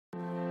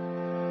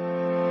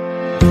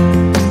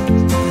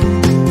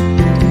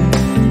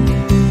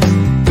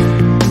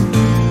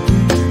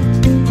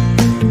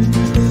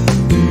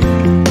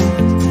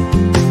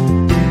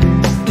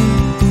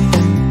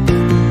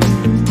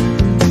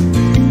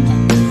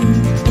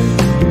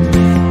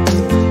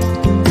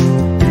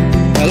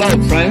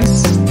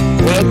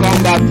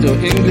Welcome back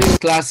to English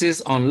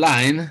Classes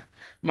Online.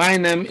 My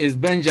name is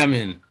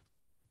Benjamin.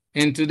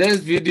 In today's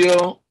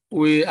video,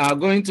 we are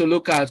going to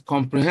look at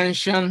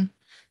comprehension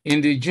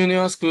in the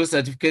Junior School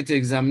Certificate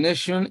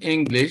Examination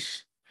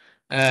English,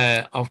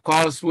 of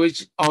course,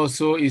 which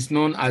also is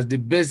known as the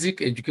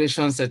Basic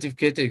Education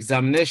Certificate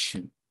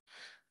Examination.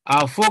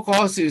 Our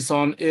focus is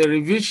on a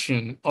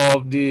revision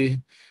of the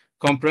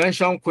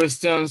comprehension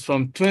questions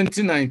from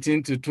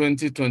 2019 to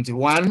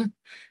 2021.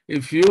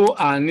 If you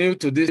are new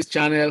to this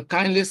channel,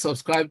 kindly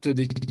subscribe to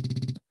the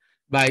channel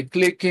by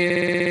clicking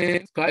the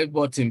subscribe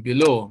button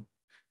below.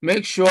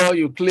 Make sure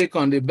you click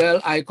on the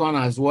bell icon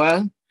as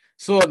well,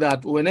 so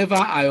that whenever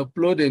I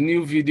upload a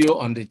new video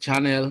on the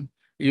channel,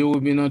 you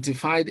will be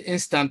notified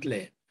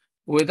instantly.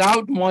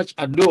 Without much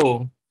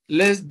ado,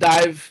 let's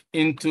dive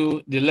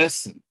into the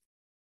lesson.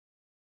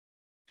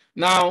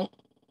 Now,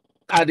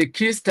 are the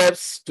key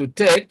steps to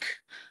take,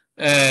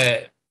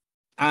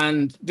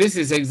 and this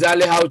is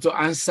exactly how to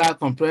answer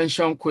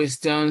comprehension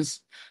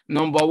questions.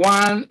 Number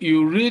one,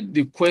 you read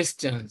the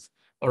questions,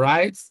 all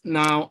right?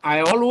 Now,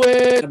 I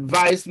always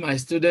advise my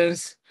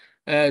students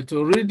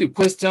to read the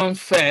question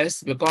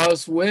first,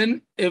 because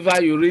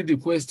whenever you read the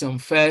question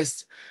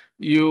first,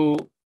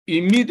 you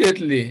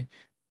immediately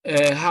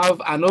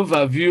have an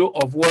overview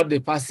of what the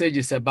passage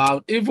is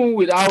about, even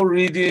without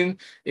reading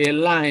a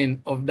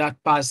line of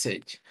that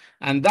passage.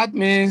 And that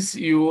means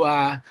you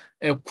are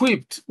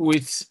equipped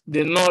with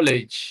the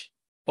knowledge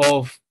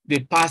of the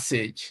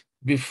passage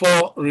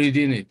before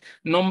reading it.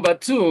 Number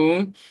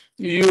two,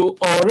 you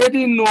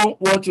already know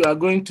what you are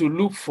going to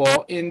look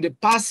for in the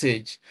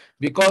passage,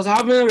 because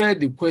having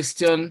read the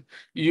question,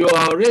 you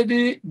are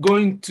already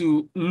going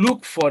to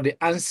look for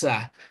the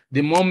answer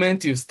the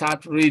moment you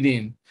start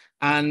reading.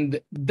 And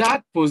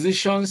that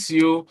positions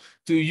you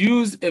to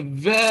use a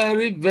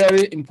very,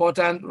 very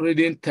important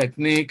reading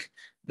technique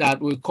that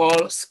we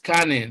call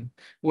scanning.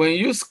 When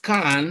you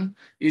scan,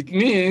 it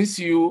means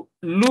you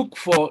look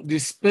for the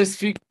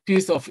specific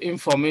piece of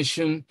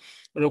information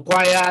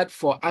required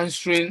for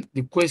answering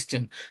the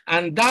question.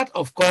 And that,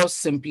 of course,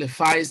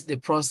 simplifies the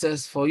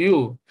process for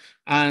you,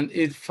 and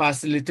it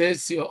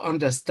facilitates your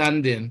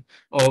understanding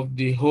of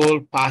the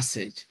whole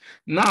passage.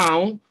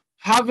 Now,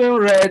 having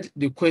read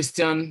the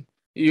question,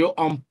 you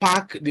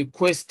unpack the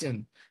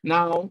question.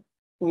 Now,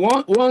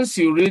 once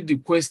you read the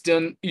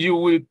question, you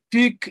will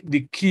pick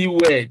the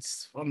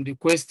keywords from the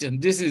question.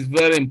 This is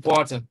very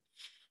important.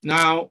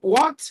 Now,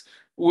 what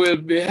will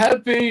be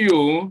helping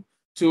you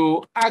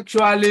to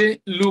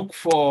actually look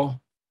for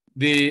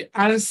the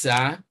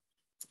answer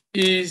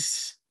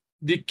is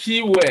the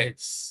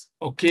keywords,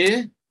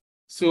 okay?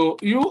 So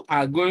you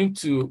are going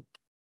to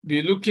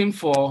be looking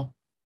for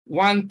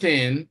one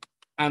thing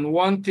and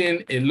one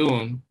thing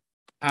alone,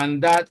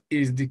 and that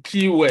is the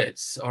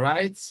keywords, all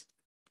right?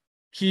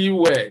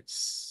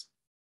 Keywords.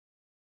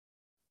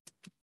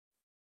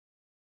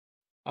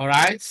 All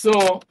right,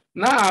 so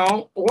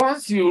now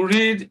once you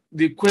read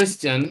the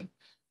question,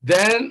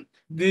 then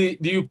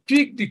you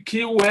pick the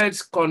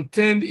keywords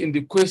contained in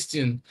the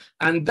question,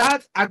 and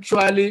that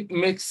actually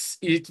makes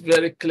it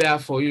very clear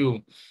for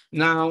you.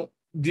 Now,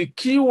 the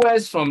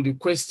keywords from the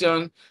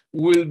question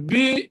will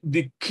be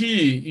the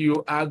key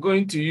you are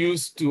going to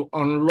use to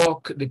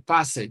unlock the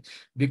passage,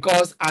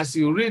 because as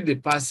you read the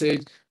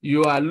passage,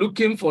 you are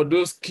looking for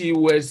those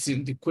keywords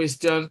in the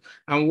question,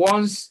 and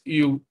once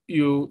you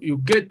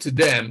get to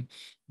them,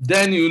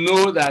 then you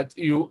know that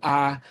you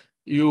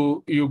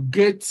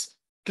get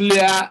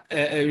clear,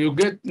 you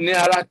get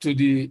nearer to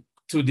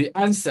the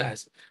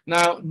answers.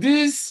 Now,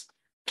 these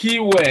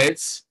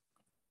keywords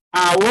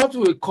are what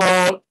we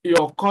call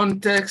your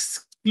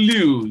context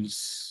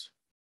clues.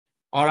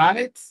 All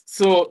right.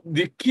 So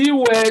the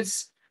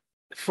keywords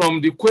from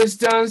the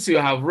questions you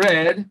have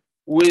read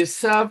will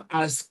serve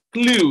as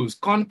clues,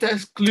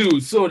 context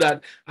clues, so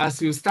that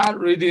as you start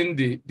reading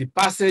the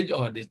passage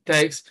or the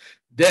text,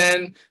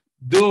 then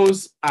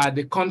those are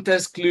the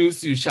context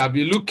clues you shall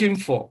be looking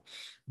for,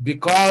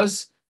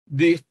 because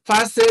the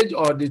passage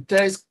or the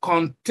text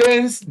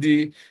contains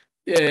the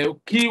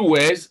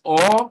keywords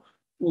or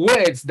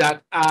words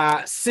that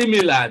are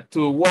similar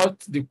to what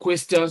the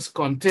questions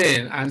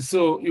contain. And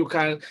so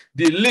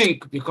the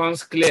link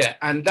becomes clear,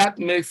 and that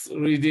makes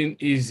reading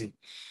easy.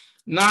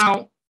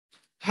 Now,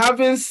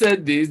 having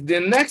said this,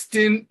 the next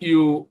thing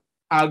you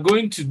are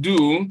going to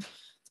do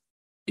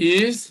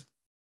is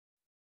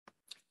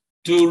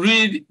to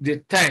read the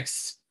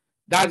text,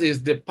 that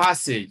is the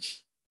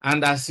passage.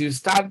 And as you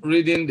start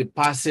reading the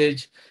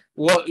passage,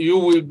 what you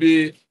will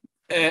be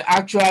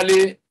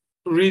actually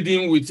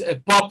reading with a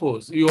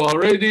purpose. You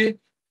already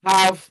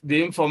have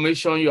the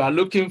information you are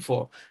looking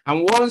for.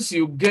 And once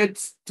you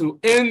get to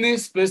any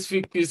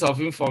specific piece of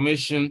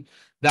information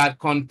that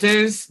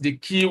contains the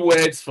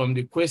keywords from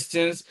the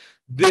questions,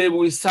 they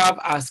will serve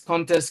as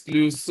context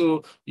clues,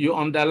 so you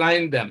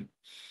underline them.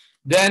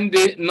 Then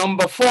the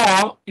number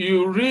 4,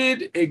 you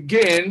read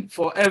again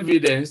for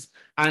evidence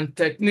and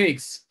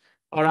techniques.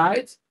 All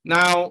right.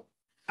 Now,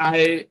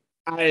 I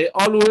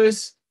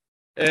always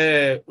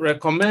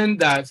recommend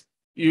that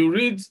you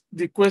read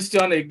the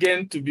question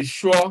again to be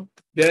sure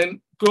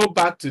Then go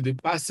back to the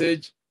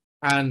passage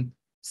and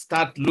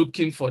start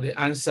looking for the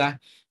answer.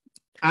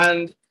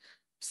 And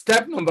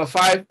step number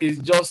 5 is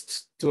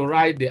just to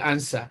write the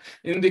answer.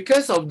 In the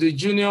case of the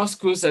junior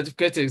school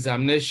certificate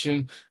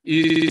examination,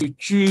 you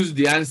choose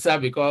the answer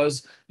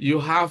because you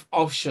have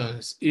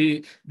options.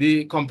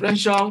 The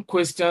comprehension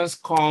questions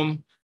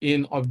come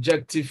in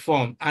objective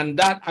form, and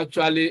that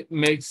actually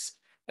makes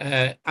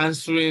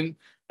answering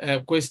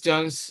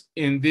questions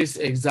in this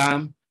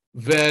exam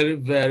very,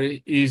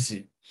 very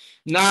easy.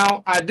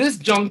 Now, at this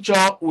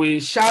juncture, we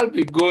shall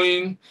be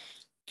going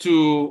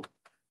to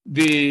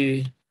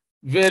the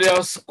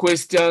various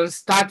questions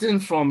starting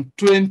from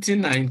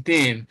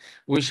 2019.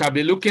 We shall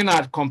be looking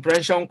at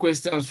comprehension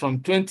questions from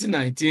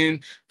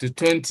 2019 to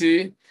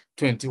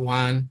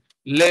 2021.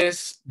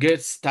 Let's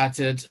get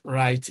started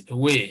right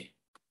away.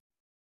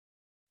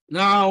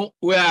 Now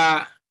we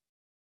are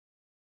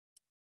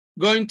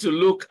going to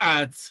look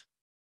at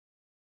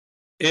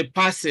a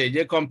passage,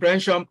 a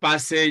comprehension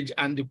passage,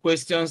 and the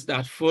questions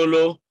that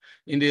follow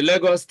in the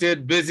Lagos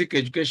State Basic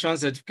Education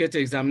Certificate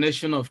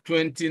Examination of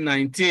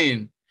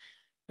 2019.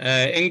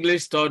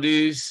 English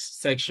Studies,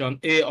 Section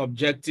A,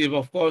 Objective.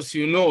 Of course,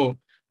 you know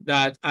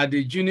that at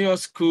the junior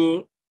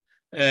school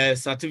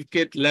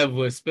certificate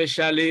level,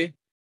 especially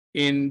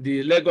in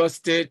the Lagos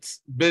State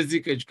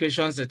Basic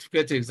Education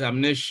Certificate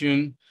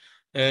Examination,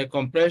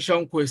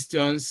 comprehension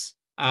questions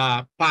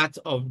are part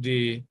of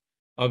the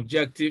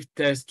objective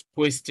test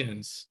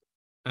questions.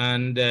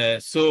 And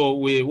so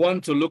we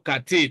want to look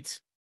at it,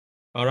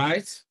 all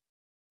right?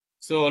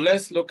 So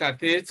let's look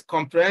at it.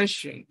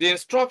 Comprehension. The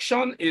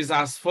instruction is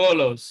as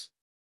follows.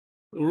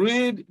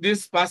 Read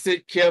this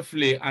passage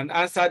carefully and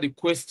answer the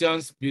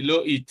questions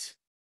below it.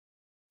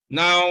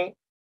 Now,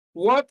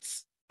 what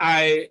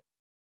I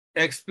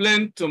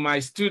explain to my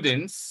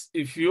students,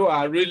 if you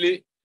are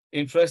really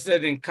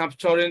interested in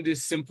capturing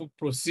this simple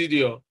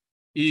procedure,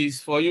 is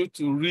for you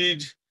to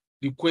read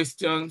the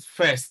question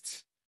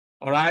first.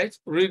 All right?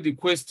 Read the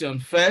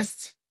question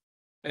first.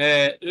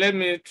 Let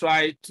me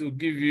try to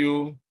give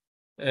you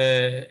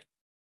a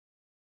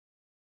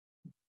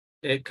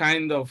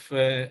kind of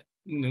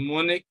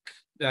mnemonic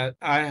that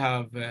I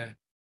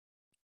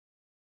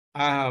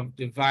have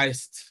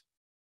devised.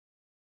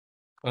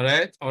 All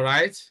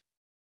right.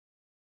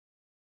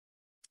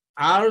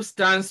 R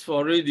stands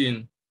for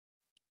reading.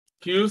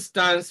 Q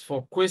stands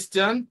for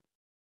question.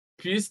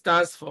 P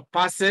stands for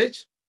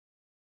passage.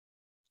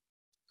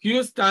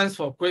 Q stands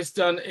for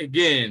question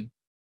again.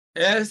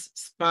 S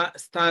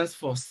stands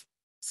for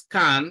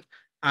scan,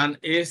 and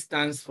A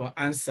stands for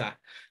answer.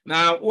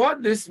 Now,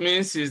 what this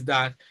means is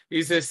that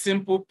it's a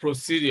simple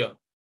procedure.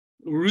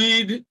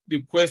 Read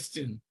the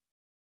question.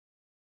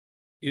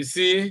 You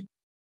see,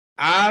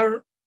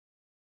 R,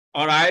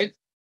 all right,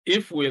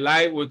 if we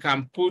like, we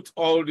can put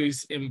all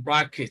this in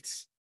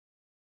brackets.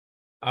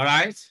 All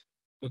right,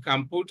 we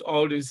can put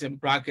all this in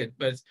brackets,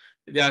 but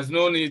there's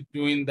no need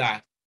doing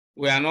that.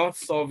 We are not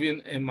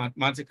solving a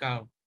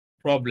mathematical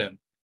problem.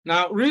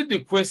 Now, read the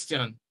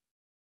question,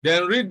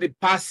 then read the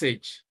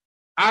passage.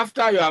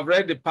 After you have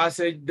read the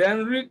passage,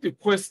 then read the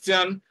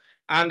question,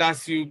 and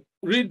as you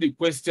read the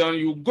question,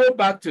 you go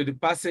back to the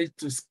passage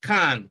to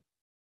scan.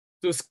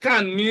 To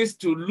scan means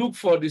to look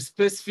for the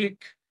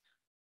specific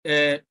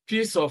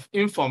piece of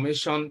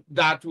information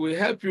that will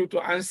help you to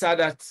answer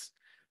that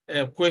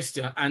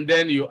question, and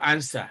then you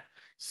answer.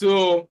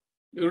 So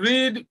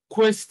read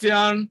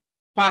question,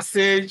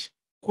 passage,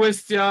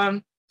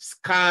 question,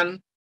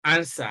 scan,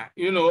 answer.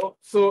 You know,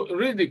 so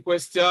read the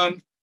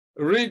question,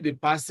 read the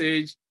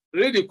passage,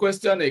 read the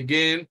question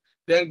again,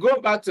 then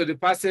go back to the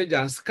passage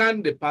and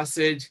scan the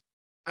passage.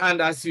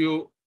 And as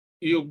you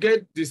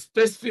get the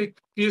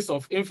specific piece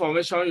of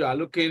information you are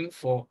looking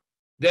for,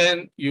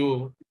 then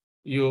you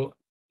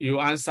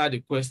answer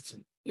the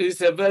question.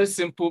 It's a very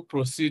simple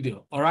procedure,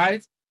 all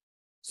right?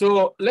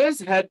 So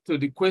let's head to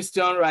the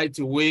question right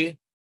away.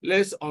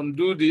 Let's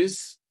undo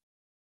this,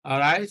 all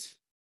right?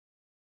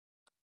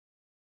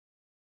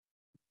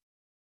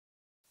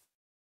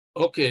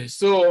 Okay,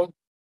 so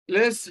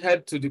let's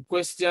head to the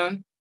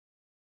question,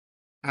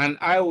 and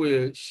I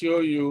will show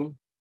you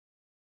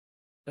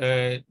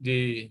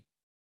the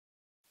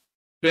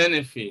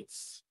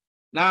benefits.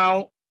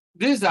 Now,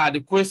 these are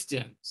the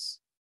questions.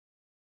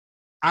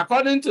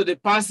 According to the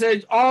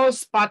passage, all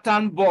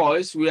Spartan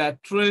boys were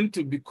trained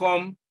to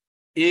become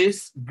A,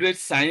 great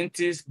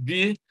scientists,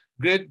 B,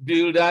 great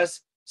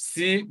builders,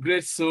 C,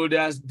 great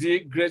soldiers, D,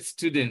 great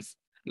students.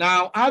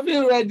 Now,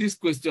 having read this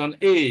question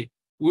A,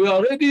 we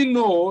already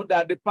know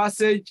that the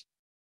passage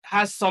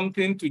has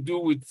something to do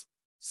with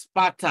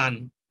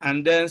Spartan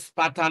and then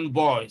Spartan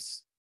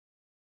boys.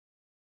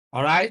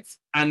 All right,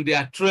 and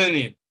their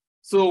training.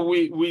 So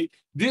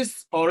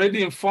this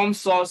already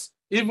informs us,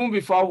 even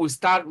before we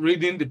start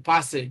reading the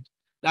passage,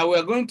 that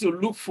we're going to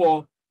look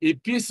for a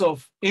piece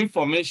of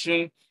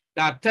information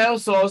that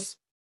tells us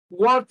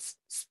what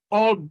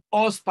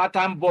all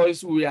Spartan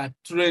boys we are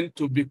trained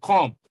to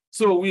become.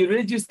 So we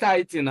register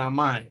it in our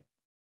mind.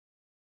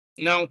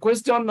 Now,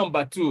 question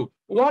number 2,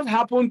 what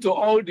happened to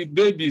all the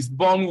babies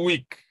born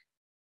weak?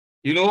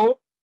 You know,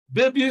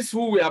 babies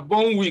who were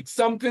born weak,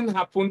 something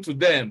happened to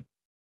them.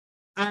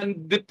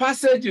 And the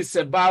passage is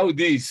about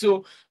this.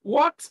 So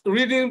what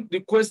reading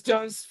the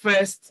questions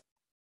first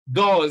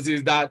does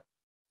is that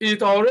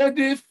it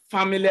already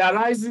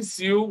familiarizes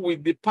you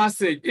with the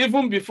passage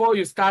even before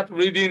you start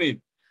reading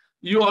it.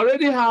 You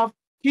already have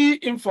key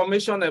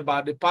information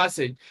about the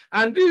passage.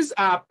 And these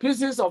are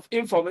pieces of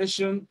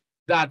information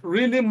that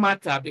really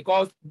matter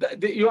because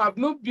you have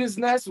no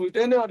business with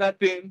any other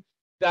thing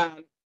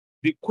than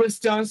the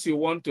questions you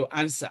want to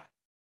answer.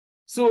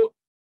 So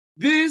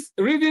this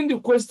reading the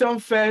question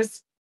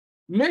first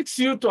makes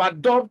you to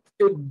adopt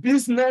a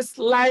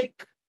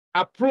business-like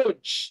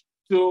approach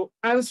to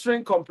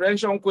answering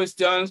comprehension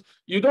questions.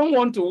 You don't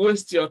want to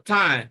waste your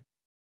time.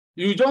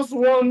 You just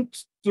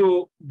want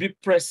to be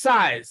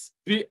precise,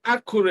 be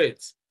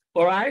accurate,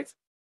 all right?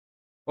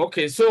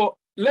 Okay, so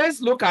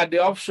let's look at the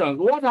options.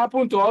 What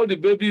happened to all the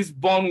babies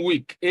born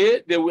weak?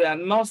 A, they were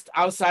nursed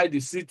outside the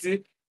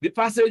city. The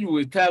passage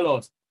will tell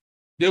us.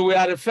 They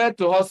were referred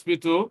to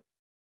hospital.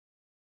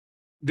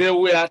 They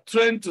were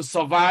trained to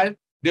survive.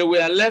 They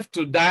were left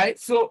to die.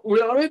 So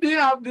we already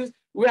have this.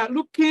 We are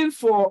looking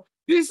for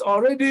this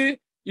already,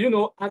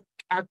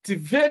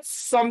 activates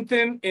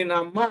something in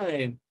our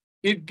mind.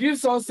 It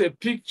gives us a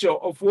picture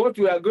of what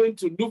we are going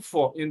to look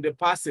for in the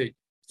passage.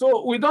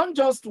 So we don't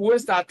just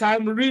waste our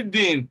time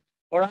reading,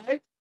 all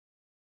right?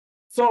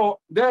 So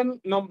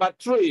then number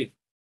 3,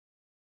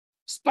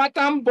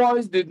 Spartan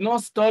boys did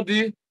not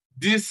study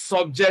this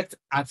subject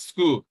at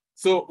school.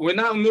 So we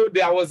now know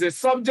there was a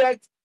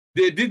subject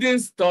they didn't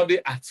study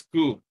at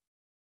school.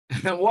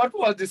 What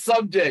was the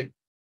subject?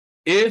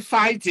 A,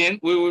 fighting,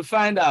 we will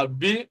find out.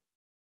 B,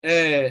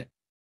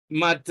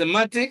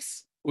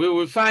 mathematics, we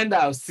will find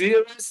out. C,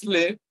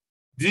 wrestling.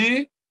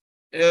 D,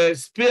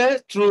 spear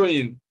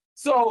throwing.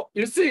 So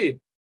you see,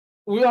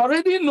 we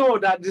already know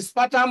that the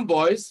Spartan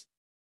boys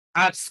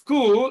at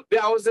school,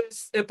 there was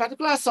a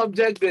particular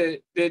subject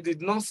they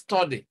did not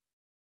study.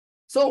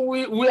 So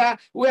we are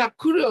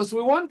curious.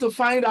 We want to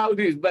find out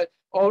this, but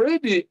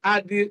already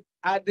at the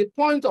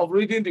point of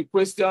reading the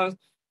questions,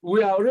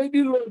 we are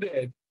already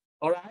loaded.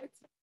 All right.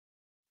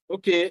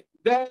 Okay.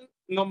 Then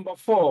number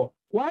 4,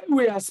 why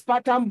were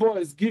Spartan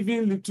boys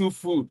giving little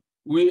food?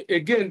 We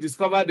again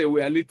discovered they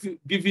were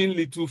giving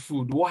little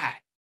food. Why?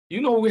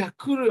 We are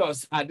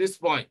curious at this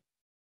point.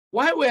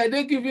 Why were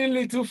they giving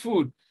little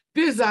food?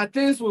 These are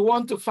things we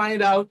want to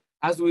find out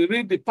as we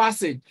read the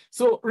passage.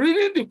 So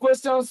reading the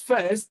questions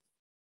first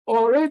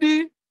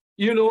already,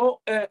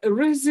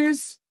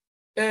 raises,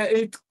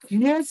 it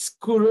creates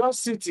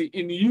curiosity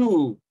in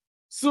you.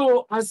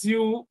 So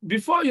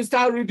before you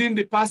start reading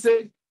the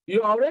passage,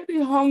 you're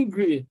already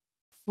hungry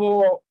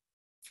for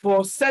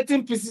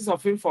certain pieces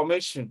of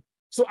information.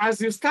 So as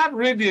you start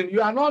reading,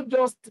 you are not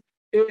just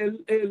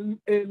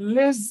a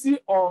lazy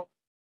or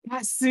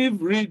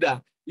passive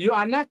reader. You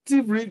are an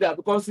active reader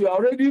because you're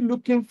already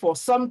looking for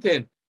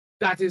something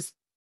that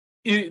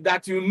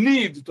you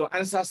need to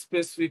answer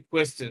specific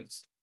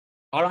questions.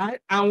 All right.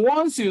 And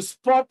once you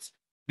spot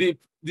the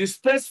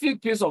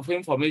specific piece of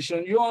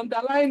information, you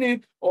underline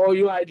it or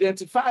you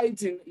identify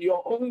it in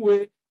your own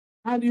way,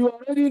 and you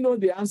already know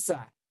the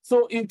answer.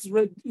 So it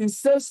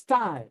saves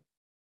time.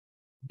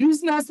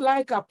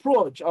 Business-like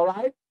approach, all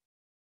right?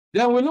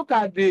 Then we look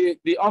at the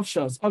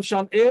options.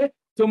 Option A,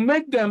 to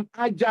make them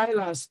agile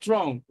and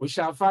strong. We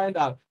shall find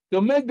out.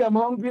 To make them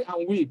hungry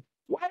and weak.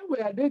 Why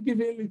were they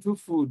giving little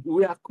food?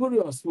 We are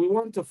curious. We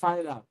want to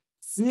find out.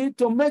 C,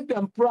 to make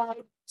them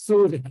proud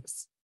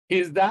soldiers.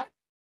 Is that?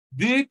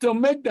 D, to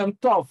make them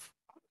tough.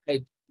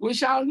 Right. We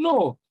shall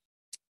know.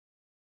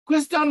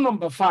 Question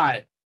number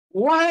 5.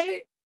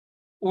 Why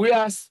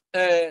were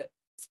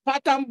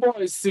Spartan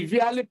boys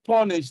severely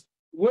punished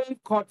when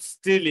caught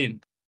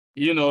stealing?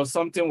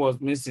 Something was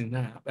missing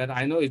now, but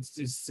I know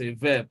it's a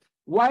verb.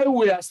 Why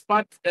were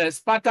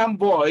Spartan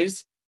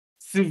boys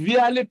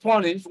severely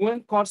punished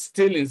when caught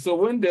stealing? So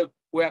when they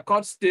were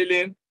caught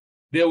stealing,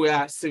 they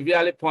were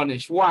severely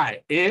punished.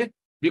 Why? A,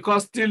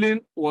 because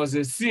stealing was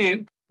a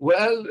sin.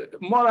 Well,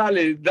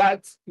 morally,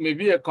 that may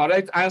be a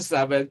correct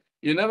answer, but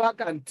you never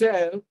can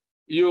tell.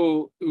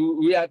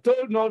 We are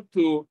told not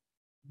to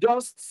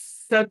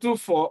just settle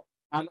for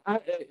an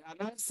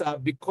answer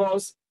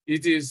because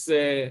it is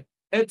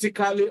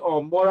ethically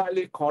or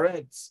morally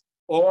correct,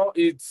 or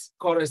it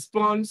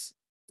corresponds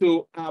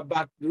to our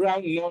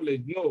background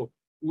knowledge. No,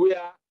 we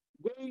are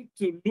going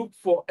to look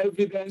for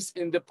evidence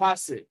in the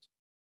passage.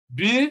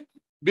 B,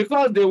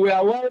 because they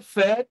were well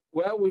fed,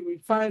 well, we will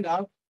find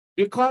out.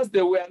 Because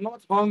they were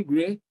not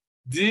hungry.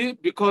 D,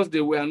 because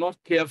they were not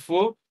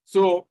careful.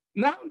 So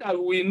now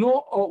that we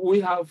know, or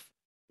we have,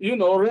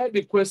 read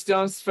the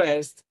questions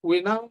first,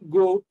 we now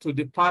go to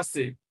the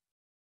passage.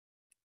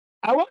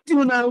 I want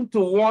you now to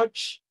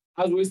watch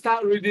as we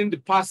start reading the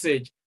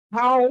passage,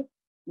 how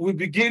we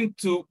begin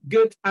to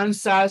get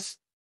answers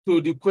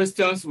to the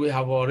questions we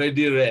have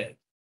already read.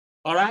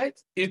 All right?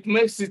 It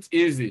makes it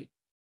easy.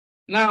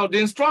 Now, the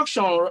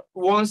instruction,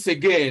 once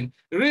again,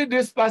 read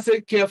this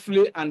passage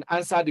carefully and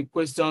answer the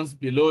questions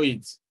below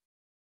it.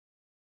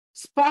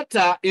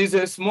 Sparta is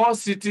a small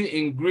city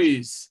in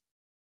Greece.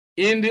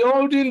 In the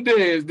olden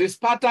days, the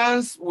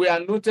Spartans were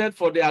noted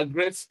for their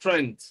great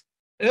strength.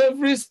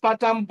 Every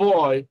Spartan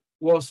boy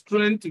was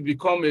trained to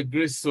become a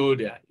great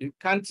soldier.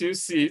 Can't you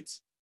see it?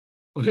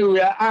 We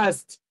were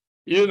asked,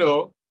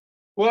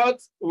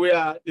 what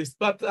were the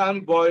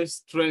Spartan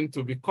boys trained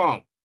to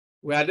become?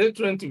 Were they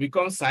trained to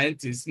become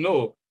scientists?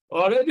 No.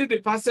 Already the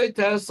passage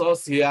tells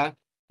us here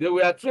they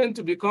were trained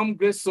to become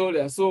great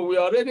soldiers. So we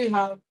already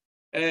have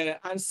an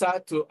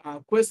answer to our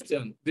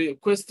question, the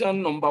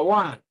question number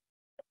 1.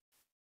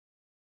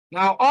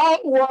 Now, all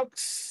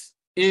works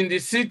in the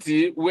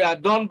city were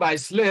done by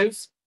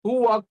slaves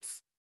who worked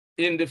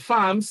in the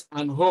farms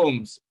and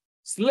homes.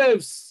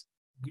 Slaves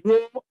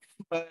grew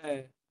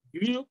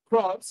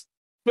crops,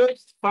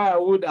 fetched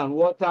firewood and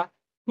water,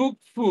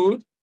 cooked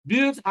food,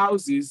 built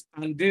houses,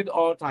 and did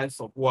all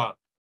types of work.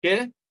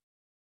 Okay?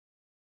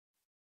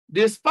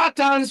 The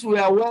Spartans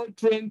were well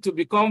trained to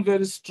become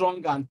very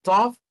strong and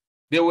tough.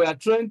 They were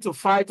trained to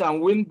fight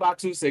and win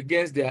battles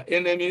against their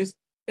enemies.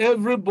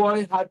 Every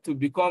boy had to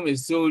become a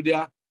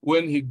soldier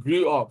when he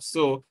grew up.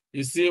 So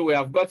you see, we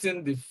have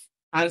gotten the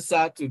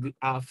answer to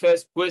our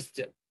first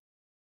question.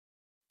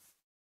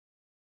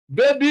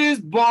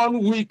 Babies born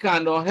weak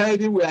and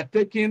unhealthy were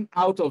taken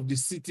out of the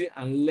city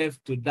and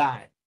left to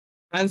die.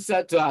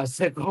 Answer to our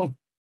second,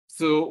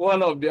 so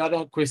one of the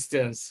other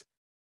questions.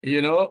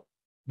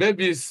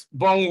 Babies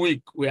born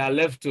weak were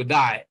left to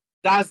die.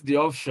 That's the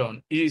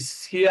option.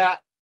 Is here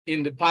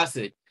in the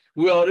passage.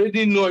 We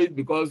already know it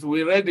because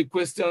we read the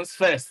questions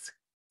first.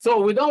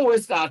 So we don't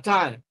waste our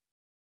time.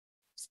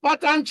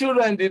 Spartan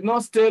children did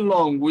not stay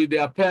long with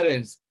their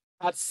parents.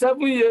 At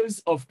 7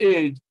 years of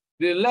age,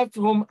 they left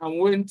home and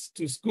went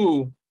to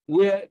school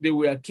where they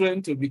were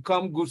trained to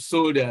become good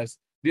soldiers.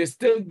 They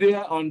stayed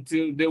there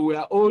until they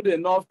were old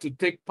enough to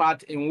take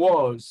part in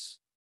wars.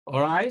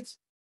 All right?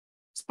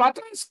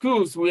 Spartan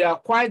schools were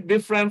quite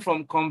different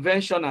from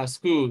conventional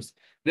schools.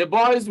 The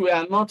boys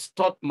were not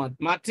taught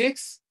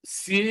mathematics,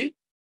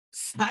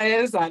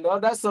 science, and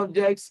other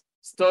subjects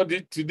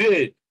studied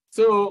today.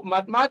 So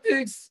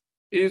mathematics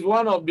is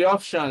one of the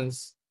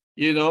options.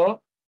 We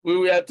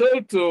were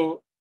told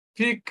to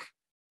pick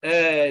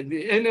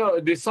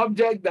the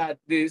subject that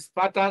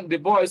the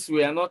boys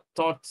were not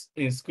taught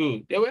in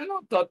school. They were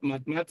not taught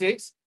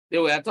mathematics. They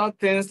were taught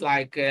things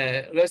like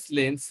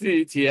wrestling.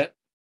 See it here.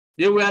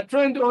 They were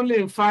trained only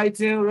in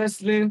fighting,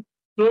 wrestling,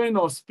 throwing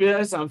of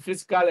spears, and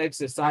physical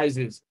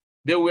exercises.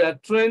 They were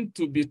trained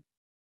to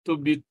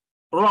be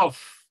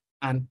rough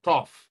and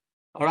tough.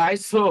 All right.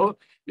 So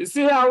you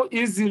see how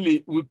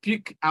easily we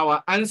pick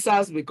our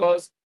answers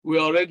because we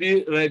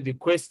already read the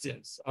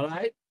questions. All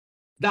right.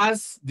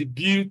 That's the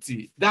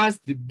beauty. That's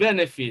the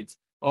benefit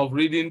of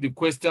reading the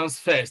questions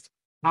first.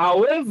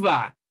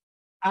 However,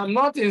 I'm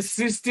not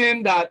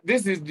insisting that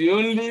this is the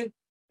only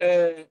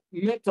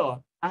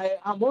method. I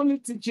am only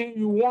teaching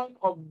you one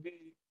of the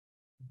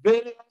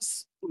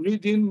various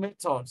reading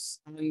methods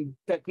and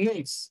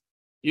techniques.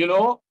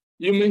 You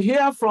may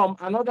hear from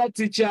another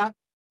teacher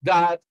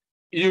that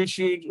you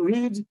should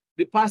read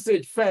the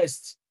passage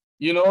first,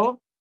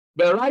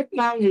 but right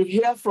now you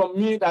hear from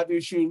me that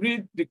you should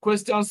read the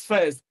questions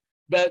first.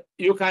 But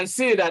you can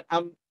see that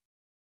I'm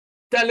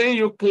telling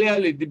you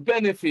clearly the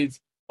benefits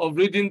of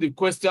reading the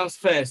questions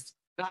first.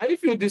 Now,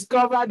 if you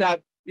discover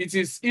that it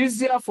is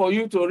easier for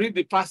you to read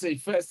the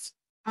passage first,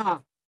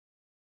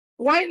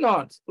 why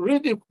not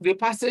read the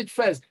passage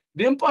first?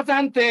 The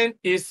important thing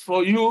is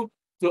for you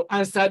to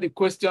answer the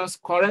questions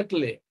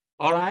correctly,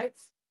 all right?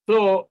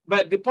 So,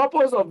 but the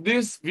purpose of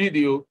this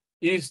video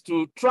is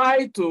to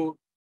try to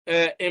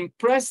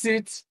impress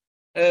it,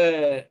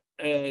 to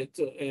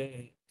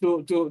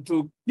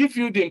give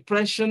you the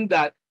impression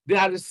that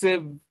there is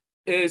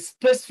a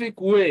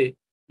specific way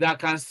that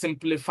can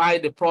simplify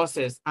the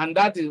process, and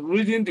that is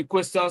reading the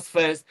questions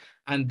first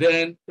and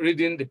then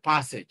reading the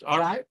passage, all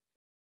right?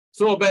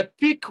 So, but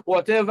pick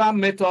whatever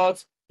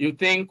method you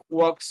think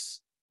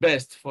works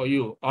best for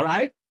you, all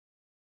right?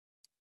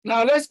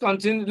 Now, let's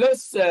continue.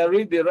 Let's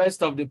read the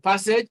rest of the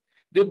passage.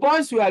 The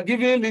boys were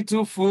given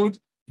little food.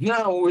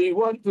 Now, we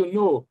want to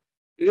know.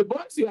 The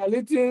boys were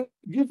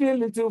given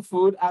little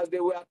food as they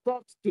were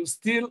taught to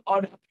steal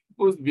other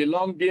people's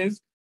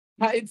belongings.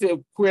 It's a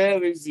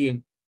queer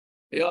reason,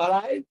 all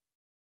right?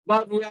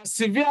 But we are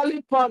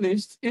severely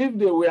punished if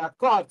they were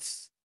caught.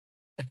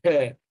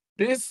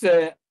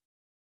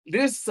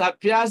 This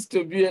appears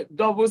to be a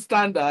double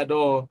standard,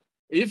 or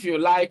if you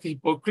like,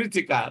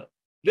 hypocritical.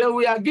 They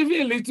were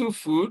given little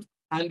food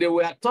and they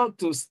were taught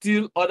to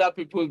steal other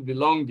people's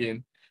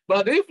belongings.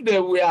 But if they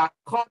were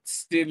caught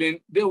stealing,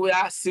 they were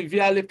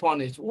severely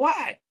punished.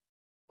 Why?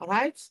 All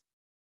right?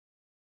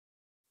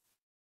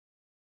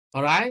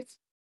 All right?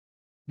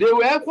 They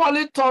were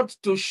equally taught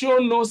to show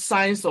no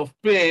signs of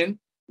pain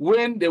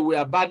when they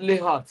were badly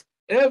hurt.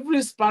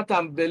 Every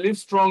Spartan believed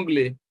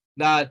strongly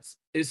that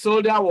a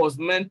soldier was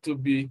meant to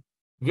be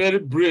very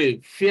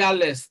brave,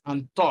 fearless,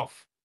 and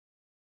tough.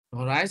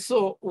 All right?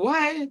 So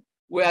why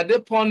were they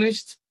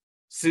punished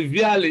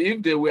severely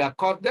if they were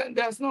caught? Then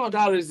there's no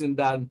other reason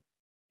than,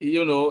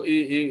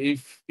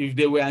 if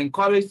they were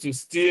encouraged to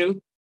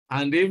steal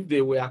and if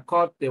they were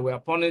caught, they were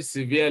punished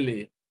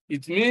severely.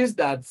 It means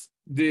that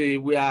they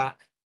were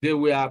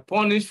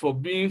punished for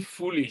being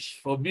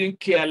foolish, for being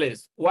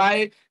careless.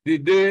 Why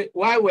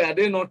were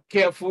they not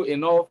careful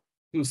enough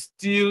to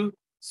steal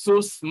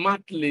so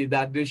smartly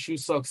that they should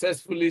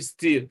successfully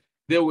steal?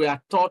 They were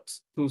taught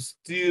to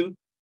steal,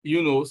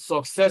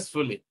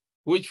 successfully,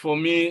 which for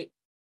me,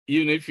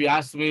 if you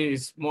ask me,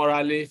 is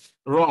morally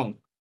wrong.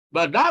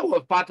 But that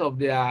was part of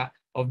their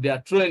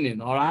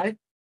training, all right?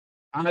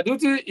 And the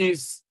duty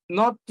is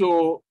not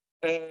to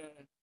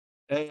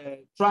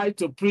try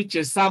to preach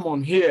a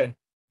sermon here,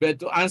 but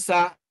to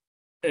answer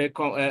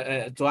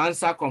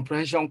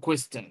comprehension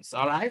questions,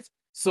 all right?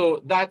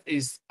 So that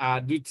is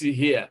our duty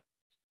here.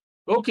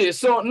 Okay,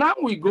 so now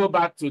we go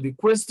back to the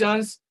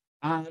questions,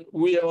 and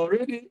we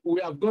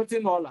have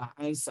gotten all our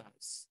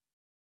answers.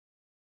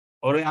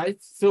 All right,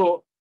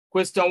 so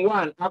question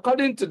 1,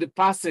 according to the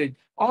passage,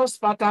 all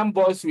Spartan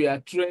boys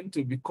were trained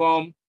to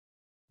become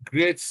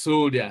great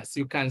soldiers.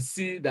 You can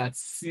see that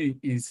C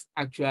is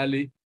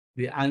actually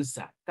the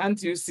answer.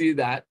 Can't you see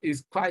that?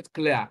 It's quite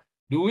clear.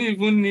 Do we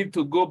even need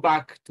to go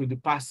back to the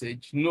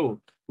passage?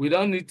 No, we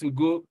don't need to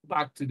go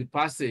back to the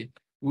passage.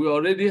 We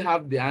already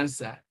have the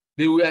answer.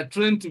 They were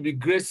trained to be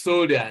great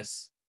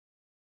soldiers.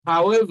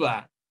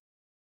 However,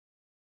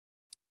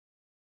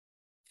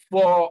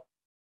 for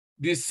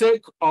the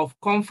sake of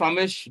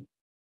confirmation,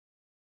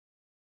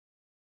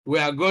 we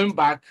are going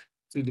back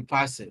to the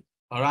passage,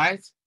 all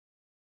right?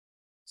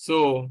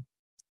 So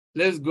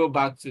let's go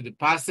back to the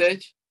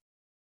passage.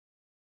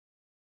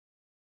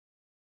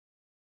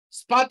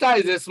 Sparta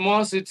is a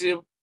small city.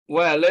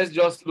 Well, let's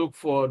just look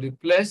for the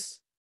place,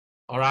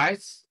 all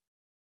right?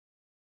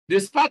 The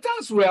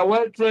Spartans were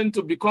well trained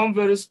to become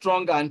very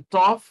strong and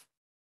tough.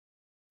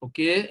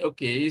 Okay,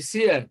 it's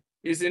here.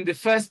 It's in the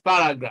first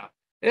paragraph.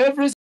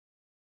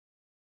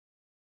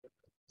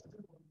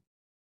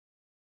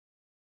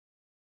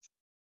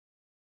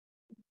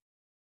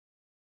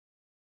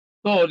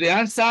 So the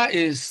answer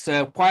is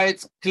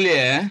quite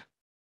clear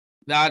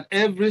that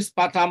every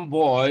Spartan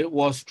boy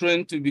was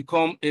trained to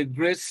become a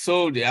great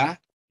soldier,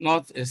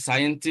 not a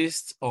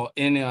scientist or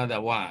any other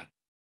one.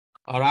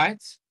 All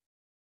right?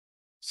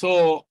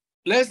 So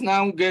let's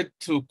now get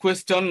to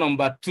question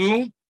number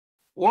 2.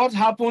 What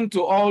happened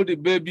to all the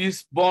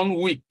babies born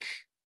weak?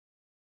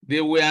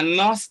 They were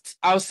nursed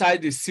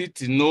outside the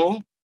city,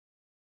 no.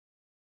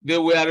 They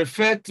were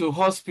referred to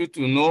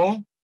hospital,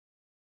 no.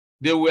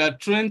 They were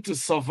trained to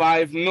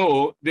survive,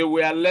 no. They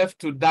were left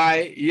to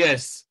die,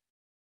 yes.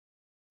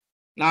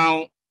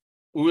 Now,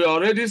 we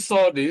already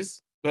saw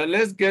this, but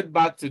let's get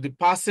back to the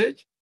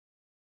passage.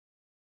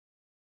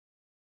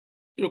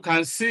 You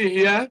can see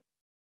here,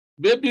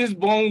 babies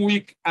born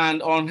weak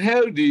and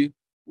unhealthy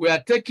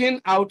were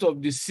taken out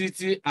of the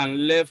city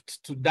and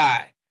left to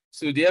die.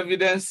 So the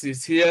evidence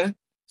is here,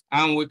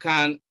 and we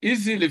can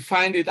easily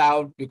find it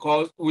out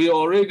because we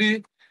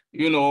already,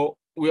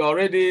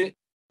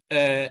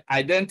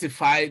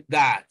 identified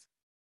that.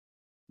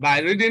 By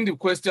reading the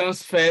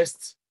questions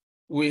first,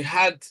 we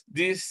had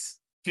this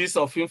piece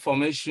of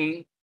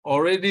information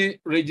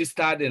already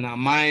registered in our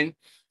mind.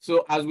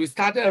 So as we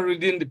started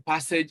reading the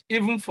passage,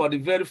 even for the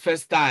very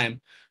first time,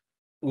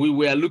 we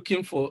were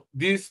looking for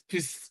this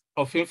piece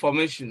of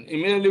information.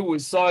 Immediately we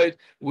saw it,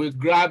 we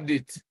grabbed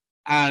it.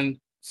 And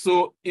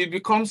so it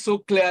becomes so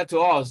clear to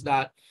us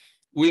that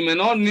we may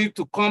not need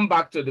to come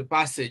back to the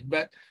passage,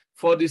 but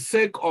for the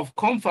sake of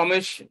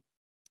confirmation,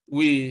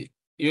 we've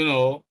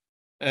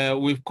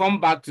come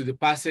back to the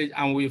passage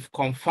and we've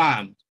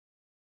confirmed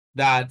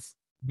that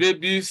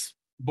babies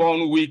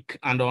born weak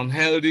and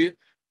unhealthy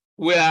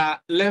were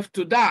left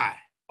to die,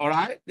 all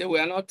right? They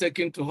were not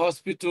taken to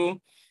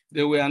hospital.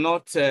 They were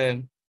not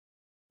trained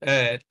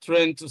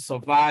to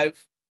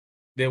survive.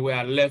 They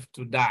were left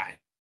to die.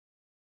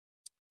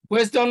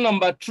 Question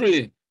number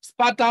 3,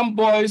 Spartan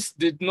boys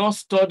did not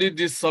study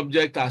this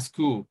subject at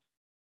school.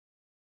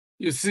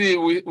 You see,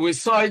 we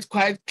saw it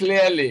quite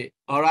clearly,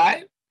 all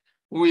right?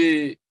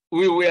 We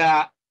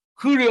were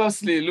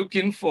curiously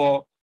looking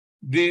for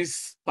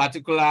this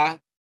particular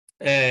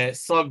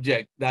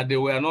subject that they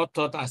were not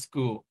taught at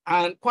school.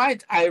 And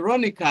quite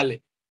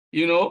ironically,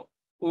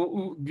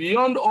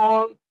 beyond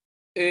all,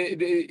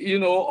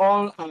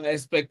 all our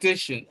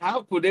expectation,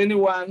 how could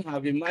anyone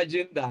have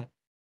imagined that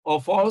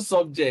of all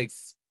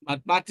subjects,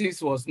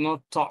 mathematics was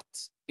not taught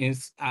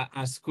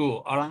at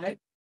school, all right?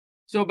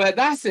 So, but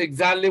that's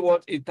exactly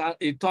what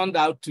it turned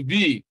out to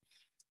be.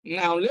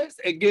 Now, let's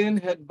again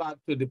head back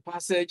to the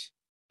passage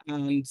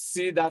and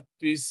see that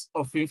piece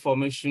of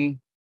information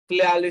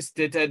clearly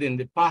stated in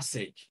the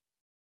passage.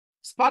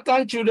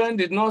 Spartan children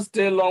did not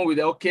stay long with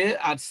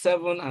at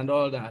 7 and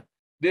all that.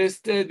 They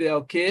stayed there,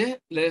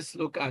 Let's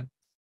look at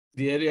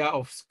the area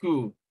of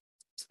school.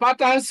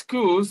 Spartan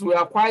schools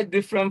were quite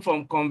different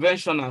from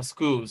conventional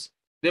schools.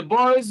 The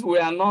boys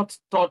were not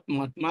taught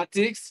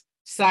mathematics,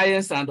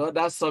 science, and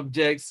other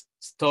subjects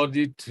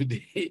studied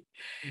today.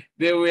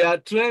 They were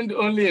trained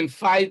only in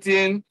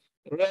fighting,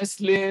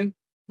 wrestling,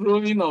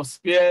 throwing of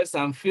spears,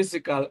 and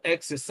physical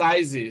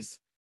exercises.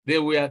 They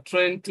were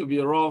trained to be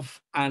rough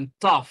and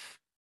tough.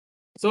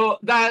 So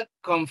that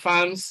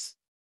confirms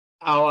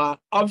our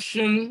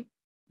option,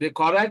 the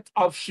correct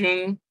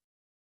option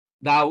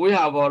that we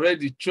have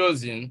already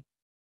chosen,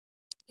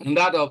 and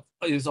that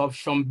is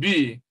option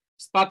B.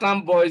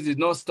 Spartan boys did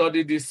not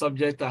study this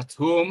subject at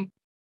home,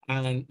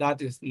 and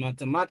that is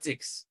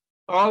mathematics.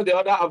 All the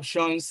other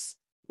options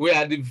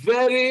were the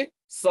very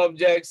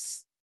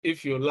subjects,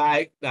 if you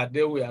like, that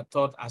they were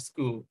taught at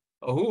school.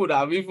 Or who would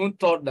have even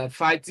thought that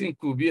fighting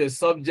could be a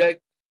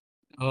subject,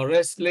 or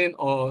wrestling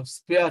or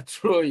spear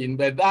throwing,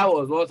 but that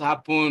was what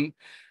happened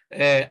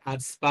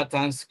at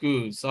Spartan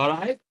schools, all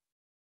right?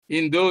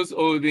 In those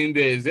olden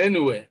days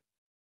anyway.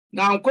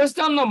 Now,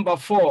 question number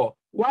 4,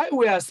 why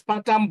were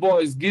Spartan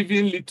boys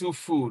given little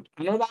food?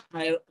 Another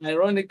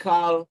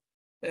ironical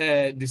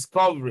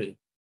discovery.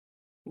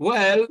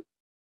 Well,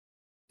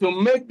 to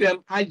make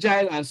them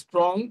agile and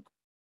strong?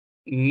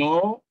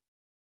 No.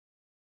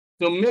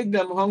 To make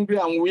them hungry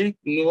and weak?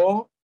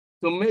 No.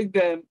 To make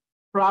them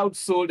proud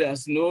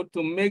soldiers? No.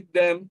 To make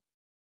them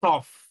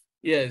tough?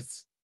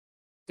 Yes.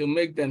 To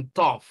make them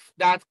tough.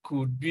 That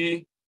could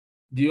be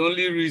the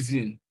only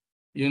reason.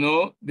 You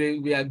know, they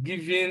were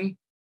given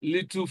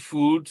little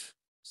food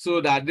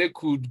so that they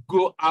could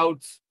go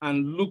out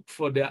and look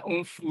for their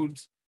own food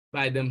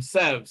by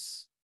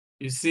themselves.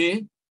 You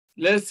see,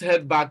 let's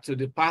head back to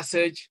the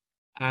passage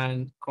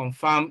and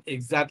confirm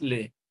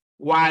exactly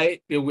why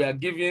they were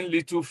given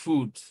little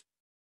food.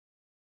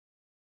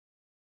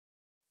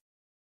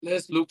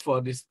 Let's look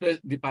for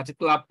the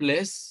particular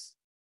place.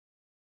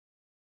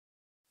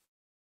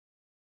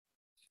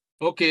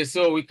 Okay,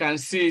 so we can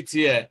see it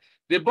here.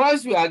 The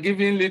boys were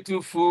given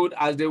little food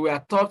as they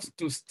were taught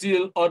to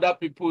steal other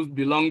people's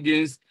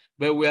belongings,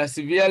 but were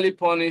severely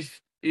punished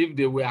if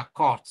they were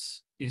caught.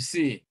 You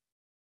see.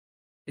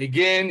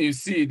 Again, you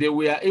see, they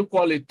were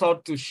equally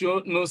taught to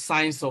show no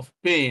signs of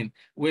pain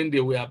when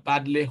they were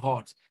badly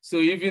hurt. So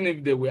even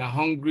if they were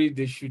hungry,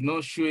 they should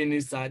not show any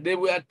sign. They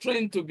were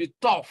trained to be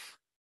tough.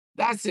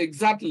 That's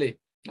exactly.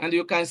 And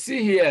you can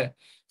see here,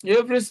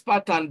 every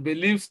Spartan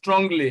believed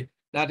strongly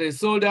that a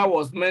soldier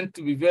was meant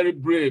to be very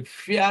brave,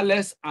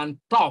 fearless, and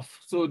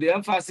tough. So the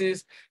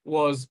emphasis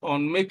was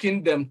on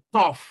making them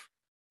tough.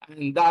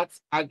 And that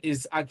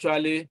is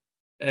actually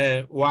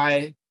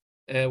why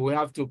we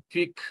have to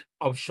pick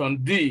option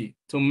D,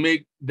 to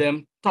make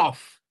them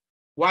tough.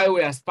 Why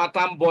were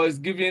Spartan boys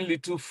given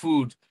little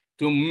food?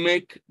 To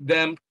make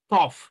them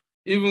tough.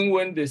 Even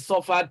when they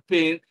suffered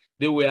pain,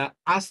 they were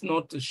asked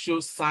not to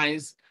show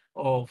signs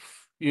of,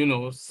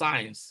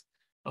 signs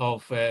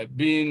of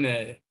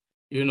being,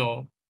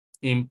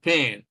 in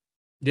pain.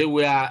 They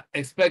were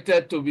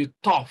expected to be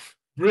tough,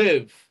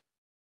 brave.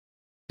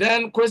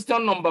 Then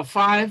question number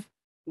 5,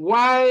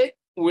 why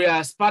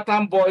were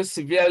Spartan boys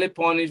severely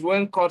punished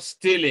when caught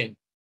stealing?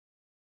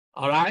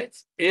 All right.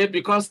 A,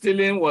 because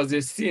stealing was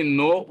a sin.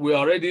 No, we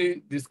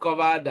already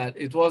discovered that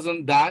it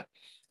wasn't that.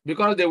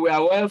 Because they were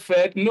well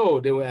fed. No,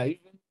 they were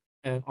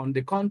even, on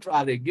the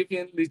contrary,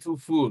 given little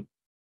food.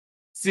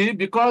 C,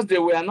 because they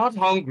were not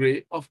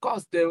hungry. Of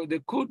course, they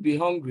could be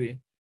hungry.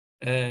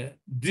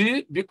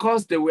 D,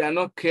 because they were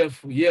not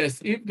careful.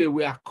 Yes, if they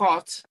were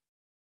caught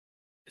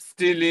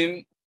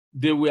stealing,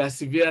 they were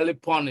severely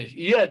punished.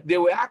 Yet they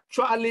were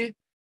actually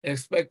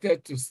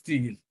expected to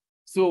steal.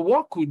 So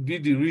what could be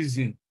the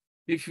reason?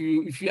 If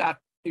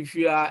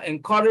you are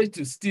encouraged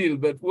to steal,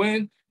 but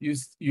when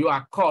you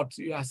are caught,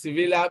 you are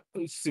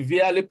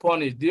severely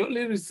punished. The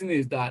only reason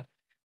is that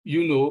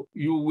you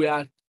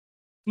were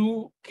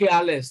too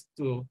careless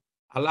to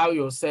allow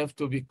yourself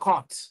to be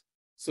caught.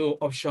 So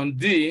option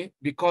D,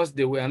 because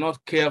they were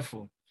not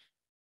careful.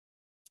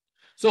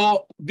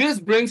 So this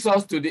brings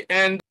us to the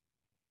end.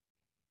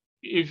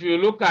 If you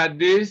look at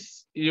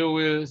this, you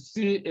will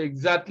see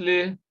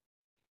exactly.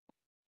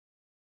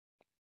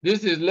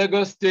 This is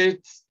Lagos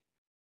State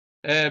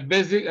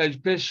Basic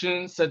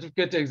Education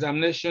Certificate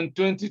Examination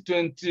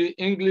 2020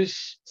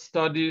 English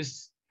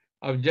Studies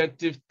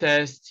Objective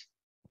Test.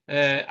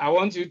 I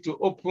want you to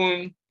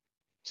open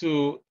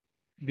to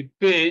the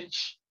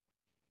page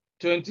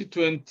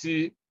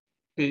 2020,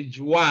 page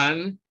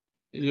 1.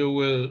 You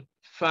will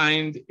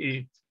find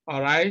it,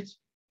 all right?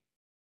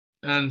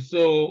 And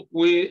so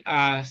we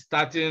are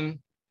starting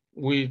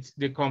with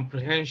the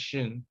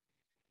comprehension.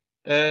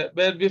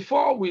 But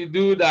before we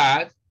do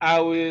that, I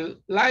will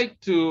like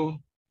to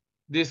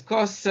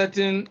discuss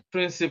certain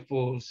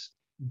principles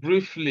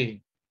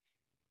briefly.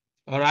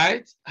 All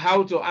right,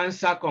 how to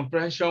answer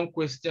comprehension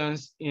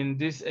questions in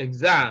this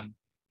exam.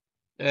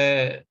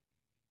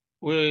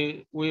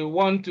 We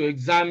want to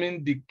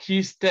examine the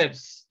key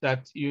steps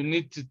that you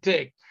need to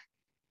take.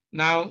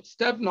 Now,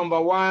 step number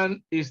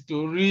 1 is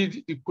to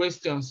read the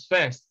questions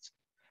first.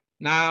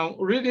 Now,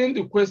 reading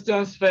the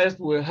questions first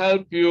will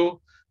help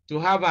you to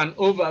have an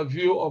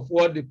overview of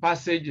what the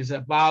passage is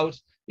about,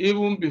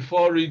 even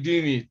before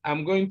reading it.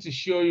 I'm going to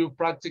show you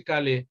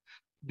practically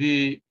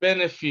the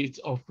benefits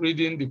of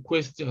reading the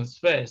questions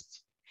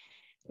first.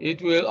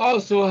 It will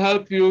also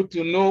help you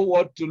to know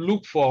what to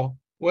look for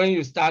when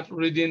you start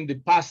reading the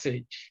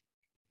passage.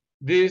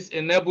 This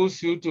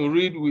enables you to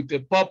read with a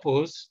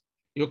purpose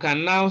You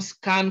can now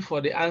scan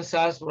for the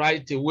answers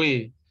right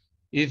away.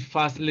 It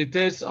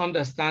facilitates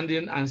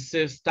understanding and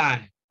saves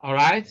time. All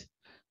right?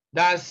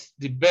 That's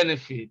the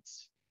benefit.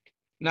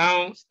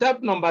 Now,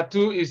 step number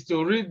 2 is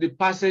to read the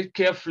passage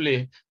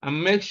carefully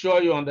and make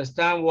sure you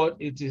understand what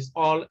it is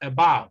all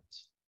about.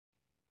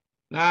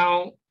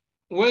 Now,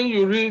 when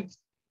you read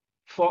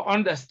for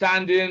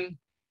understanding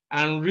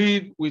and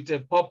read with a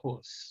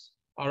purpose,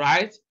 all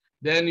right,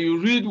 then you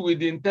read with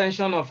the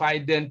intention of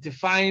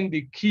identifying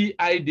the key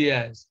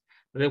ideas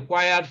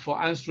required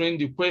for answering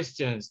the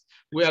questions.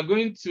 We are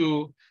going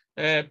to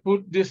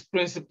put these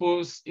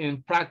principles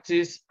in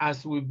practice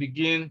as we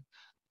begin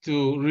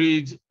to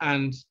read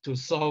and to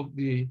solve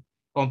the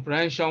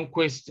comprehension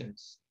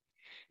questions.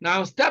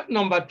 Now, step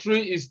number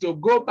 3 is to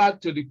go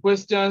back to the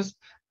questions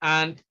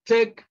and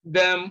take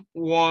them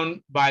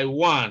one by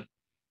one.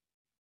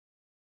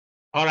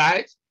 All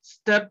right.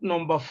 Step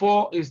number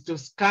 4 is to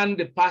scan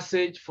the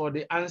passage for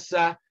the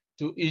answer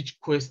to each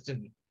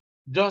question.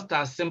 Just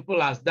as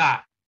simple as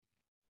that.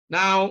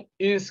 Now,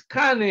 in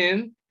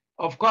scanning,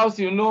 of course,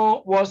 you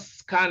know what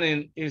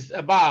scanning is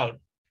about.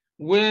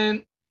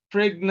 When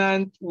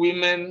pregnant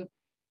women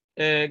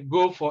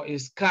go for a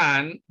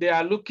scan, they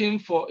are looking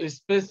for a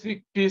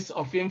specific piece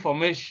of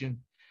information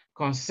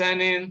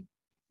concerning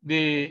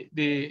the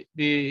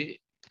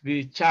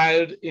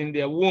child in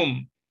their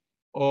womb,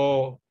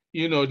 or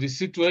the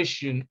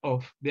situation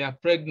of their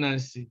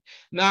pregnancy.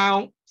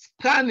 Now,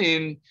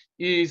 scanning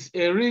is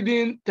a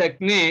reading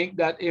technique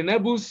that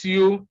enables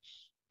you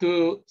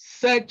to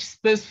search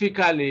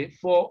specifically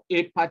for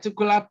a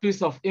particular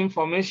piece of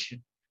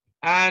information.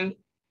 And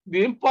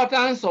the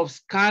importance of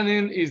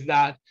scanning is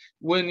that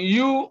when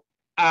you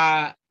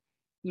are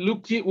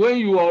looking, when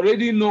you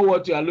already know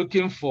what you are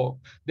looking for,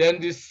 then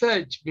the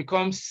search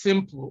becomes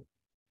simple.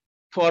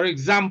 For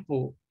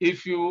example,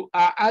 if you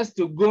are asked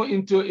to go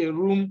into a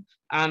room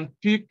and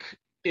pick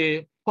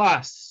a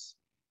purse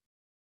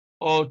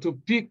or to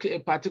pick a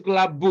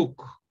particular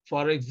book,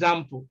 for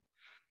example,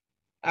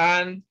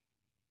 and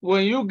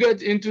when you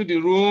get into the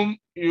room,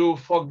 you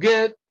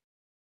forget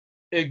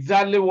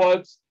exactly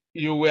what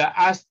you were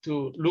asked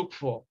to look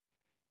for,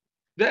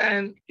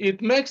 then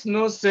it makes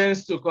no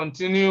sense to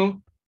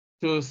continue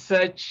to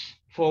search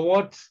for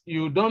what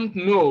you don't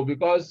know,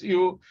 because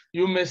you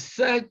may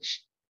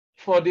search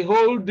for the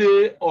whole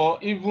day or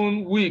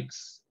even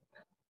weeks,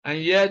 and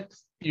yet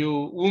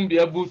you won't be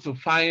able to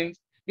find,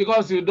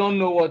 because you don't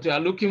know what you are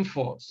looking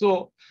for.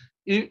 So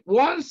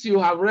once you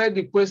have read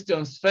the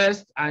questions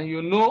first and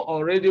you know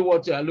already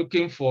what you are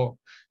looking for,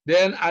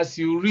 then as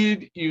you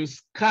read, you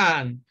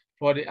scan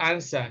for the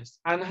answers.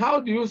 And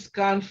how do you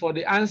scan for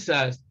the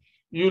answers?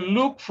 You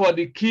look for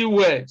the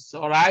keywords,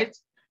 all right?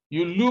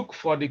 You look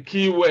for the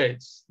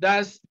keywords.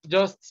 That's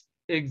just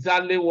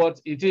exactly what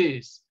it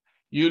is.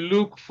 You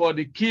look for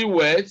the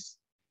keywords.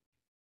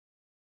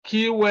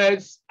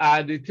 Keywords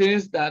are the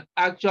things that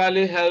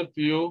actually help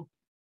you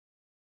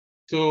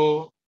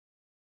to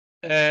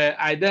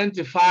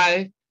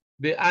identify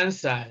the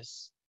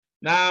answers.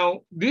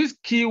 Now, these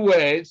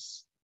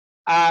keywords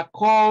are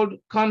called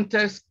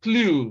context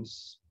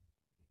clues.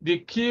 The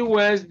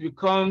keywords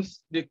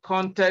becomes the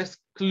context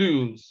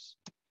clues.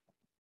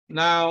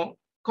 Now,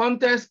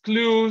 context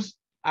clues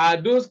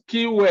are those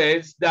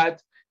keywords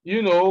that,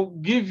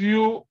 give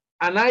you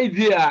an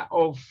idea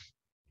of,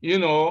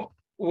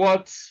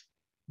 what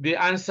the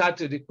answer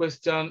to the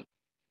question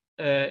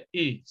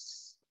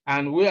is.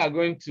 And we are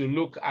going to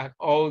look at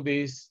all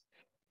this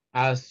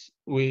as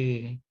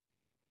we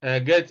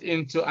get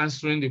into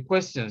answering the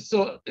questions.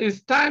 So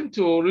it's time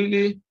to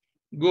really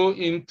go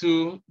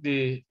into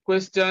the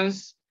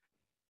questions.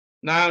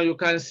 Now you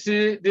can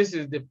see this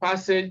is the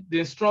passage, the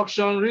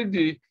instruction. Read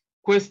the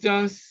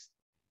questions,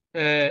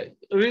 read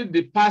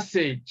the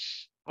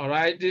passage. All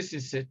right, this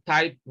is a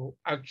typo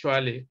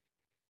actually.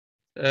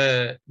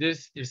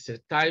 This is a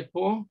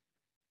typo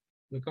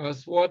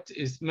because what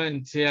is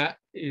meant here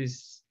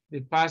is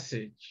the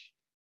passage.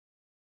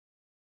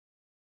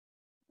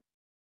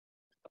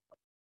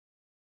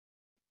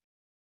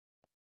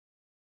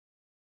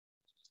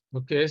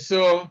 Okay,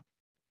 so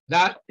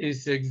that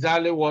is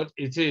exactly what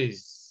it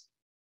is.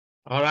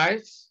 All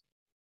right.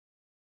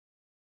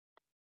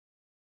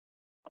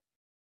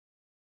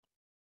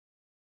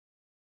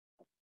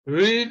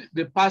 Read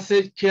the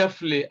passage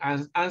carefully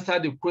and answer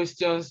the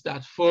questions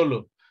that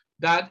follow.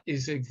 That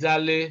is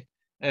exactly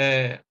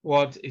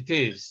what it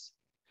is.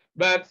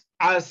 But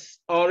as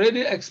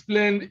already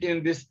explained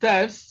in the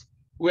steps,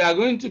 we are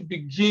going to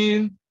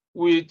begin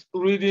with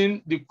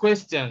reading the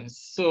questions.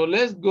 So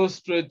let's go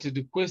straight to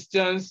the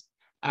questions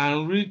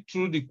and read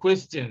through the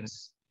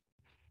questions.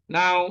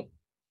 Now,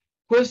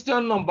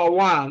 question number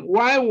 1,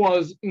 why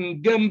was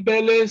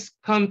Ngembele's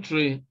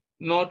country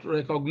not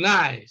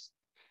recognized?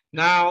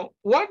 Now,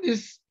 what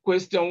this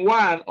question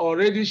 1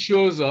 already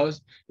shows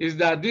us is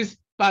that this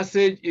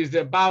passage is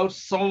about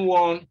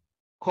someone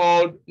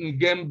called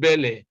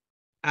Ngembele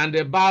and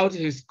about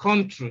his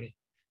country.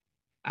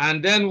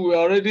 And then we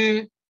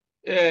already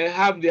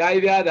have the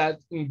idea that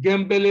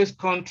Ngembele's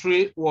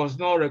country was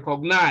not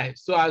recognized.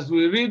 So as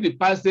we read the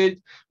passage,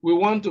 we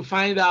want to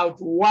find out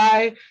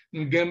why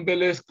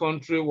Ngembele's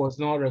country was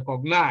not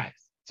recognized.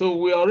 So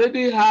we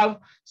already have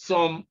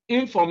some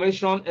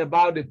information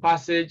about the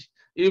passage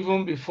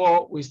even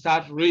before we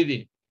start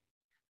reading.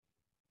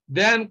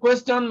 Then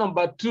question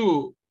number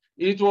 2,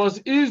 it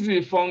was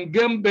easy for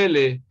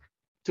Ngembele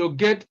to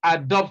get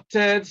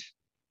adopted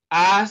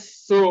as.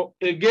 So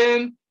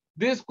again,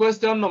 this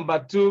question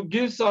number 2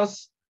 gives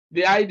us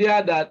the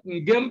idea that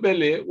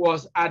Ngembele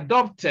was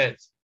adopted.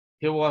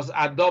 He was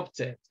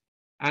adopted.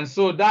 And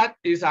so that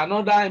is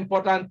another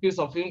important piece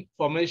of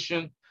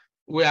information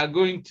we are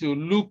going to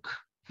look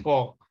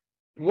for.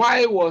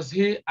 Why was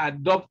he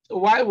adopted?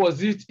 Why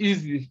was it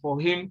easy for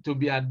him to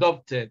be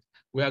adopted?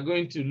 We are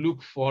going to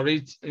look for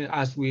it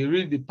as we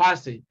read the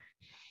passage.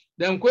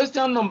 Then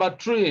question number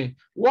 3,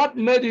 what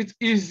made it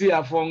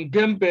easier for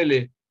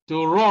Ngembele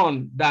to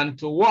run than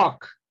to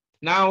walk?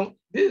 Now,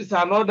 this is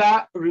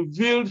another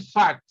revealed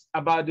fact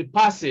about the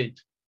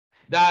passage,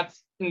 that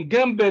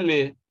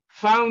Ngembele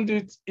found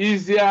it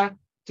easier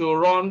to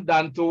run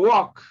than to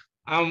walk.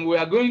 And we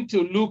are going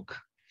to look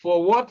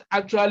for what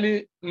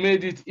actually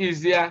made it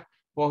easier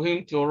for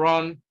him to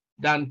run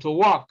than to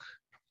walk.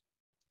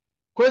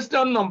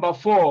 Question number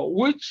 4,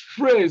 which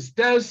phrase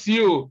tells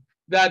you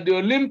that the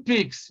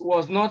Olympics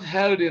was not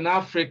held in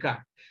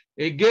Africa?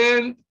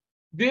 Again,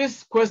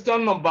 this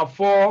question number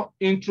 4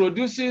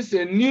 introduces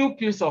a new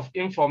piece of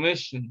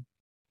information.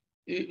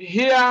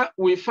 Here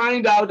we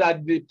find out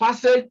that the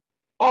passage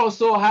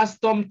also has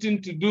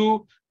something to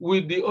do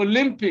with the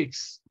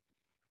Olympics,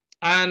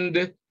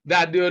 and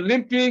that the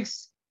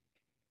Olympics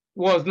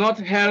was not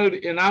held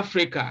in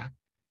Africa.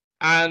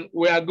 And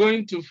we are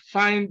going to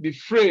find the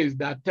phrase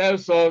that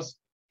tells us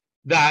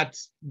that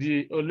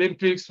the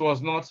Olympics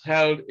was not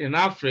held in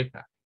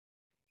Africa.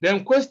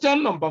 Then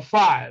question number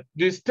 5,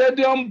 the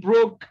stadium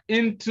broke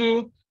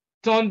into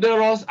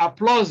thunderous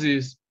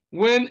applauses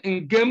when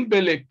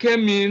Ngembele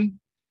came in,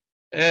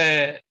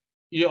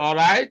 you all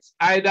right,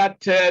 either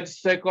third,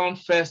 second,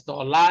 first,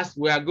 or last.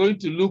 We are going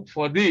to look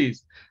for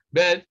this.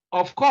 But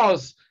of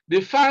course,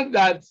 the fact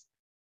that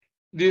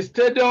the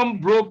stadium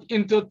broke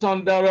into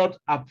thunderous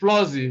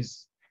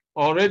applauses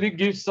already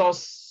gives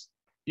us,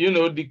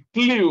 the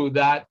clue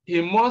that he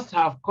must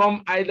have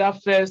come either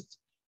first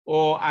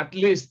or at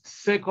least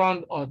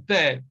second or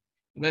third,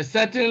 but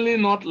certainly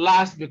not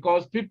last,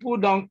 because people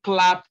don't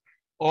clap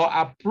or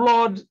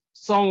applaud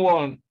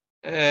someone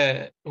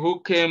who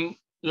came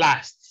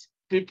last.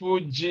 People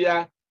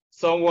jeer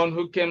someone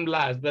who came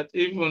last, but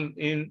even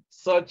in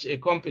such a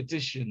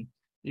competition,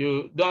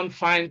 you don't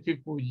find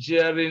people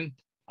jeering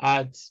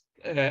at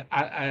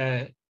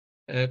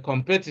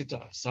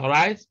competitors, all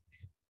right?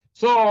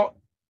 So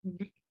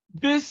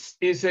this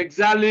is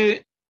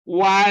exactly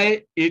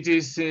why it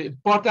is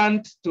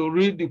important to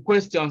read the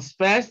questions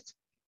first.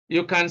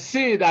 You can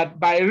see that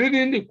by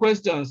reading the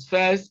questions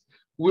first,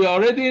 we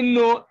already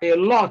know a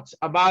lot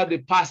about the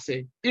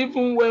passage,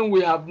 even when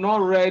we have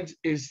not read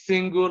a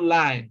single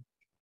line,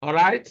 all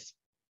right?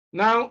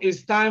 Now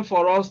it's time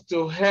for us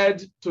to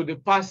head to the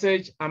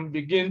passage and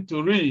begin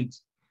to read,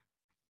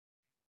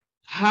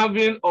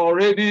 having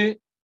already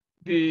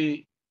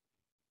the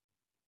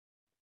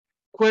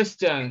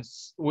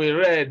questions we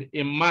read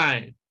in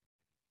mind.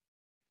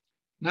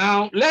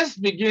 Now, let's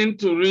begin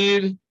to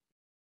read,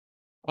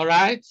 all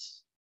right?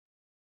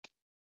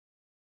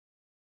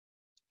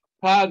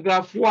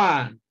 Paragraph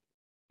 1.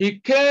 He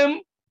came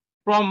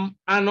from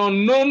an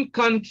unknown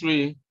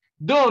country,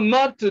 though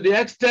not to the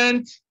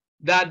extent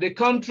that the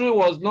country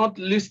was not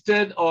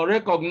listed or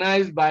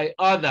recognized by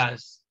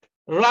others.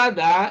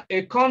 Rather,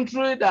 a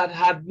country that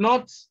had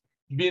not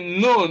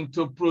been known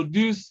to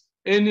produce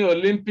any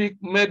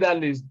Olympic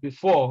medalists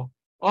before,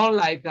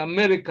 unlike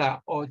America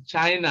or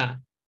China,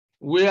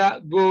 where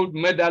gold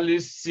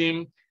medalists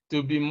seem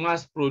to be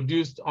mass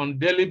produced on a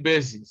daily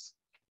basis.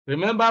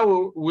 Remember,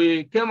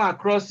 we came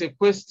across a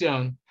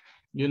question,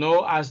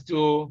 as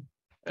to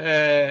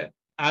why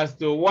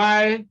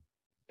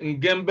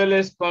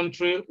Ngembele's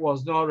country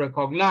was not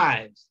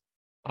recognized.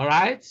 All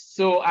right.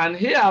 So, and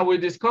here we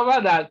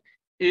discover that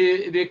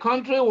the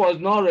country was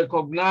not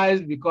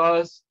recognized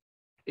because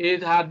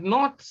it had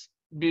not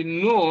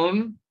been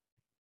known.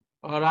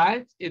 All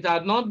right. It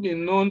had not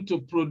been known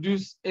to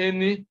produce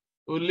any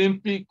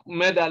Olympic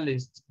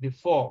medalists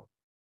before.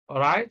 All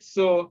right.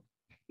 So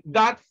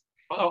that,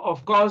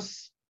 of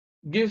course,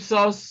 gives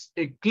us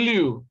a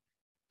clue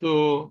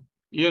to,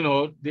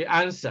 the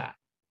answer.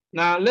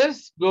 Now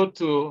let's go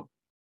to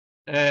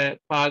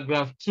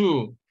paragraph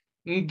 2.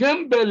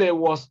 Ngembele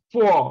was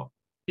poor.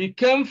 He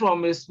came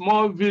from a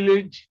small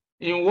village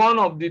in one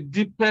of the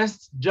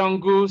deepest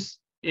jungles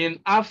in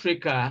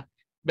Africa,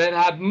 but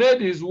had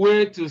made his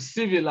way to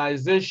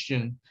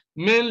civilization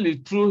mainly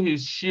through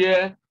his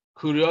sheer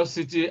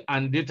curiosity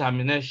and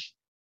determination.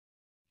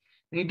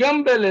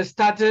 Ngembele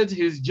started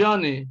his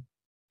journey.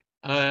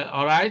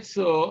 All right,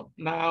 so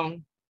now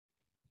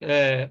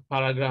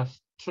paragraph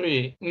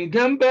 3.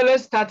 Ngembele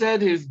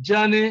started his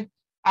journey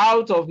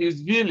out of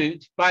his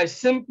village by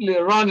simply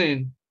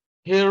running.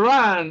 He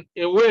ran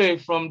away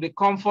from the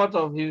comfort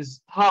of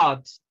his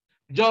heart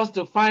just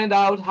to find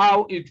out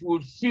how it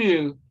would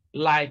feel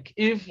like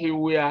if he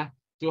were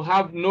to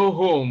have no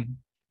home.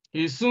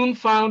 He soon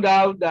found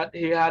out that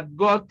he had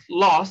got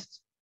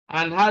lost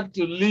and had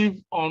to live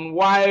on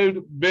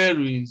wild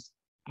berries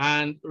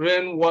and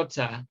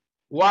rainwater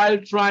while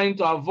trying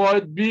to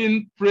avoid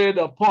being preyed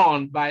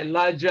upon by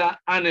larger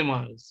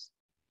animals.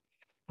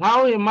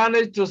 How he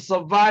managed to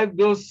survive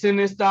those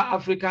sinister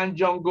African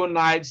jungle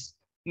nights,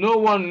 no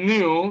one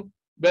knew,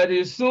 but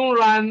he soon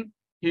ran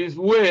his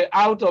way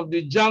out of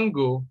the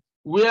jungle,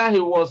 where he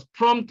was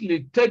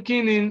promptly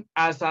taken in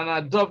as an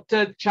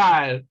adopted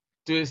child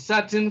to a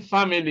certain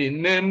family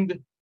named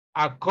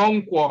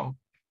Akonkwo,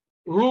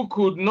 who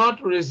could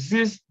not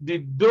resist the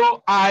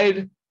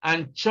doe-eyed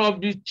and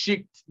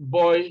chubby-cheeked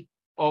boy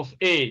of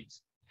 8.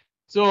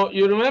 So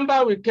you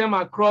remember we came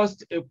across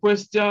a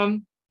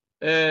question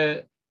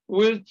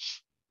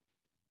which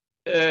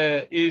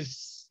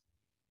is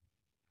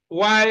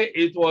why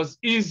it was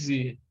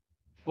easy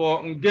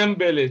for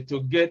Ngembele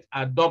to get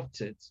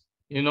adopted,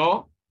 you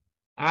know?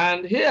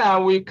 And here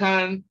we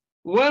can,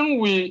 when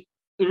we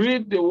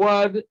read the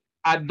word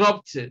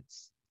adopted,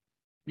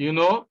 you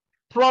know,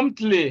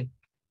 promptly,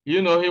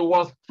 you know, he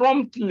was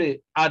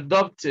promptly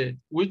adopted,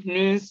 which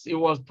means he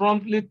was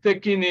promptly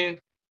taken in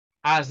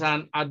as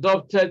an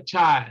adopted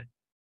child.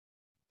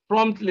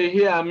 Promptly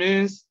here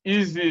means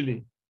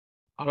easily,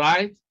 all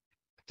right,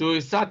 to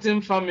a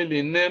certain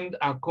family named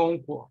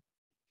Akonkwo.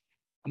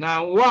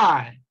 Now,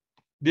 why?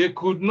 They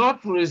could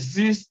not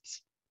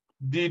resist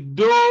the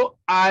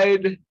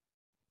doe-eyed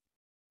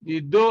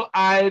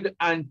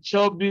and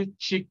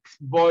chubby-cheeked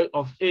boy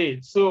of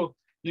 8. So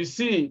you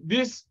see,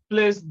 this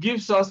place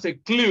gives us a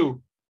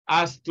clue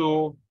as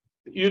to,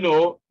 you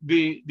know,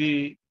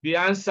 the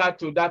answer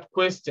to that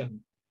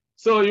question.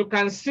 So you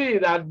can see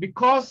that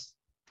because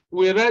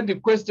we read the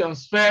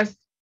questions first,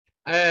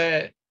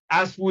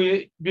 as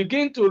we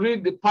begin to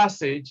read the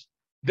passage,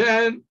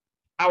 then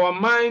our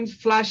mind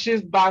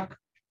flashes back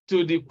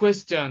to the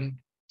question.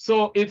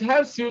 So it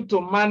helps you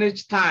to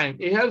manage time.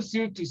 It helps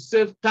you to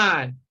save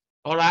time,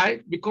 all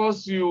right?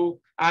 Because you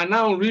are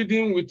now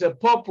reading with a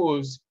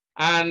purpose,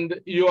 and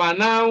you are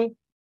now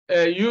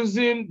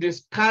using the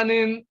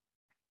scanning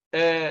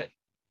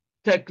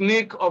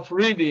technique of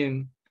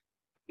reading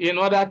in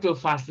order to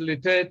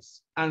facilitate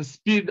and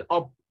speed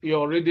up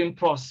your reading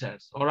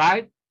process, all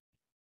right?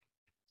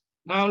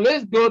 Now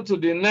let's go to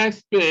the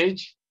next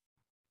page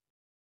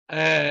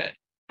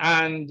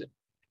and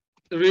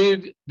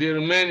read the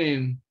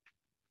remaining.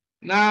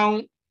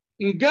 Now,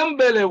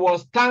 Ngembele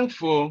was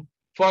thankful,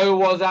 for he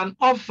was an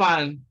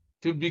orphan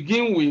to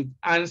begin with,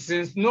 and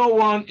since no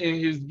one in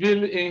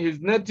his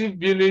native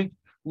village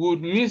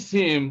would miss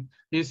him,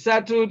 he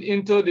settled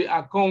into the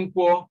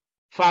Akonkwo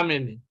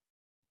family.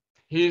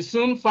 He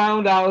soon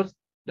found out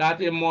that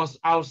he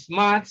must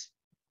outsmart,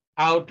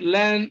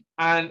 outlearn,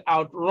 and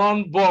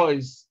outrun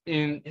boys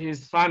in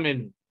his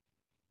family.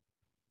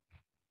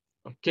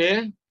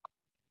 Okay?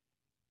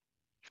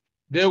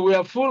 They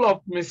were full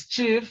of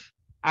mischief,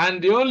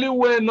 and the only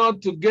way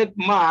not to get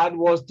mad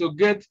was to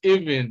get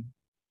even.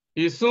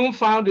 He soon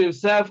found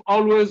himself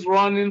always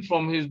running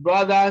from his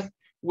brothers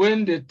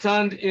when they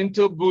turned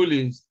into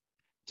bullies,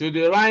 to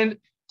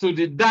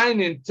the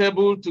dining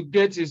table to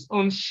get his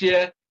own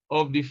share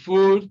of the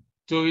food,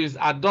 to his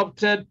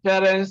adopted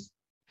parents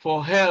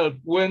for help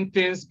when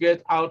things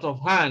get out of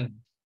hand.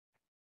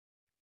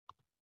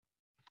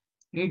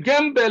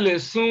 Ngembele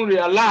soon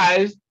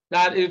realized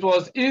that it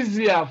was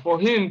easier for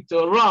him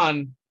to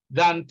run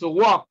than to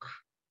walk.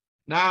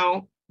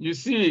 Now, you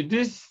see,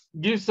 this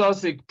gives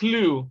us a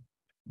clue,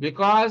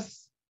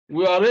 because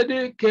we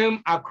already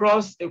came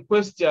across a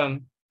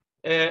question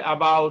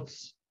about,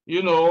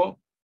 you know,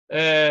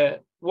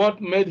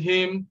 what made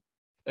him,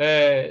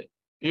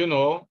 you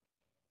know,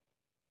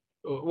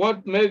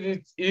 what made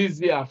it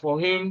easier for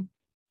him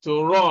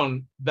to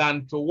run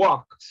than to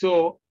walk.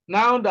 So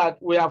now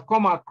that we have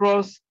come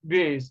across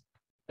this,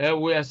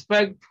 we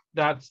expect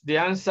that the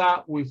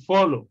answer will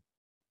follow.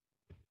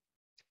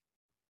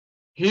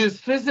 His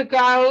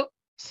physical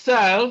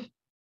self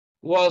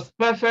was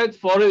perfect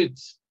for it,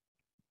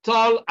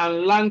 tall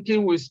and lanky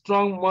with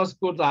strong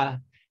muscular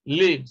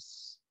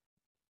limbs.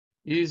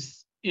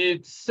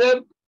 It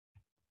saved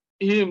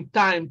him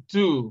time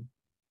too,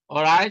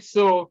 all right?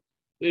 So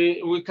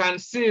we can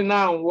see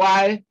now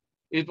why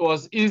it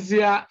was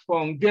easier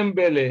for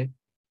Ngembele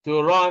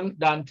to run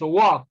than to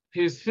walk.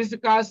 His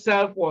physical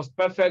self was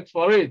perfect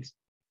for it,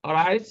 all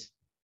right?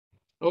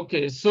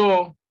 Okay,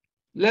 so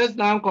let's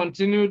now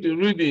continue the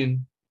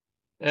reading.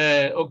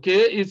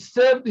 Okay, it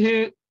saved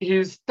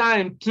his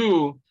time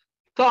too,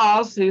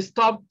 thus he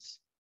stopped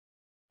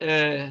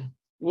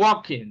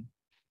walking.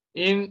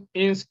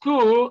 In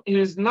school,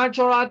 his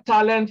natural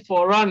talent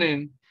for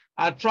running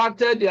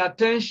attracted the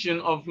attention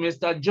of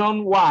Mr.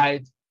 John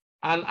White,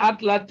 an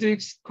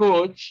athletics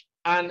coach,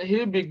 and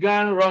he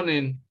began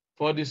running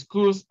for the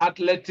school's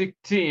athletic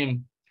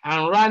team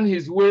and ran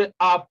his way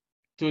up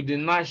to the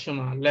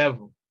national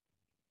level.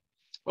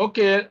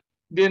 Okay,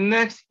 the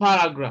next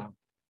paragraph.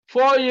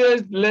 4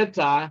 years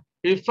later,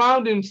 he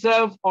found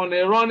himself on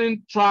a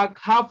running track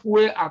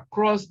halfway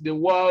across the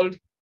world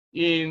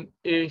in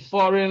a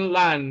foreign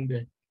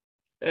land.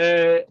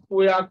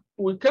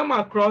 We came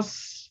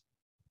across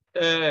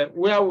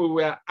where we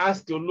were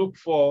asked to look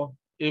for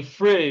a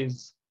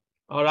phrase,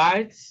 all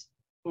right,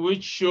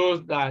 which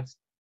shows that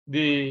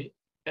the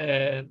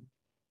uh,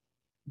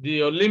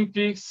 the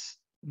Olympics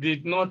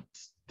did not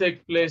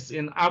take place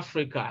in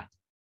Africa.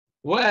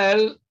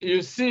 Well,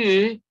 you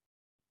see,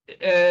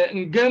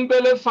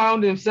 Ngembele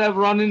found himself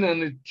running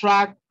on a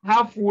track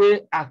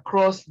halfway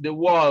across the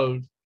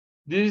world.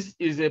 This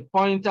is a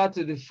pointer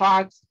to the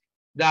fact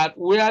that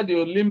where the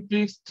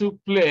Olympics took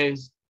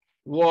place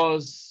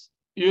was,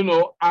 you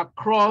know,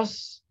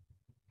 across,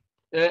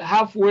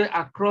 halfway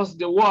across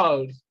the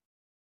world.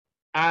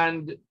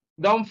 And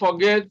don't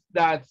forget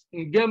that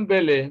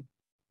Ngembele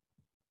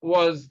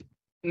was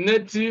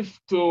native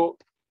to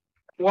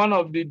one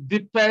of the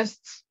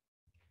deepest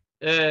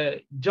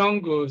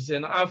jungles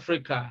in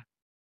Africa.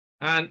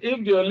 And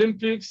if the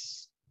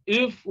Olympics,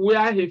 if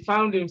where he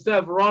found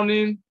himself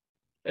running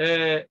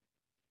uh,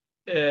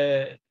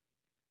 uh,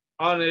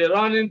 on a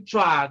running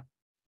track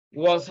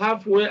was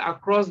halfway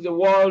across the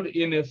world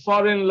in a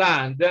foreign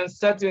land, then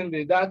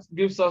certainly that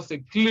gives us a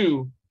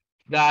clue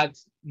that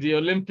the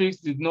Olympics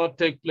did not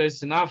take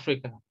place in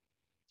Africa.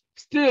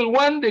 Still,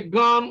 when the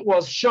gun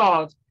was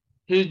shot,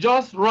 he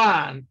just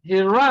ran.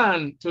 He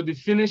ran to the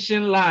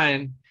finishing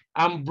line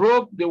and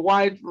broke the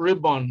white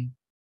ribbon.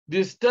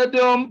 The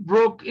stadium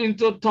broke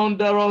into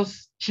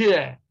thunderous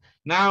cheer.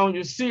 Now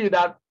you see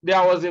that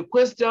there was a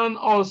question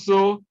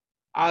also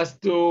as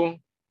to,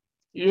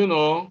 you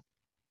know,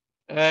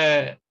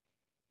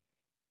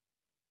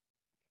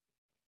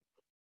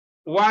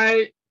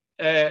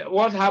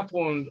 what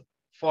happened,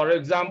 for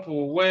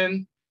example,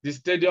 when the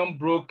stadium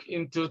broke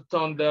into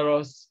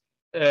thunderous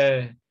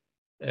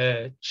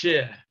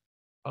cheer,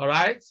 all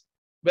right?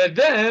 But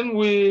then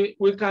we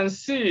can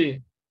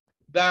see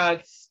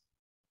that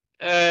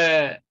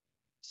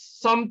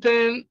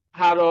something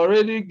had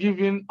already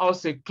given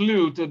us a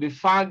clue to the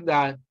fact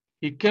that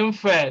he came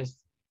first.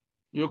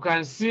 You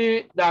can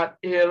see that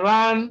he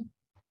ran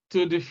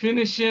to the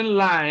finishing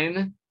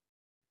line.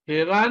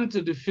 He ran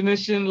to the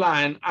finishing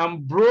line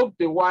and broke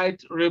the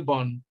white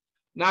ribbon.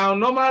 Now,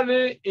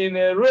 normally in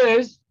a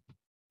race,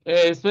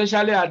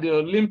 especially at the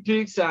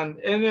Olympics and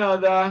any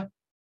other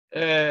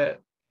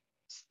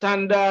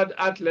standard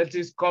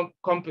athletics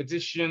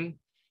competition,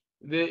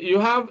 you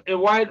have a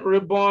white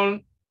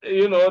ribbon,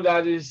 you know,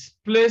 that is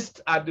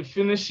placed at the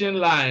finishing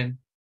line.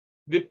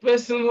 The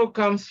person who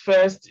comes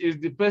first is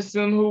the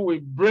person who will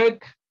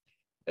break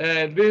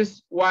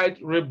this white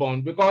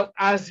ribbon, because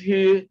as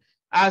he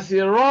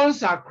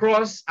runs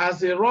across,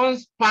 as he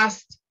runs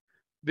past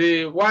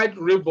the white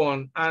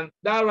ribbon, and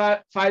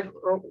that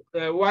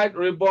white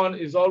ribbon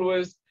is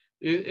always,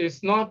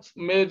 it's not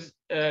made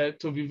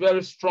to be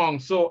very strong.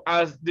 So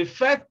as the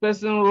first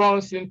person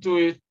runs into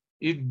it,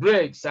 it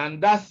breaks,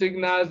 and that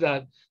signals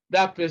that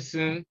that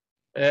person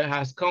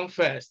has come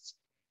first.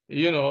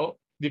 You know,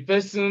 the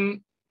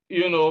person,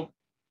 you know,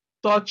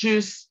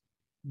 touches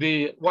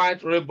the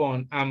white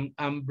ribbon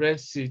and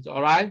breaks it,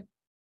 all right?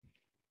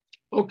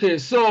 Okay,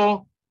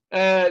 so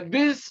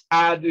these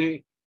are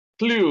the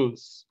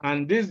clues,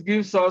 and this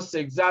gives us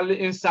exactly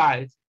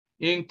insight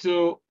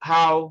into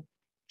how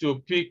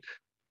to pick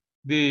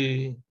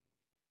the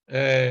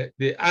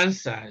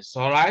answers,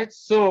 all right?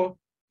 So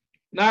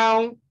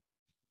now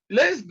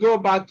let's go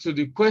back to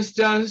the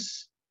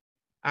questions,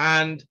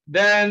 and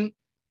then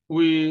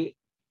we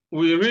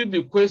read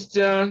the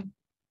question,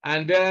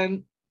 and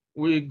then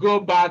we go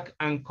back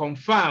and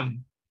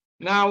confirm.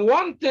 Now,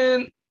 one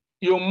thing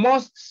you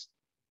must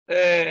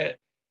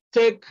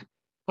take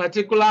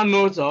particular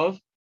note of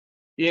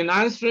in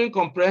answering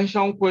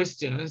comprehension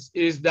questions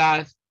is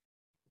that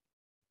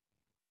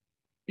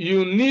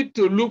you need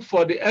to look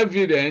for the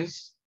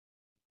evidence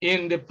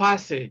in the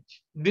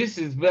passage. This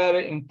is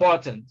very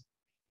important.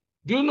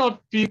 Do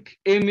not pick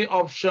any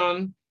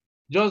option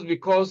just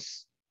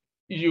because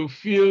you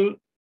feel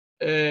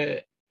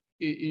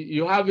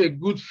you have a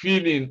good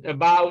feeling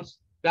about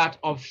that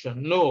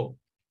option. No,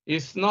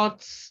 it's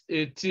not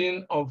a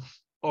thing of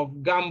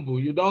gamble.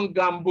 You don't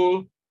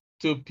gamble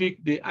to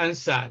pick the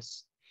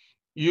answers.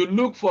 You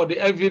look for the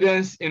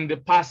evidence in the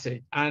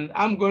passage, and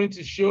I'm going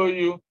to show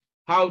you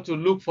how to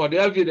look for the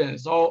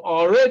evidence.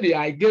 Already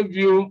I gave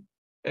you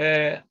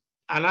an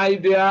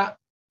idea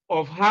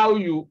of how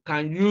you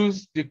can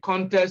use the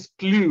context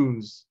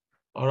clues,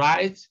 all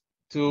right,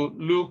 to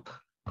look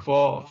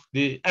for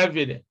the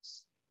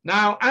evidence.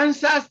 Now,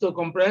 answers to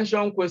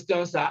comprehension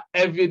questions are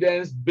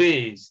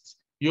evidence-based.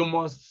 You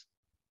must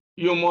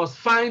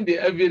find the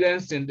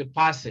evidence in the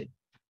passage.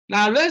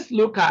 Now, let's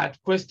look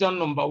at question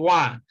number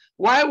 1.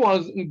 Why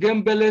was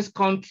Ngembele's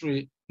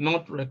country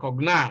not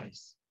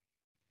recognized?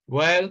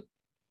 Well,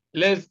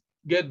 let's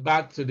get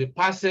back to the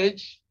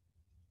passage.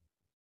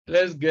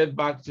 Let's get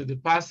back to the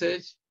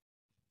passage,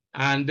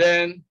 and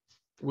then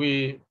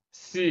we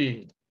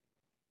see.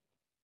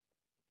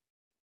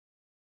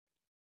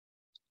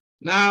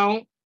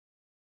 Now,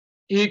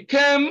 he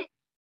came,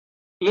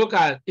 look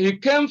at, he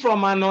came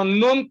from an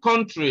unknown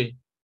country.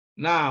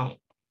 Now,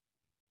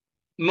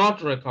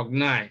 not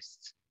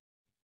recognized,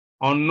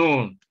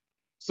 unknown.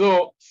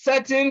 So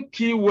certain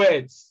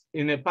keywords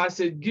in a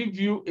passage give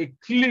you a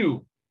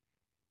clue.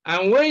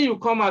 And when you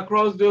come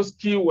across those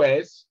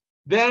keywords,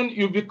 then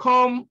you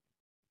become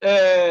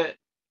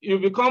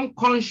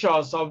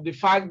conscious of the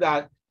fact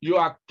that you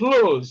are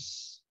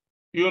close,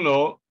 you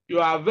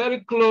are very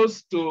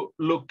close to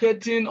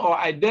locating or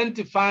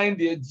identifying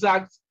the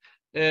exact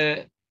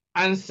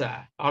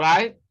answer, all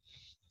right?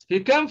 He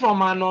came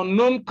from an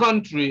unknown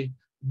country,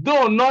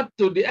 though not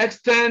to the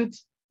extent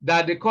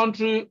that the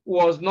country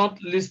was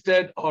not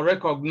listed or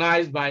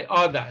recognized by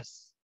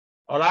others,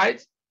 all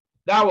right?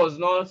 That was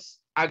not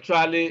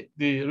actually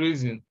the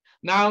reason.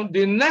 Now,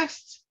 the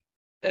next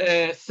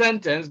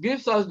sentence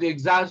gives us the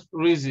exact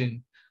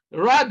reason.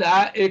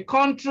 Rather, a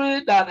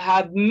country that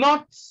had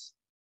not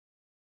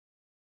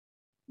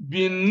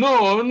been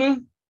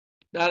known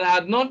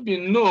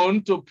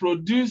to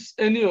produce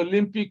any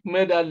Olympic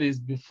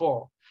medalists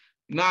before.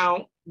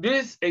 Now,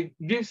 this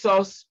gives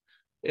us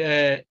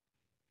a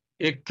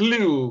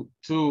clue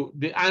to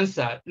the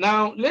answer.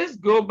 Now, let's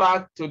go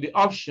back to the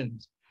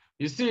options.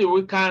 You see,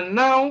 we can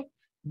now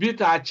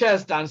beat our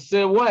chest and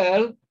say,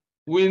 well,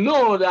 we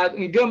know that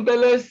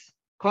Ngembele's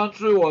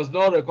country was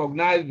not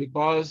recognized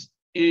because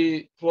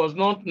it was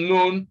not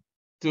known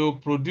to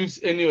produce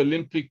any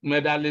Olympic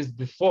medalists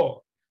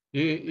before.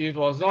 It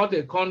was not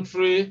a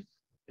country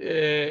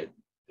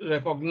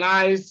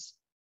recognized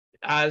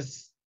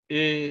as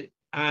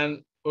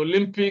an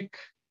Olympic,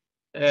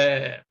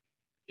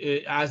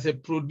 as a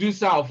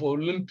producer of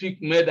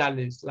Olympic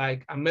medalists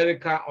like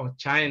America or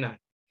China.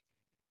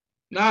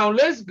 Now,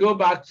 let's go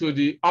back to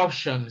the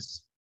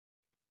options.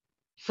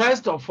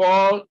 First of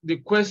all, the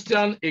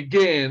question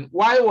again,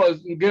 why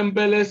was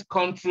Ngembele's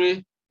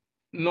country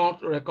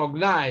not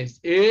recognized?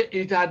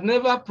 It had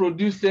never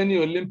produced any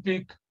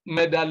Olympic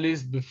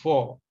medalists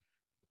before.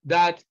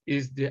 That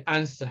is the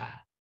answer.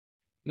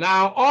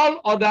 Now,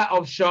 all other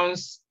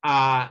options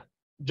are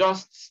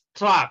just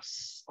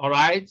traps, all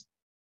right,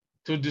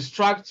 to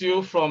distract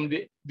you from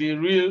the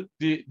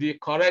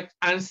correct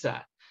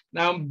answer.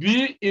 Now,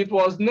 B, it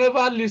was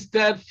never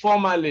listed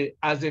formally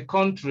as a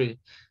country.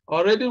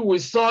 Already we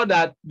saw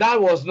that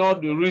that was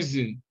not the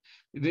reason.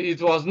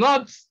 It was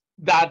not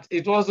that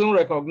it wasn't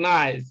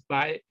recognized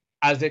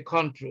as a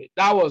country.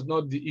 That was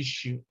not the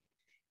issue.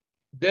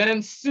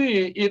 Then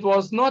C, it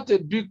was not a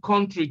big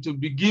country to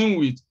begin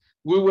with.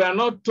 We were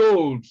not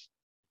told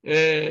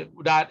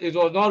that it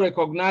was not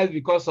recognized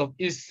because of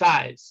its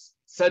size.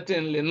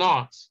 Certainly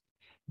not.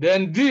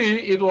 Then D,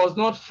 it was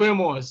not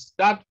famous.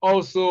 That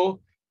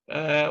also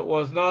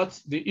was not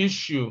the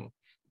issue.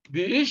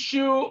 The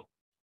issue,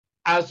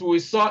 as we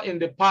saw in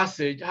the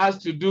passage, has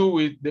to do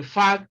with the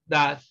fact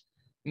that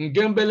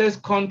Ngembele's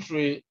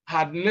country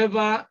had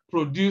never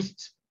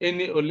produced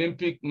any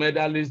Olympic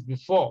medalists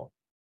before.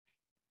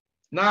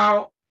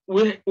 Now,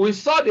 we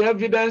saw the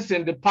evidence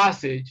in the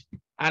passage,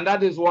 and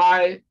that is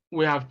why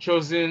we have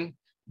chosen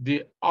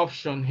the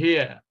option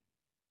here.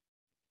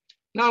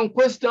 Now,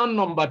 question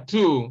number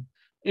 2,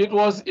 it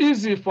was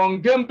easy for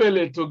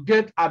Ngembele to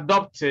get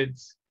adopted.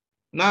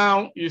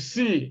 Now, you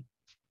see,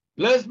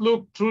 let's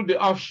look through the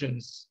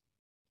options.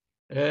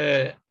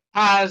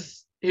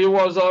 As he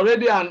was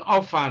already an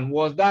orphan,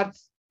 was that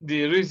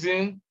the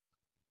reason?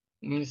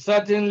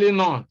 Certainly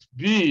not.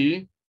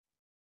 B,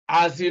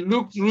 as he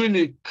looked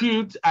really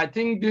cute, I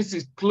think this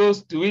is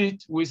close to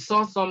it. We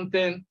saw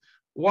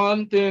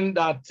one thing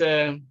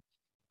that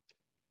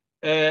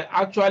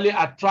actually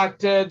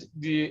attracted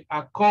the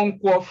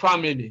Okonkwo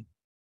family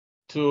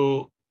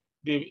to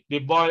the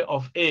boy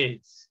of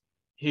 8.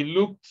 He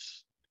looked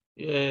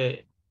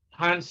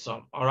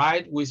handsome, all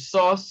right? We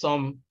saw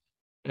some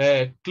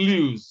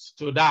clues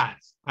to that.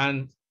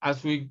 And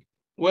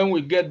when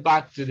we get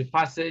back to the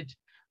passage,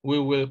 we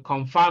will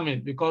confirm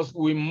it, because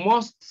we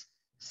must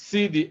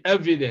see the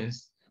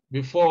evidence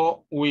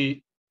before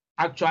we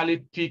actually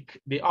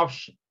pick the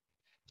option.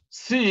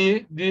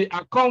 C, the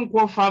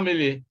Okonkwo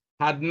family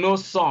had no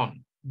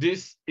son.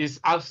 This is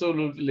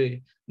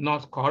absolutely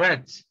not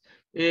correct.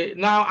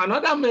 Now,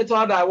 another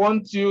method I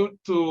want you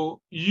to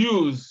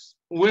use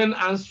when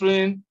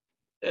answering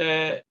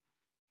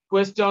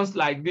questions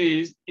like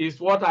this is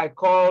what I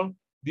call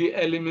the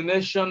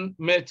elimination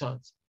method.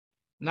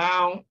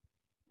 Now,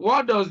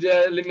 what does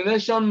the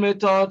elimination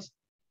method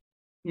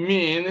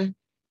mean,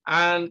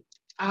 and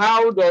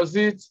how does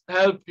it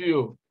help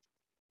you?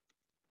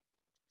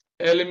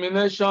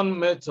 Elimination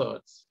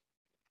method.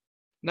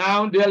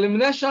 Now, the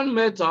elimination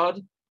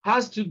method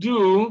has to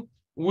do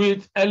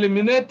with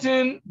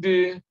eliminating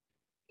the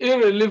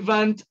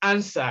irrelevant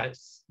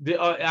answers, the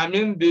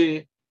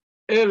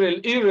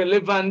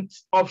irrelevant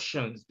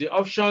options, the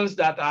options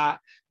that are,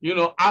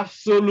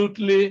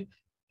 absolutely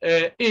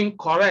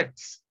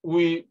incorrect.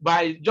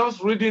 By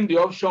just reading the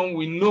option,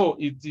 we know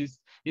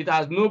it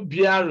has no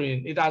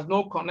bearing, it has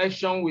no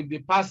connection with the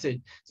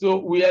passage. So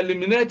we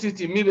eliminate it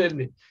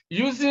immediately.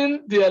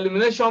 Using the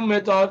elimination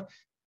method,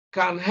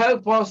 can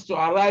help us to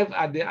arrive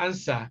at the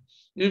answer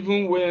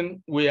even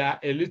when we are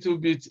a little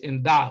bit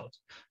in doubt.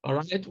 All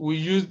right, we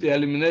use the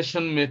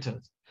elimination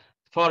method.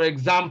 For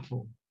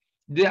example,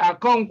 the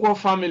Akonkwo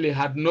family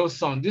had no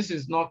son. This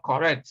is not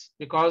correct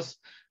because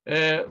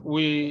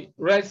we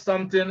read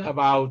something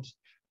about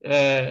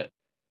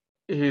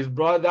his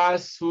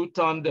brothers who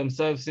turned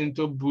themselves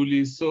into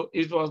bullies. So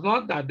it was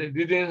not that they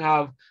didn't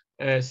have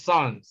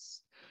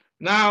sons.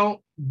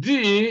 Now,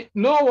 D,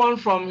 no one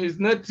from his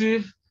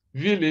native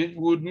village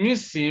would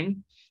miss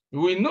him.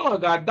 We know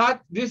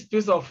that this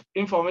piece of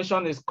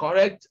information is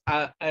correct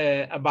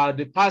about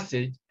the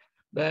passage,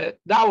 but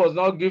that was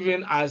not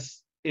given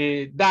as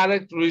a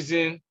direct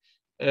reason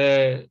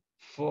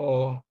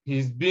for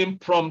his being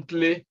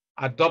promptly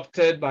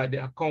adopted by the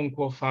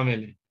Akonkwo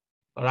family.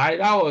 All right,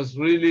 that was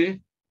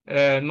really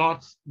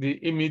not the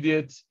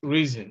immediate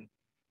reason.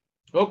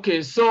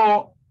 Okay,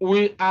 so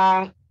we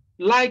are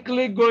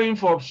likely going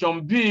for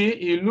option B.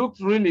 He looked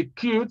really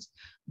cute,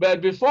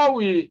 but before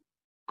we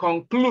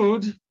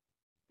conclude,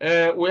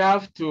 we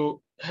have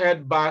to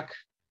head back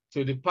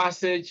to the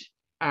passage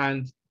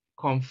and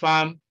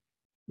confirm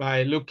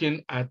by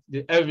looking at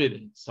the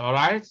evidence, all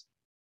right?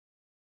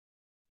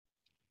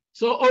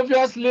 So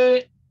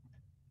obviously,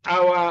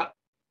 our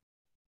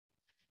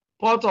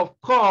port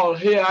of call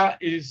here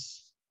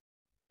is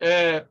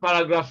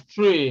paragraph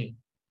 3.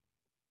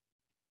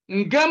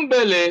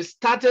 Ngembele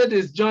started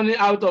his journey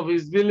out of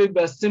his village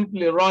by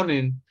simply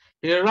running.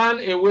 He ran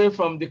away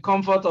from the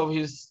comfort of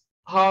his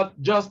hut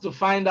just to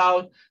find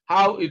out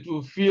how it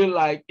would feel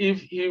like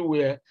if he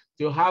were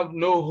to have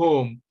no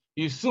home.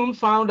 He soon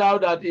found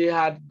out that he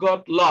had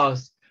got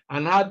lost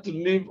and had to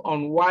live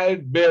on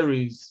wild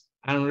berries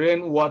and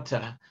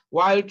rainwater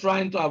while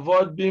trying to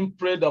avoid being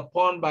preyed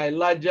upon by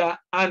larger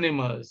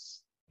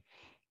animals.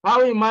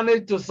 How he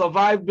managed to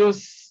survive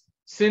those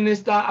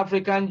sinister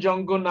African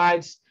jungle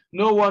nights,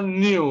 no one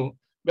knew,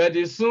 but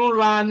he soon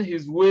ran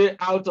his way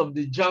out of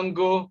the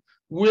jungle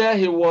where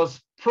he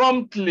was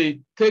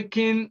promptly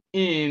taken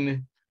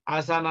in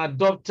as an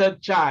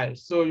adopted child.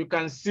 So you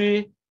can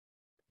see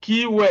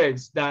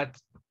keywords that,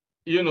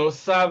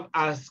 serve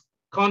as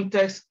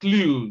context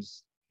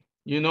clues,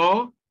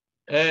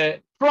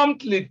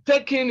 promptly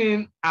taken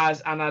in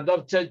as an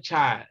adopted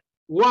child.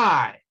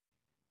 Why?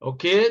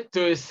 Okay,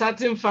 to a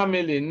certain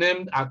family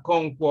named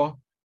Akonkwo.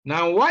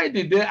 Now, why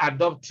did they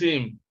adopt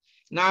him?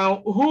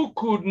 Now, who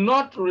could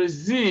not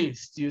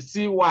resist? You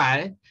see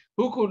why?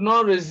 Who could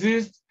not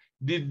resist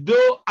the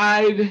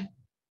doe-eyed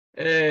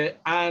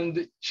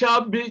and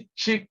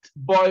chubby-cheeked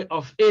boy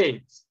of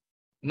 8?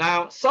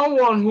 Now,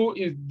 someone who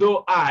is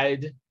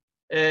doe-eyed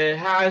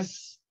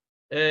has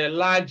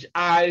large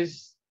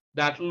eyes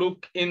that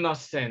look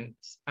innocent,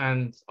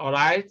 and all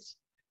right,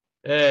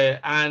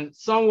 and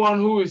someone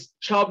who is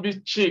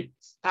chubby-cheeked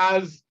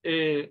has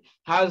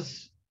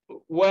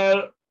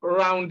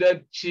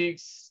well-rounded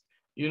cheeks,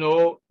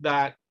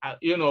 that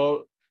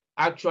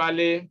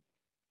actually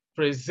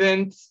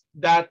presents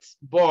that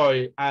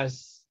boy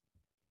as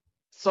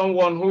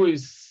someone who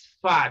is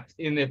fat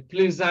in a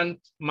pleasant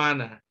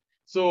manner.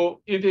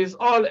 So it is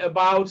all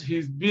about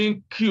his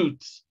being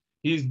cute,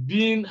 his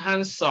being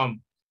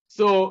handsome.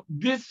 So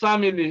this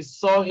family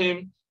saw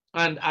him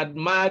and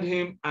admired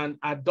him and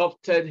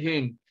adopted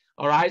him.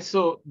 All right,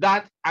 so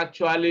that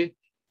actually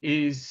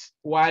is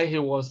why he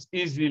was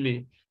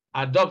easily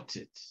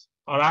adopted.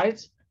 All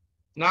right,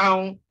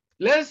 now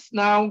let's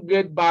now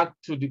get back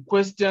to the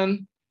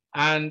question,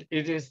 and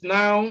it is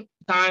now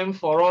time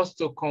for us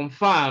to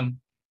confirm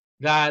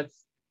that,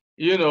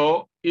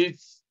 it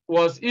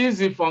was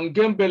easy for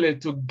Ngembele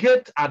to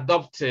get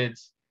adopted,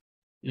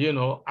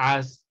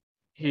 as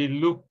he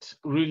looked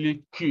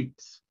really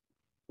cute.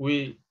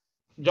 We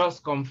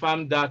just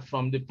confirmed that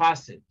from the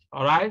passage,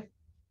 all right?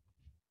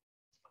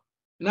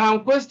 Now,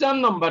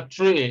 question number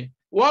 3,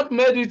 what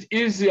made it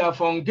easier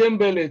for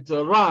Ngembele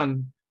to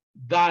run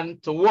than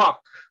to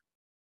walk?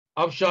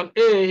 Option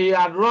A, he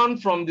had run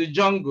from the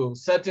jungle.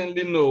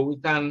 Certainly no, we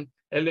can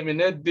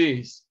eliminate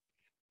this.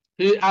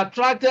 He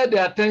attracted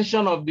the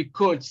attention of the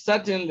coach.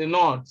 Certainly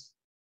not.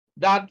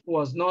 That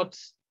was not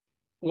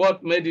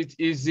what made it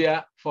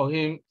easier for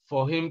him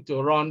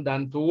to run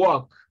than to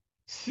walk.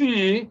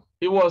 C,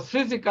 he was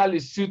physically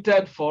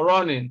suited for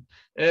running.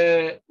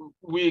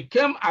 We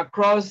came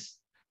across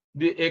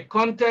a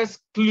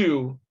context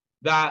clue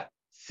that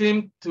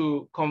seemed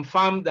to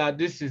confirm that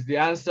this is the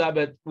answer,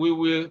 but we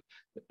will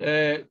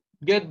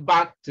get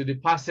back to the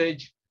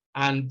passage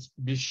and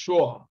be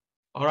sure,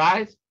 all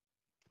right?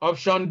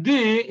 Option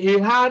D, he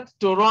had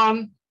to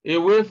run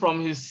away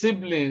from his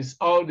siblings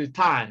all the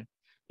time.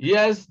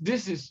 Yes,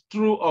 this is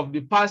true of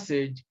the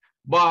passage,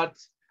 but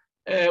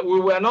we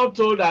were not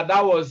told that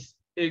that was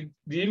the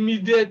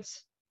immediate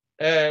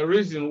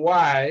reason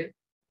why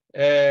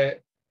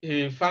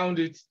he found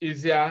it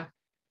easier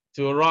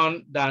to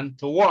run than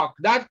to walk.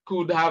 That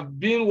could have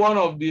been one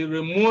of the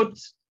remote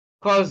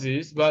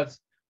causes, but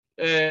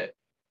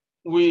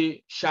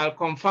we shall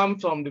confirm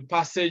from the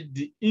passage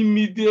the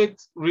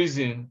immediate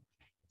reason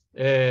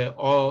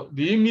or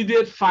the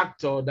immediate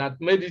factor that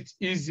made it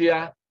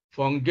easier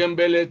for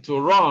Ngembele to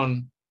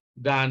run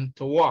than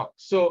to walk.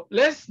 So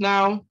let's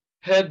now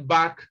head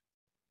back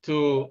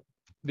to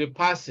the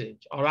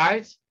passage, all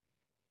right?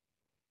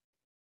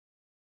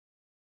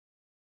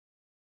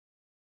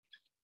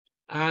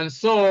 And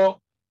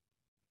so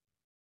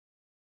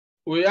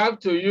we have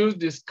to use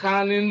the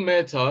scanning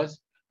method.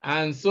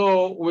 And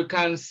so we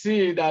can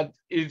see that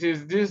it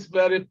is this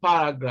very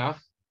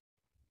paragraph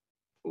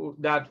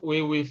that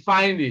we will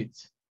find it.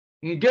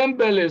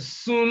 Ngembele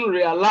soon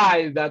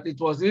realized that it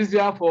was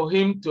easier for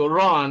him to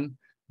run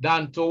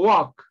than to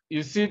walk.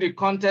 You see the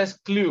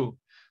context clue.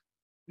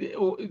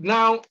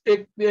 Now,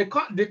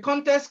 the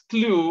context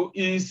clue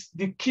is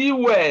the key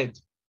word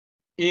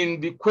in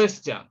the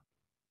question.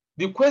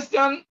 The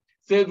question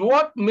said,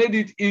 what made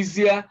it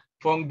easier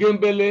for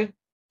Ngembele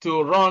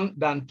to run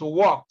than to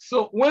walk?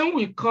 So when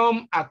we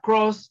come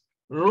across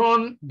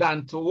run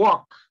than to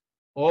walk,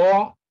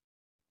 or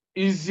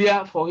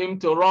easier for him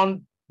to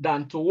run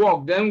than to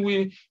walk, then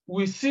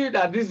we see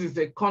that this is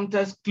a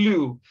context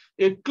clue.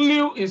 A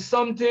clue is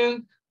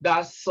something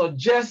that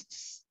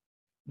suggests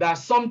that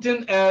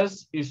something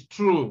else is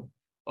true,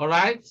 all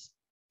right?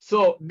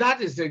 So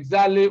that is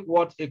exactly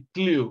what a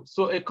clue.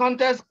 So a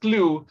context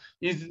clue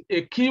is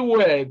a key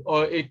word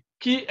or a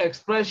key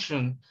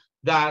expression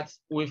that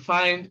we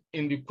find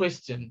in the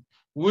question,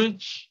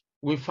 which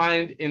we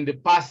find in the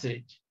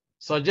passage,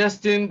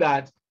 suggesting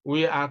that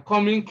we are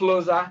coming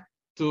closer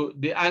to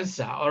the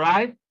answer, all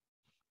right?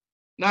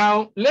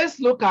 Now, let's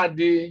look at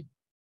the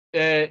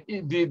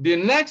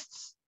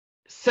next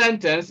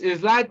sentence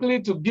is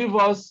likely to give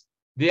us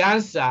the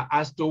answer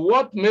as to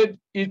what made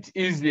it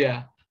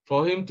easier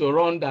for him to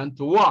run than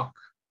to walk.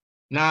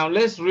 Now,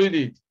 let's read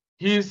it.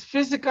 His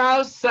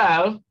physical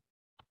self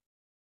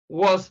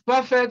was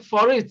perfect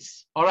for it,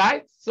 all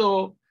right?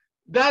 So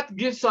that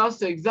gives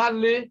us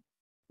exactly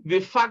the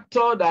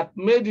factor that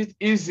made it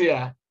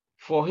easier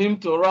for him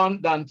to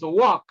run than to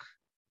walk.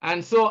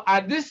 And so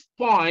at this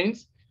point,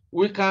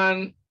 we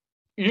can,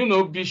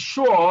 be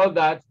sure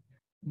that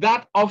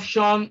that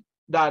option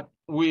that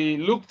we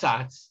looked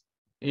at,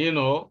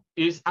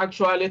 is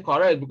actually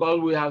correct because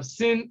we have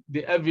seen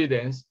the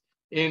evidence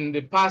in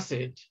the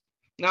passage.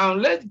 Now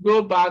let's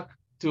go back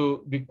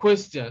to the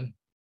question,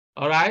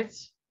 all right?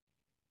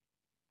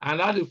 And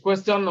that is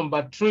question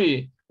number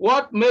 3.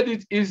 What made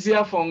it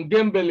easier for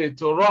Ngembele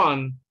to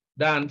run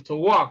than to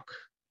walk?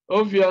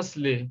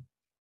 Obviously,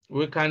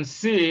 we can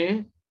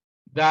see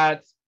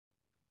that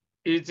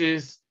it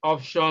is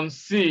option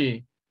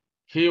C.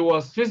 He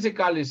was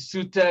physically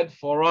suited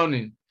for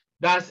running.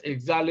 That's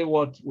exactly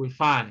what we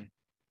find.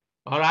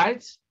 All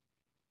right?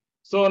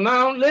 So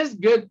now let's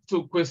get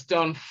to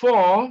question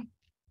 4.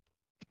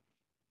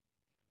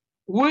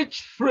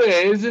 Which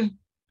phrase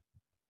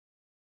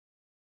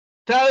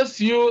tells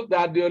you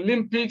that the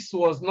Olympics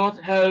was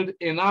not held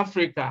in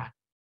Africa?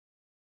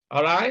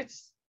 All right?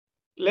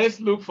 Let's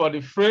look for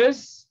the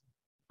phrase.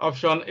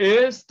 Option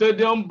A,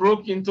 stadium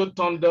broke into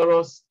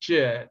thunderous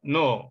cheer.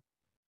 No.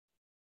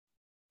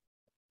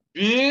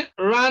 B,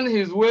 ran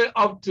his way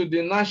up to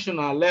the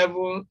national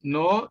level.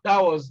 No,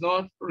 that was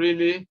not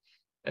really,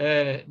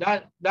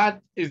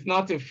 that is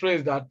not a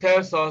phrase that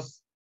tells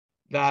us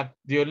that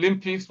the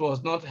Olympics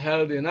was not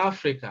held in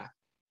Africa.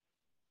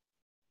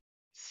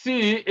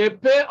 C, a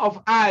pair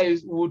of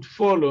eyes would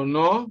follow.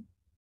 No.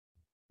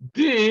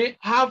 D,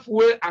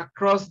 halfway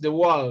across the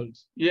world.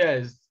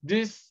 Yes,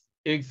 this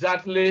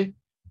exactly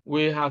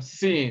we have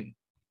seen.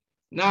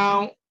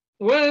 Now,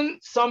 when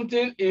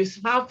something is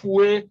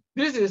halfway,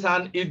 this is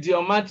an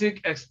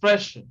idiomatic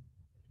expression.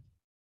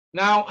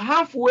 Now,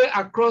 halfway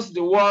across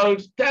the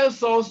world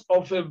tells us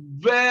of a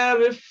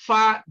very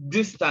far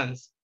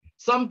distance,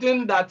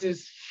 something that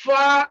is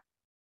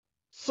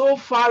so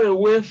far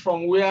away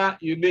from where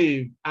you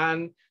live,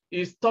 and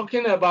is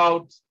talking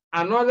about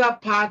another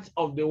part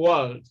of the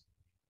world,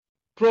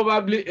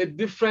 probably a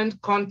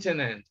different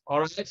continent, all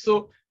right?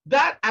 So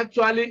that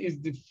actually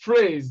is the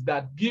phrase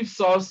that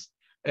gives us,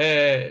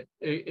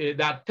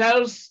 that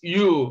tells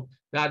you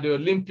that the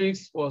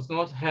Olympics was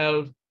not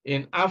held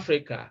in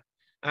Africa.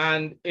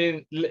 And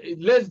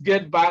let's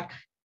get back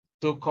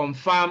to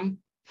confirm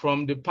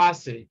from the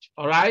passage,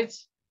 all right?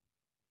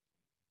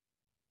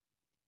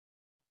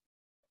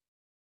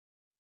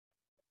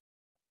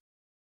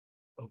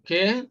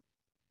 Okay.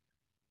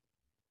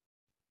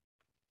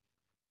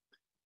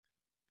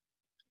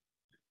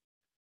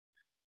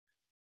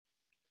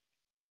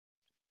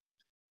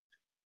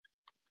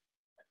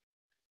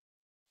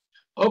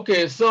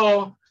 Okay,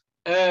 so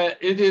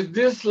it is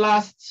this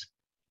last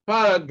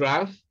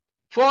paragraph.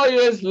 4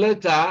 years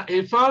later,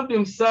 he found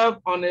himself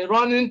on a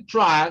running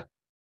track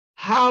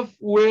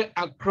halfway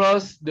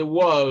across the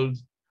world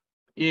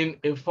in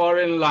a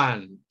foreign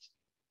land,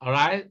 all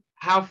right?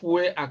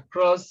 Halfway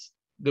across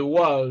the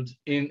world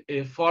in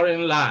a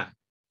foreign land.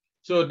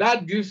 So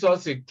that gives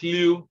us a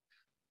clue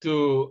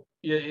to,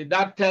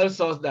 that tells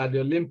us that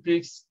the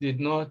Olympics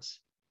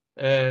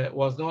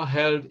was not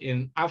held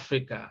in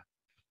Africa.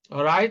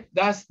 All right,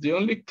 that's the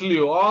only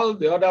clue. All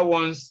the other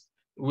ones,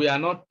 we are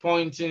not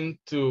pointing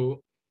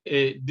to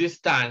a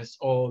distance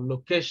or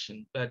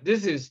location. But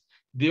this is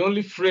the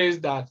only phrase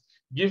that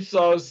gives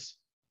us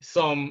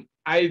some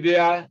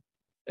idea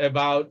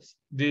about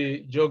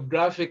the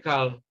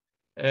geographical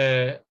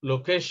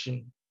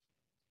location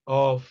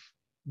of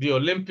the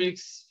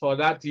Olympics for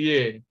that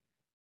year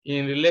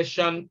in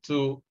relation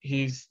to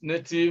his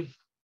native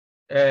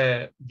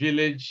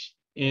village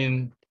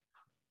in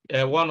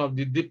one of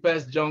the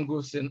deepest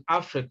jungles in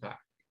Africa.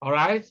 All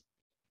right.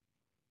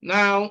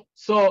 Now,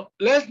 so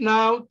let's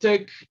now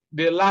take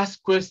the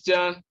last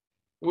question,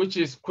 which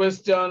is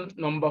question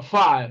number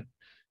 5.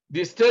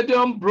 The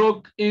stadium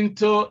broke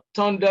into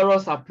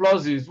thunderous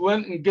applauses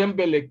when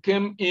Ngembele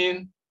came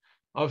in.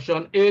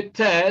 Option A,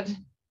 third.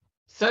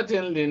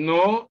 Certainly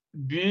no.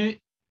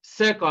 B,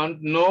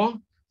 second. No.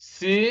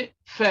 C,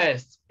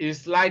 first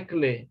is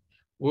likely.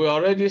 We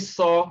already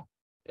saw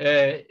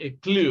a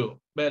clue,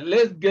 but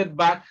let's get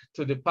back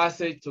to the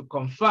passage to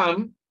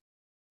confirm.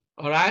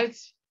 All right.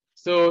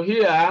 So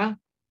here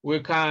we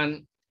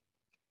can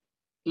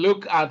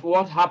look at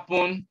what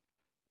happened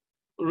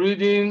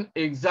reading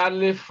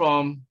exactly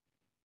from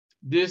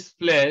this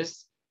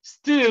place.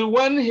 Still,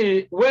 when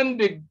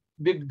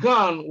the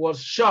gun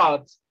was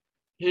shot,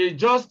 he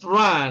just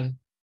ran.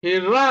 He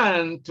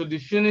ran to the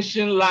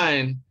finishing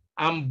line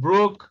and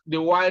broke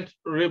the white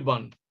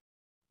ribbon.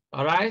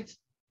 All right.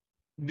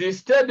 The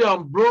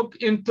stadium broke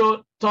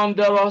into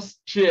thunderous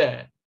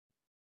cheer.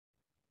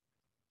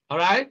 All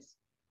right.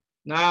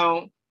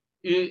 Now,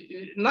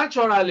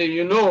 naturally,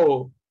 you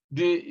know,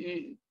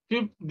 the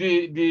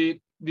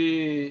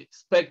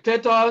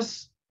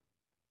spectators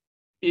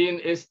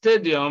in a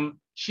stadium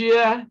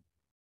cheer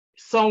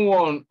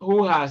someone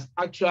who has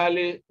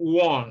actually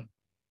won.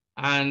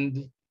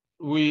 And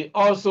we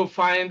also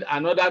find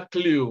another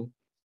clue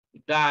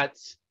that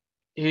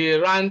he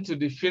ran to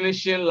the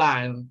finishing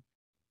line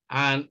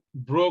and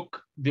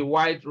broke the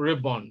white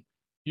ribbon.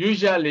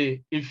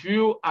 Usually, if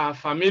you are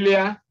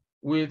familiar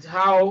with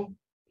how,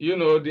 you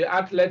know, the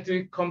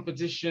athletic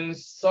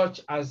competitions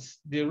such as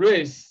the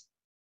race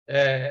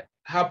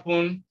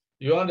happen,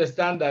 you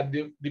understand that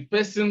the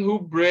person who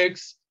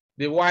breaks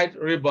the white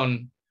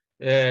ribbon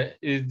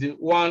is the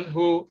one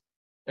who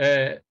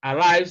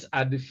arrives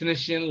at the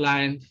finishing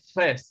line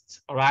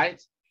first, all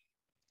right?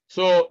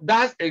 So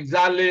that's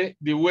exactly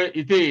the way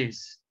it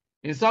is.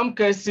 In some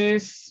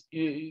cases,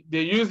 they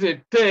use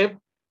a tape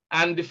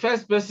and the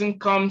first person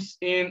comes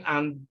in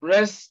and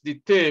breaks the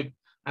tape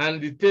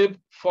and the tape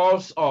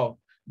falls off.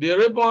 The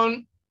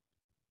ribbon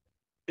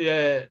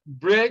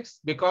breaks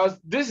because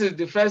this is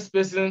the first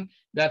person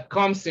that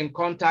comes in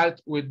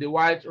contact with the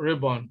white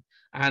ribbon.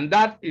 And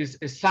that is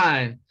a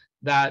sign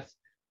that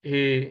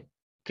he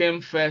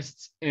came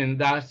first in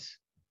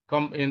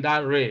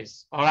that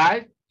race, all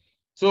right?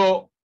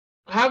 So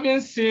having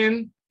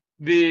seen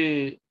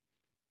the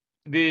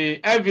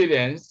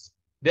evidence,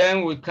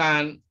 then we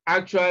can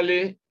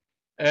actually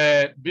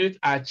beat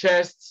our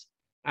chests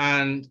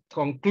and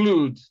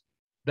conclude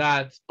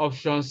that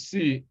option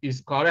C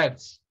is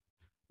correct.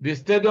 The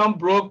stadium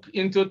broke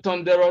into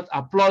thunderous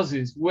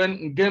applauses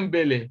when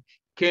Ngembele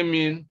came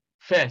in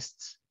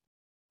first.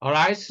 All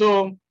right,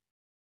 so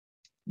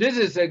this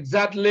is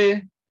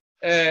exactly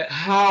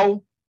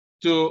how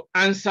to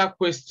answer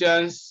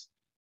questions,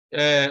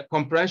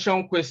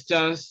 comprehension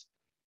questions,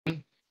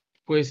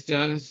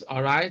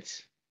 all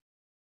right?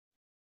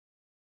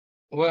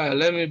 Well,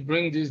 let me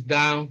bring this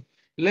down.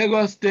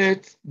 Lagos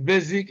State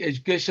Basic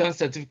Education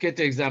Certificate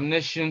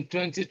Examination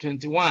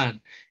 2021,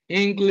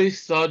 English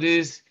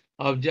Studies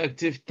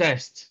Objective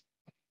Test,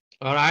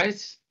 all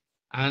right?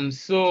 And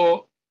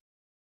so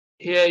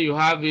here you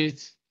have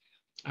it.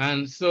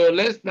 And so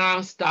let's now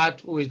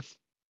start with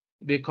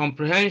the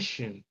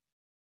comprehension.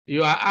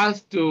 You are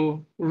asked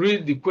to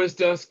read the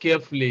questions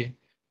carefully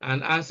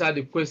and answer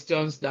the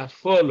questions that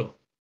follow,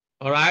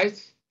 all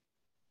right?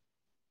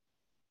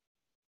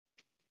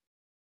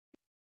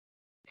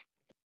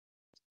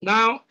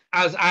 Now,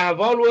 as I have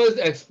always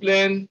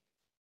explained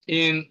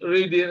in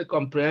reading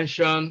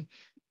comprehension,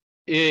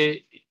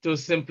 to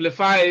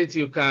simplify it,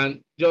 you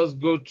can just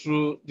go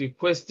through the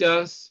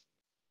questions,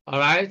 all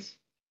right?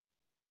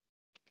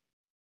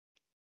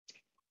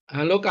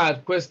 And look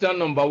at question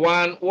number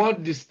 1.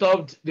 What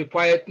disturbed the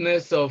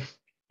quietness of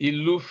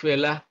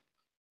Ilufela?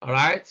 All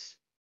right.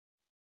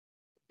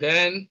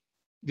 Then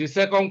the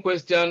second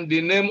question,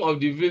 the name of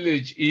the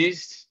village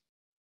is.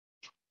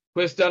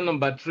 Question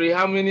number 3,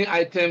 how many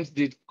items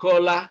did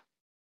Kola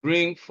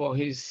bring for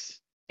his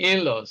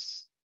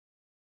in-laws?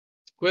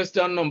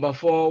 Question number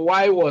 4,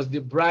 why was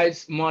the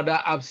bride's mother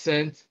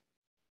absent?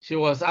 She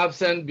was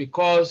absent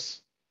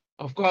because,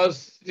 of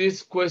course,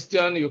 this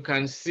question you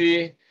can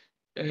see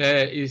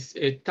is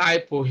a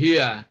typo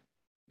here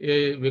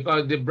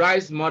because the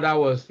bride's mother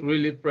was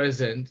really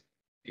present.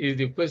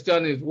 The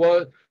question is,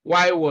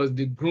 why was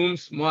the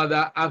groom's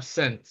mother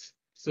absent?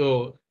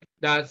 So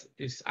that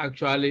is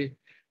actually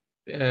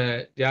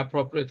the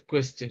appropriate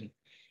question.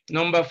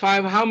 Number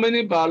 5, how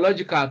many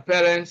biological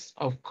parents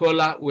of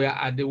Kola were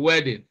at the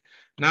wedding?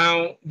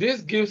 Now,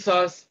 this gives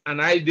us an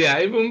idea.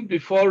 Even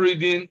before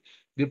reading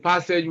the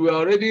passage, we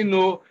already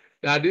know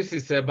that this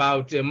is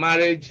about a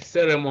marriage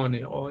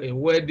ceremony or a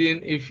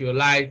wedding, if you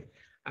like.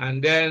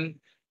 And then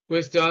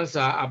questions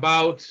are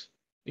about,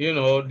 you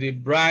know, the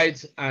bride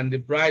and the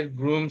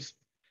bridegroom's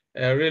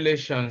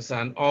relations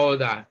and all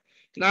that.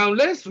 Now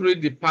let's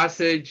read the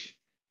passage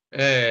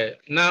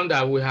now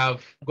that we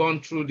have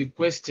gone through the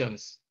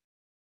questions.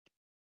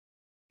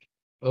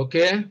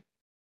 Okay.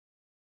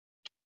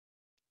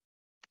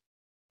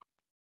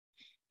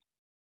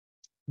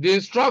 The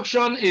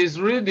instruction is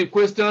read the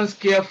questions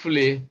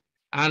carefully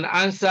and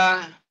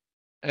answer.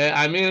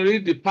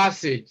 Read the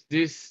passage.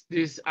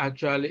 This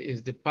actually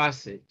is the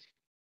passage.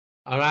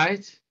 All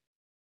right.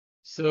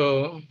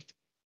 So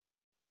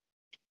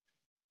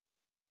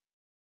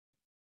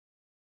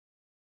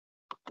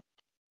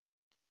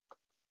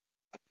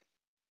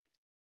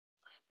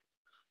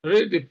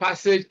read the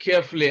passage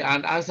carefully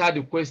and answer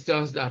the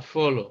questions that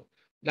follow.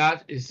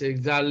 That is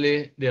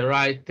exactly the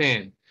right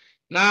thing.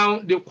 Now,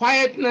 the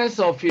quietness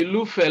of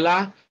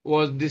Ilufela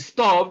was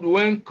disturbed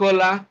when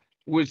Kola,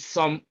 with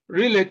some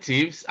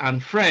relatives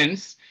and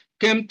friends,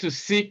 came to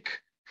seek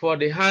for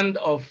the hand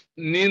of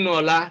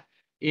Ninola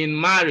in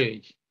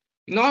marriage.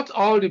 Not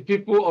all the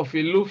people of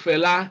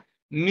Ilufela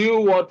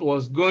knew what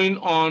was going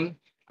on,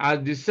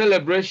 as the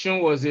celebration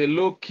was a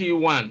low-key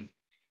one.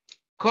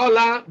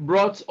 Kola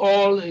brought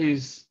all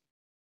his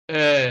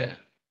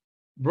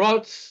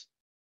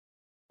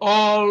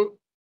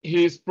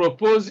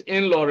proposed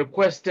in-law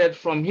requested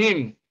from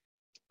him.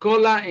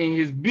 Kola, in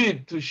his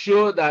bid to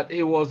show that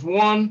he was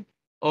one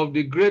of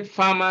the great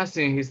farmers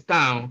in his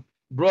town,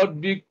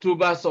 brought big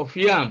tubers of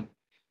yam.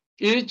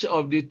 Each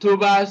of the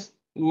tubers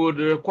would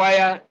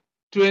require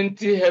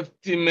 20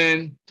 hefty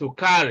men to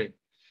carry.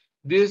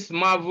 This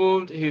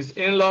marveled his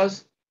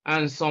in-laws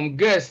and some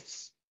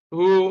guests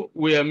who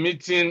were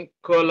meeting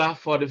Kola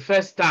for the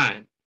first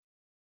time.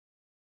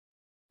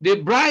 The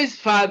bride's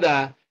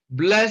father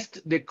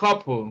blessed the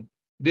couple.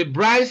 The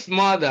bride's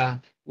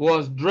mother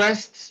was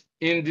dressed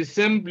in the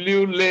same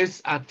blue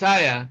lace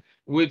attire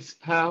with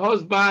her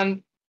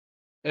husband.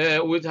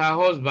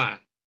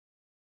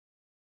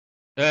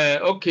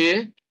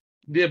 Okay,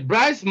 the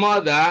bride's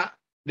mother,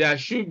 there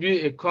should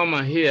be a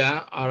comma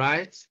here, all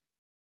right,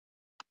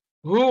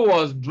 who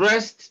was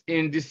dressed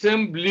in the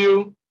same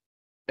blue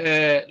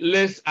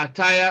lace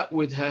attire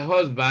with her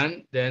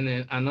husband,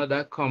 then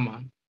another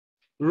comma,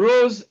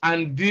 rose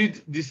and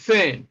did the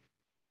same.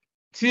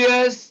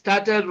 Tears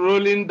started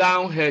rolling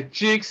down her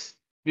cheeks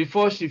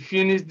before she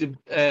finished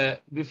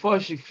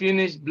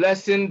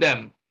blessing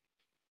them.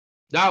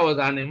 That was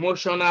an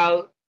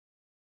emotional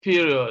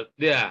period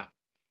there.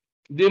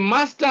 The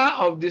master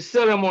of the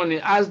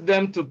ceremony asked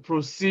them to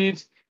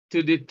proceed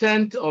to the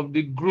tent of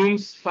the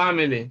groom's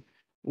family,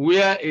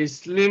 where a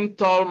slim,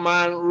 tall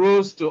man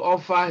rose to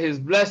offer his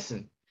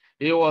blessing.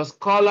 He was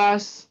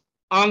Kola's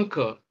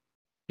uncle.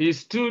 He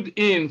stood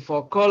in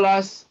for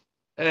Kola's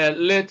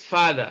late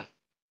father.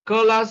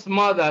 Kola's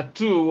mother,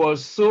 too,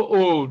 was so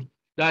old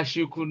that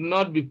she could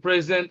not be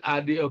present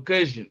at the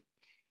occasion.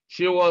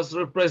 She was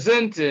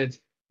represented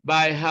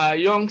by her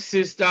young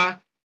sister,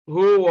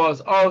 who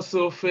was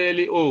also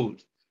fairly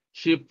old.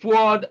 She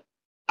poured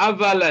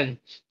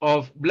avalanche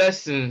of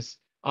blessings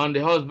on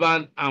the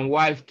husband and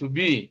wife to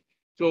be.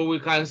 So we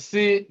can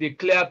see the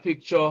clear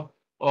picture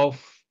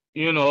of,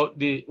 you know,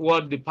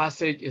 what the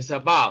passage is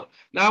about.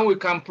 Now we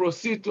can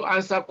proceed to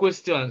answer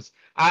questions.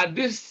 At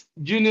this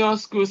junior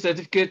school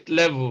certificate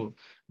level,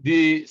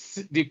 the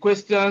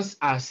questions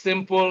are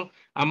simple,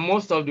 and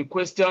most of the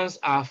questions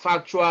are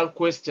factual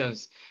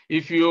questions.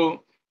 If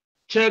you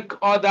check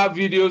other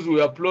videos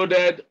we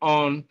uploaded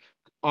on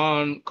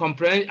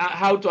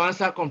how to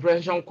answer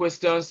comprehension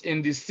questions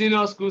in the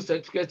senior school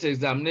certificate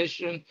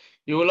examination,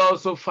 you will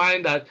also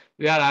find that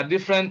there are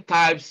different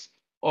types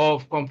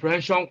of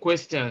comprehension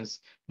questions,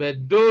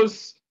 but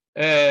those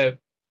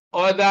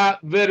other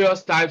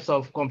various types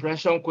of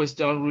comprehension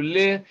questions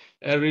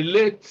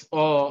relate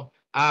or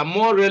are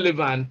more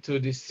relevant to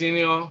the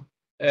senior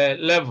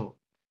level.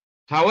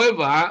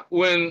 However,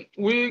 when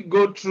we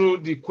go through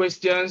the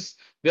questions,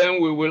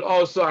 then we will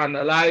also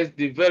analyze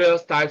the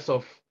various types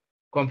of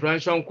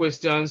comprehension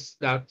questions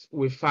that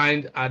we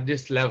find at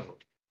this level.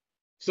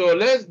 So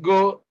let's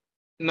go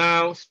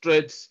now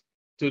straight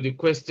to the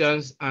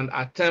questions and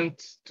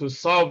attempt to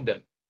solve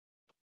them.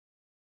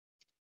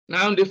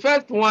 Now, the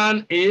first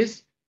one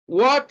is,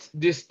 what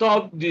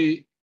disturbed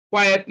the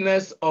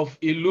quietness of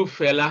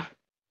Ilufela?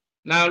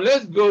 Now,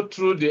 let's go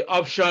through the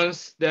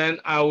options, then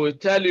I will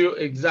tell you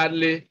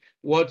exactly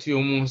what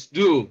you must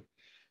do.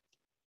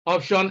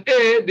 Option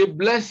A, the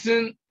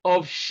blessing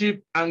of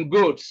sheep and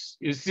goats.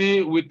 You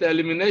see, with the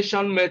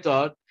elimination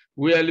method,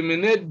 we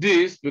eliminate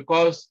this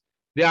because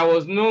there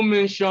was no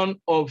mention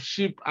of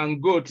sheep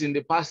and goats in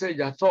the passage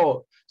at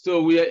all.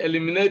 So we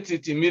eliminate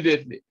it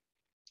immediately.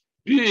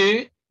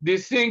 B, the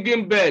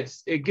singing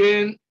birds.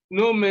 Again,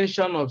 no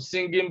mention of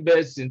singing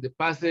birds in the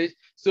passage,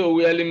 so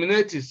we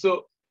eliminate it.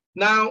 So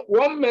now,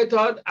 one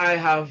method I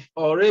have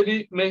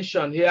already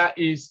mentioned here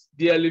is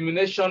the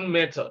elimination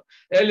method.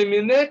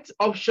 Eliminate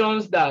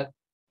options that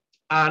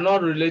are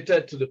not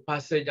related to the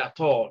passage at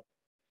all.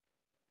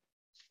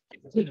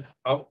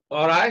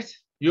 All right,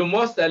 you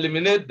must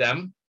eliminate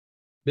them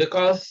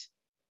because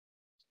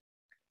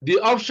the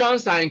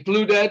options are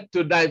included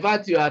to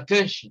divert your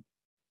attention.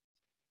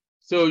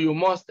 So you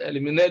must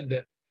eliminate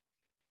them.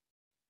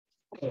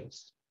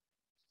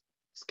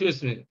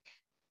 Excuse me.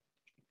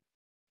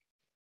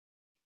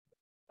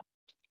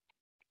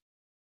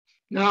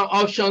 Now,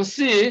 option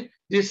C,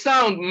 the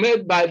sound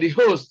made by the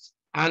host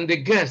and the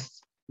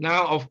guest.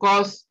 Now, of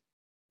course,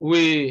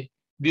 the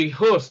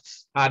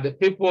hosts are the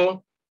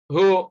people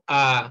who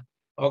are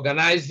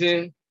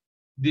organizing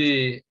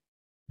the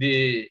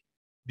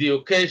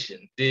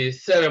occasion, the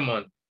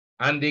ceremony,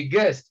 and the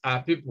guests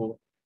are people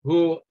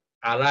who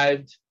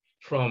arrived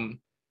from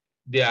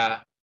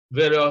their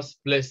various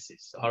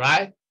places, all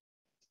right?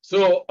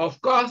 So,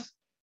 of course,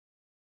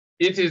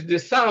 it is the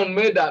sound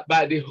made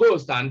by the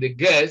host and the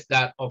guest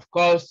that, of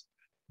course,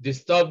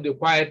 disturb the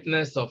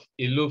quietness of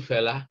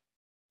Ilufela.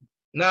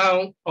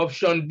 Now,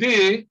 option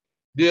D,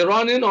 the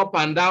running up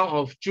and down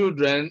of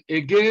children.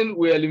 Again,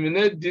 we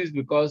eliminate this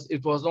because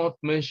it was not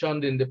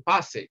mentioned in the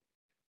passage.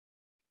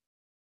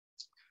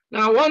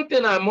 Now, one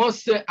thing I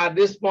must say at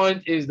this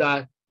point is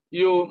that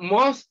you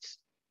must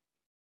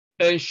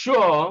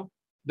ensure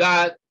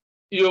that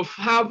you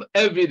have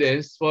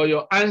evidence for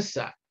your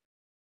answer.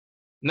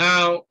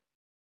 Now,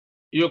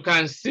 you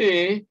can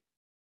see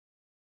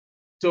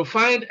to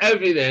find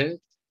evidence,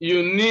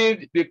 you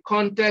need the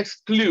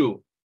context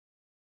clue.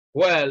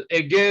 Well,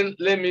 again,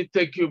 let me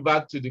take you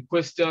back to the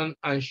question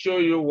and show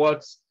you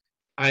what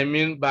I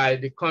mean by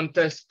the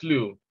context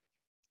clue.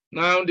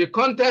 Now, the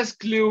context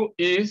clue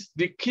is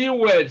the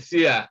keywords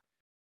here: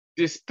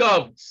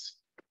 disturbed,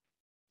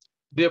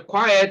 the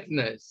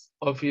quietness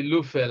of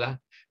Ilufela.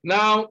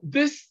 Now,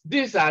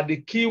 these are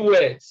the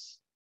keywords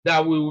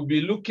that we will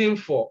be looking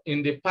for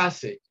in the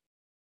passage.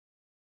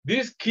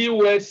 These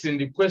keywords in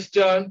the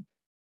question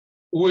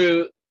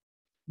will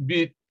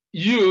be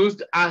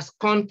used as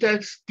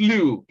context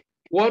clue.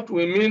 What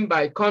we mean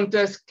by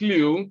context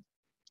clue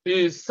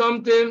is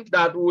something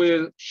that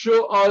will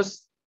show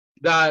us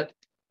that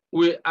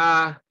we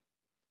are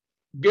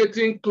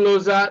getting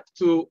closer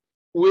to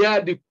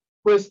where the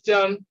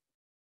question,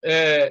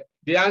 the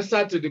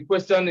answer to the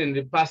question in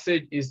the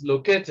passage is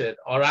located,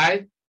 all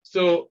right?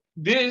 So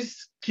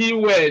these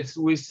keywords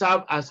will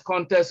serve as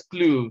context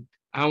clue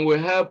and will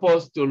help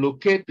us to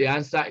locate the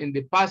answer in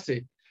the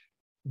passage.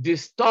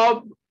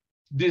 Disturbed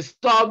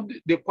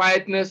the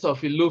quietness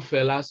of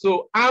Ilufela.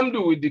 So armed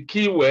with the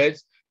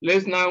keywords,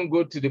 let's now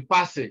go to the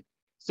passage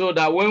so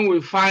that when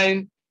we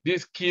find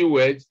these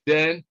keywords,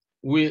 then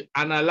we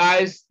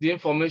analyze the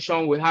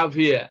information we have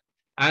here.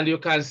 And you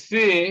can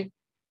see,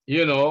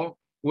 you know,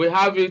 we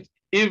have it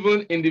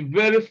even in the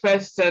very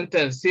first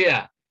sentence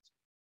here.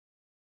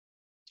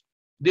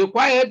 The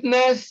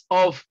quietness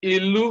of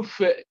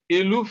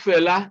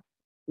Ilufela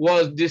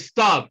was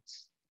disturbed.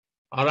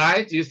 All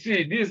right, you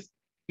see,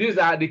 these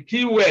are the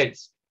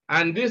keywords,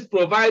 and this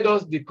provides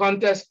us the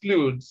context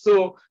clue.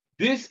 So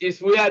this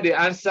is where the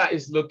answer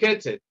is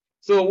located.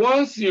 So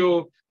once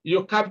you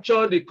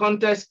capture the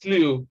context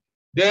clue,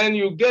 then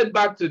you get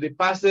back to the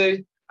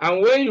passage,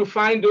 and when you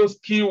find those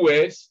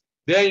keywords,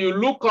 then you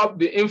look up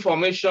the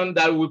information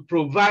that will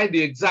provide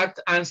the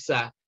exact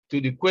answer to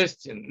the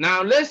question.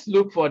 Now let's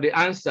look for the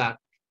answer.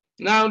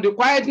 Now the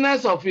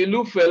quietness of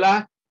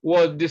Ilufela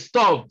was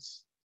disturbed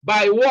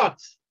by what?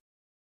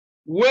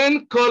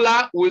 When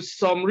Kola with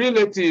some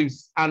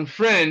relatives and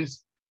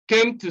friends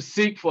came to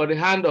seek for the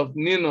hand of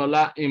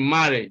Ninola in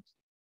marriage.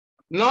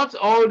 Not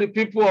all the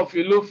people of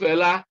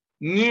Ilufela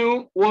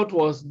knew what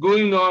was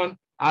going on,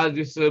 as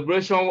the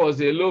celebration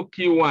was a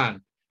low-key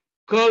one.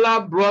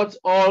 Kola brought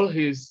all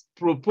his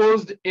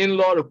proposed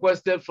in-law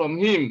requested from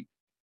him.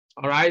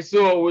 All right,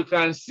 so we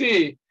can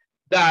see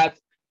that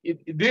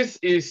this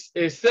is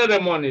a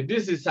ceremony.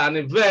 This is an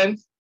event,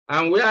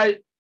 and where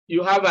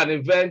you have an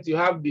event, you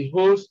have the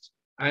host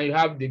and you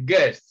have the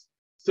guest.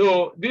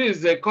 So this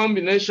is a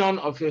combination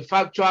of a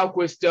factual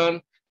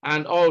question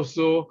and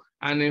also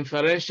an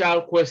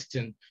inferential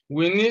question.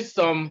 We need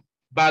some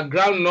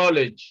background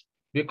knowledge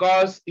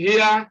because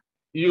here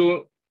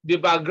the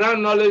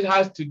background knowledge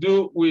has to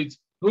do with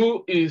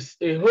who is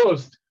a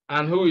host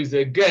and who is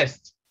a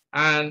guest,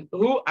 and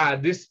who are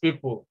these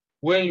people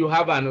when you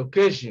have an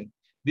occasion.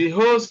 The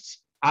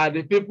hosts are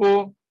the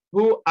people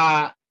who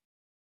are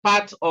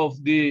part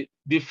of the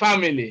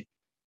family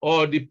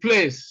or the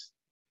place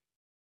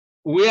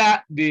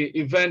where the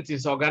event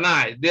is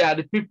organized. They are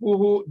the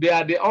people they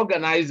are the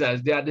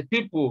organizers. They are the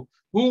people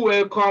who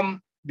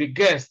welcome the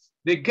guests.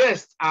 The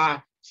guests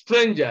are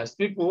strangers,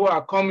 people who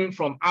are coming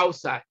from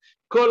outside.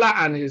 Kola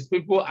and his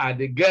people are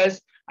the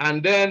guests,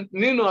 and then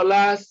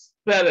Ninola's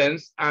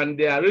parents and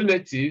their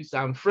relatives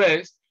and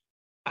friends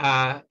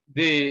are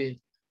the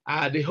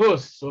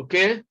hosts,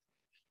 okay?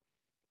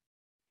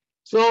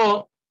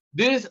 So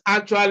this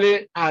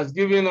actually has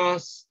given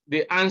us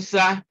the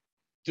answer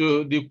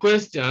to the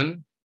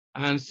question,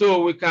 and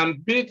so we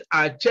can beat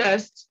our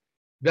chest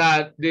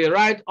that the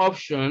right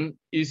option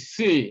is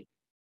C,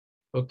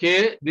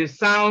 okay? The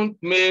sound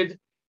made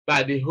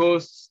by the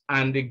hosts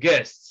and the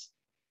guests.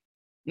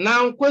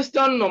 Now,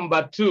 question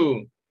number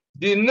 2.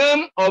 The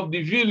name of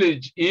the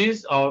village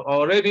is, or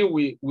already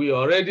we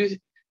already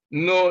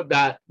know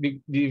that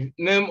the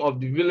name of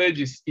the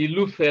village is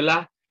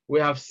Ilufela. We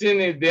have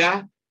seen it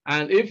there.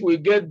 And if we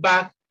get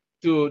back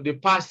to the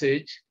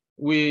passage,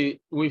 we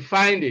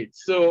find it.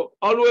 So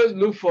always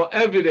look for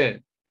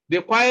evidence.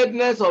 The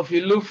quietness of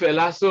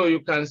Ilufela, so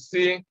you can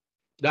see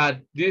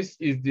that this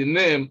is the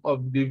name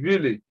of the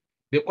village.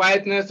 The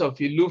quietness of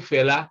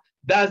Ilufela,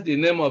 that's the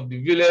name of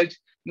the village.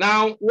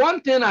 Now,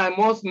 one thing I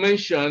must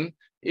mention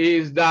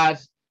is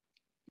that,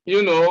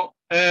 you know,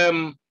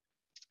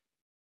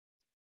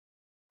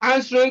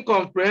 answering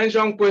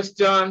comprehension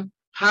question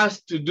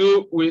has to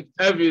do with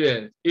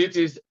evidence. It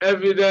is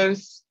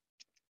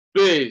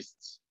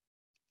evidence-based.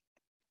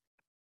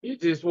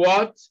 It is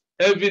what?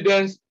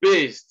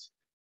 Evidence-based.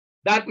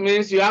 That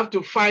means you have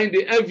to find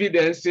the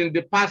evidence in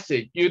the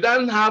passage. You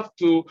don't have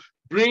to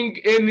bring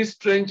any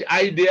strange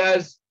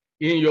ideas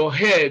in your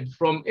head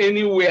from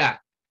anywhere.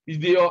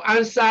 Your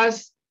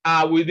answers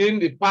are within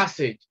the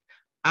passage.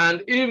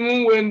 And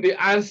even when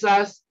the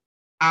answers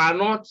are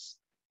not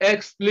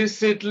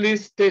explicitly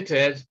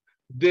stated,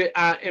 they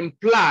are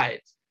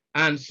implied.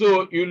 And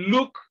so you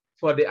look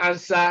for the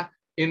answer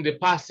in the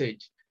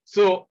passage.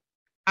 So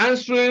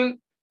answering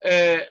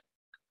a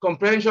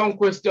comprehension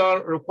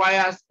question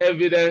requires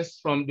evidence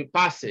from the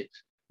passage.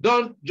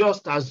 Don't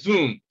just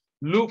assume,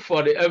 look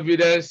for the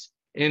evidence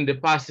in the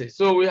passage.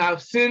 So we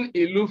have seen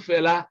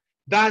Ilufela,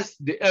 that's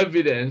the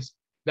evidence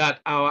that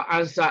our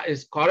answer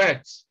is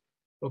correct.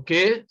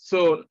 Okay,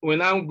 so we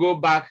now go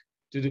back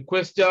to the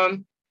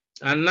question,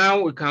 and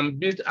now we can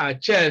beat our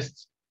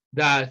chest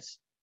that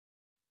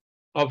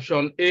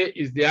option A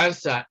is the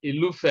answer,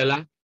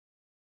 Ilufela.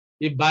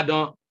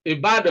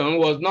 Ibadan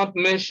was not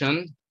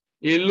mentioned.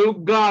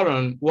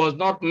 Ilugaran was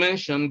not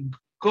mentioned.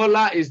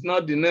 Kola is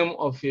not the name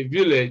of a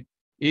village,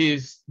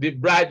 is the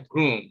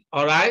bridegroom,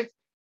 all right?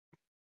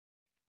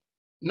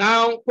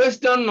 Now,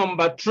 question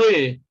number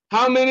 3.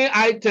 How many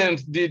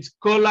items did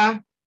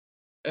Kola,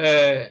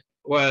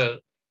 well,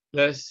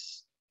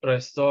 let's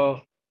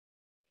restore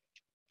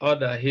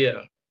order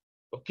here,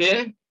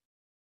 okay?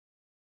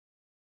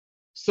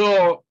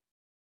 So,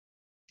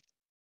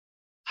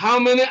 how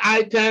many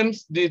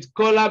items did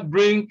Kola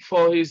bring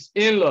for his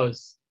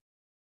in-laws?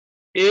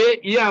 A,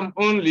 yam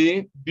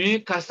only, B,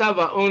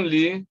 cassava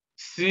only,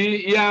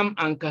 C, yam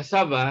and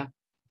cassava,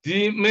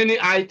 D, many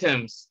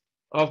items.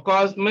 Of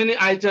course, many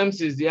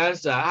items is the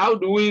answer. How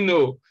do we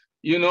know?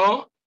 You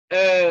know,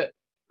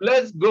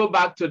 let's go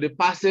back to the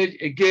passage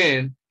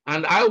again,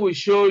 and I will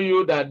show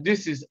you that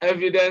this is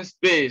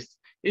evidence-based.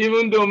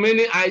 Even though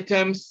many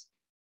items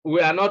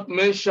were not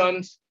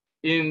mentioned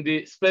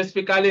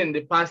specifically in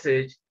the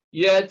passage,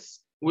 yet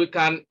we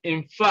can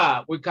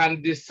infer, we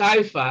can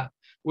decipher,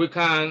 we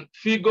can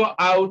figure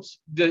out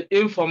the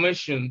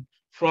information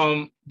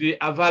from the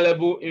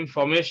available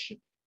information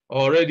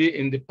already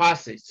in the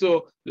passage.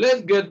 So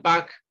let's get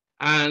back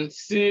and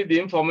see the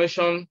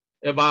information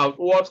about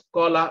what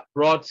Kola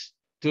brought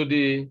to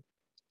the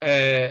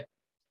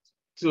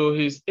to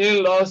his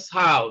in-laws'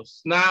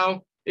 house.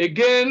 Now,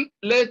 again,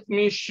 let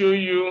me show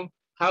you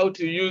how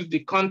to use the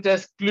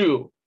context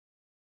clue.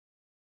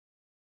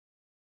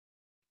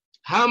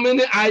 How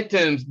many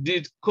items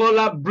did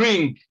Kola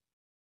bring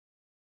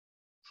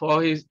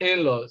for his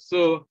in-laws?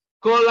 So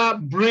Kola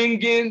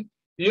bringing,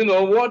 you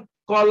know, what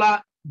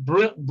Kola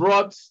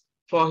brought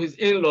for his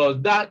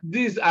in-laws, that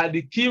these are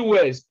the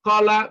keywords.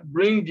 Kola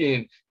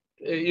bringing,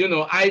 you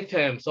know,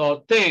 items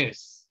or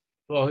things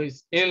for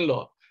his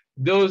in-law.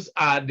 Those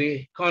are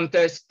the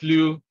context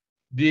clue.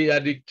 They are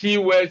the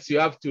keywords you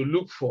have to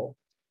look for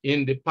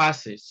in the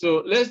passage.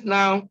 So let's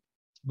now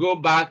go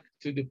back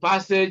to the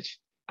passage.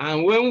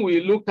 And when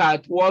we look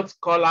at what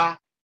Kola,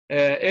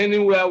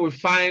 anywhere we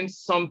find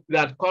something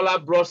that Kola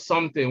brought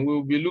something,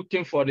 we'll be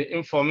looking for the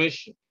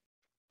information.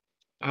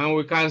 And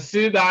we can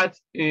see that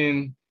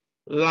in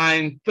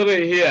line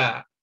 3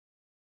 here.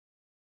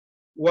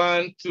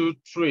 1, 2,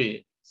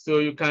 3. So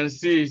you can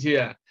see it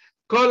here.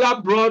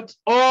 Kola brought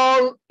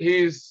all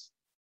his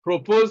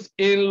proposed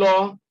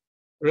in-law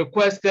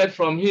requested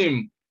from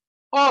him.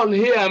 All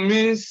here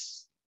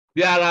means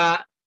there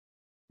are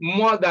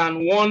more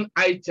than one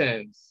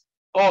items.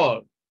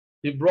 All,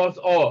 he brought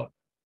all,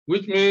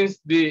 which means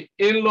the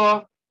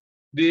in-law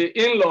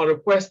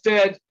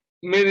requested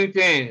many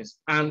things,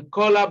 and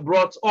Kola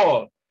brought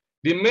all.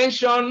 The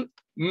mention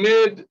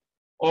made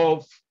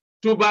of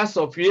tubers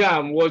of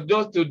yam was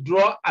just to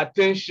draw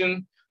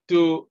attention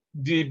to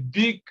the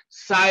big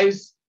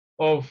size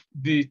of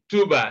the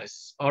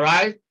tubers, all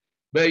right?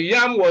 But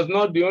yam was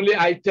not the only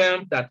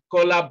item that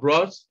Kola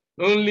brought,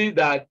 only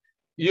that,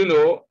 you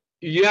know,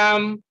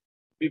 yam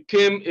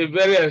became a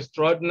very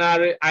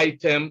extraordinary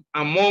item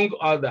among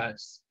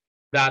others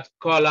that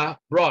Kola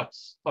brought,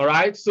 all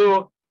right?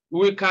 So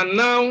we can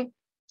now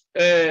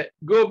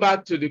go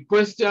back to the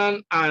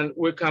question, and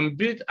we can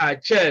beat our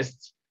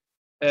chest,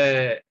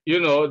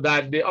 you know,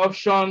 that the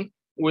option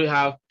we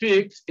have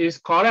picked is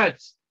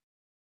correct.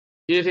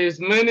 It is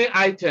many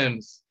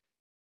items.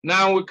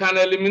 Now we can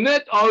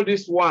eliminate all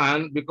this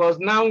one because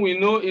now we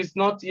know it's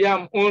not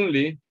yam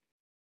only.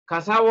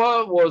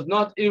 Cassava was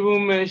not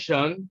even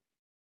mentioned,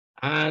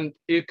 and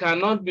it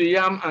cannot be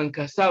yam and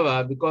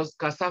cassava because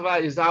cassava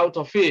is out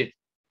of it.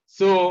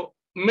 So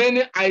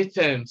many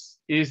items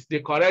is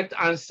the correct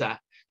answer.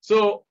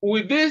 So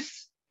with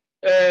this,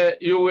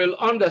 you will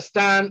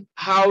understand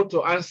how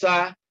to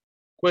answer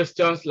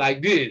questions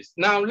like this.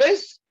 Now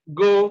let's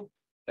go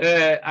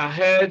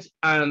ahead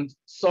and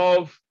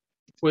solve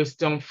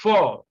question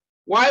 4.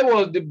 Why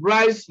was the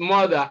bride's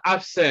mother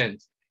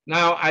absent?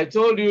 Now I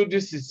told you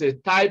this is a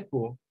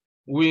typo.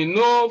 We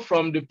know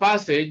from the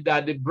passage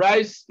that the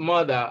bride's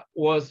mother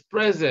was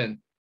present.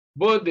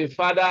 Both the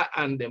father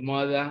and the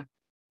mother,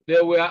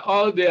 they were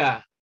all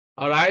there.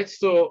 All right,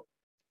 so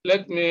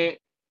let me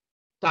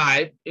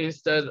type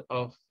instead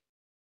of,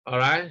 all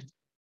right.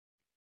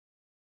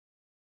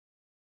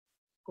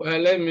 Well,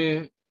 let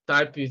me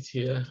type it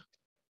here.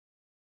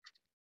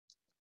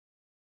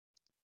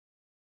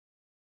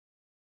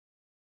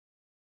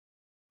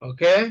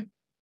 Okay.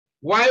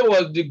 Why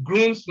was the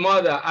groom's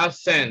mother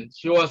absent?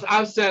 She was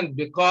absent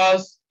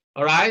because,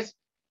 all right.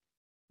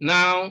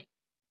 Now,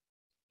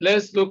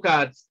 let's look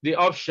at the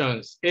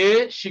options.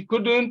 A, she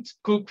couldn't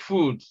cook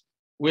food.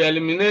 We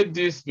eliminate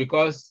this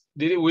because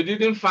we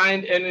didn't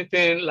find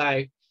anything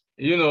like,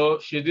 you know,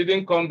 she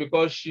didn't come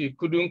because she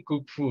couldn't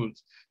cook food.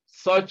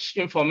 Such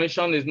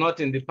information is not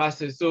in the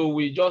passage, so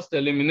we just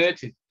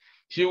eliminate it.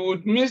 She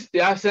would miss the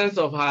absence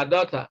of her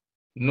daughter.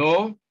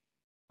 No,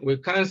 we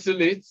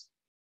cancel it.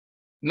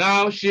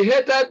 Now, she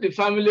hated the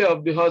family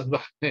of the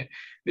husband.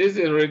 This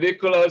is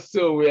ridiculous,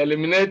 so we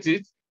eliminate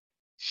it.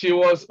 She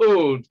was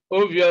old,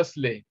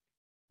 obviously.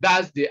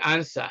 That's the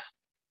answer.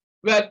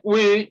 But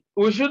we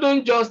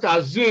shouldn't just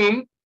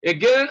assume.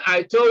 Again,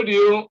 I told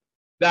you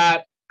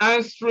that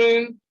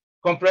answering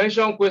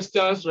comprehension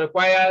questions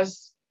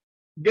requires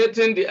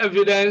getting the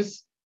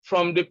evidence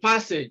from the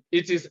passage.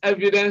 It is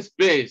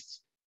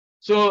evidence-based.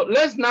 So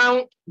let's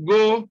now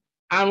go.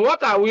 And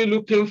what are we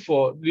looking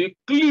for? The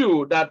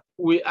clue that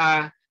we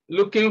are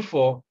looking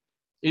for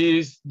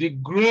is the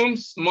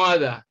groom's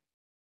mother.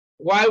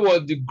 Why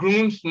was the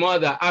groom's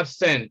mother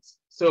absent?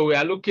 So we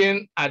are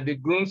looking at the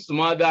groom's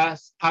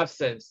mother's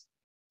absence.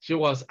 She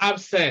was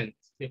absent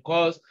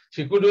because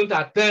she couldn't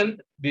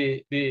attend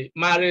the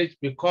marriage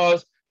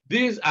because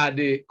these are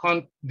the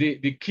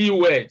key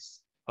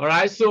words. All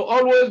right, so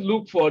always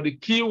look for the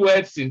key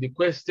words in the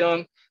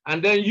question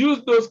and then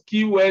use those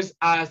keywords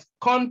as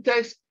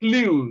context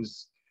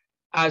clues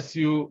as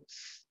you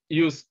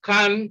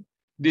scan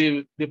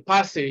the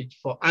passage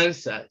for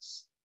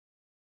answers.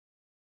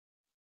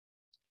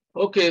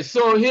 Okay,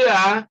 so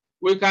here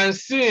we can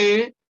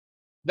see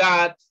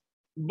that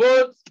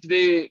both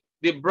the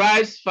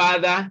bride's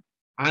father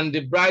and the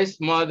bride's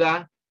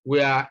mother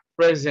were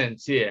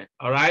present here,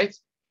 all right?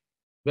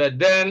 But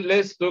then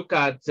let's look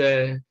at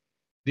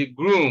the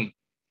groom.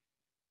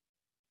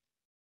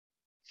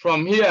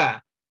 From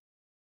here,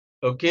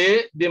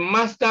 okay, the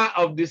master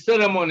of the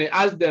ceremony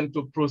asked them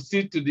to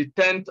proceed to the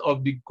tent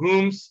of the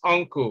groom's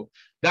uncle.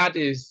 That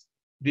is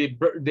the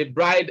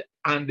bride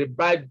and the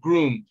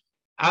bridegroom.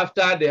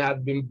 After they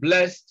had been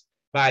blessed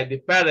by the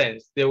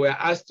parents, they were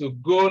asked to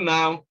go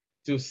now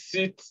to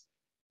sit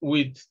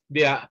with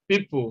their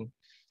people.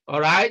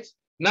 All right.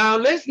 Now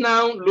let's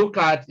now look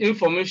at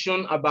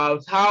information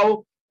about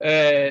how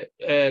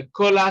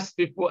Kola's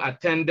people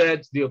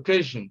attended the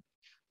occasion.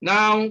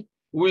 Now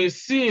we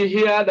see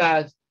here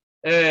that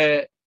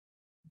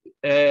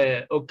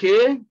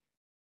okay,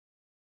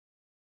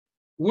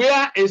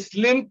 where a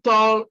slim,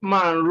 tall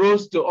man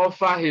rose to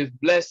offer his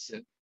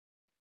blessing.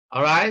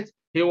 All right,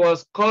 he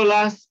was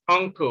Kola's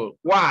uncle.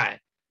 Why?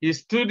 He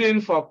stood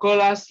in for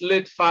Kola's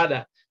late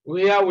father.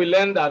 Here we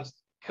learned that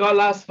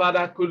Kola's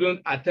father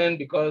couldn't attend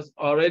because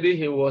already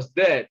he was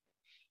dead.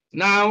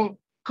 Now,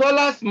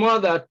 Kola's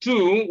mother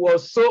too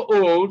was so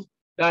old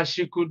that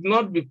she could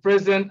not be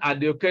present at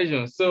the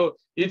occasion. So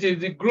it is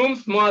the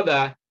groom's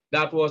mother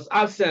that was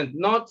absent,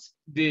 not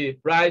the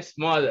bride's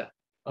mother.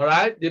 All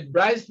right, the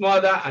bride's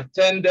mother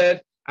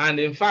attended and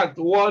in fact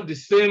wore the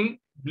same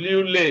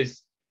blue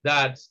lace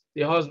that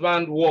the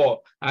husband wore,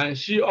 and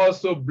she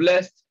also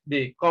blessed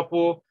the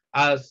couple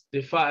as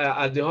the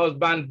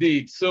husband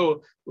did.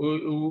 So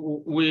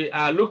we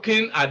are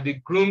looking at the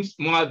groom's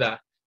mother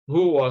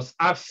who was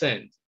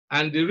absent,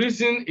 and the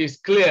reason is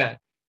clear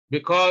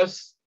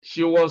because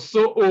she was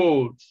so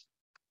old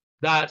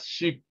that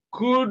she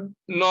could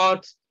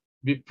not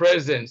be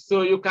present.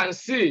 So you can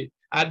see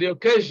at the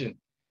occasion.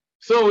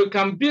 So we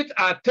can beat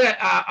our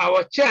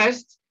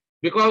chest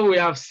because we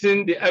have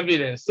seen the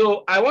evidence.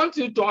 So I want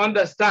you to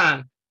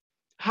understand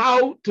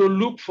how to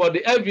look for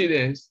the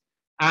evidence,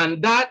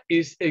 and that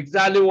is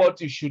exactly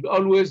what you should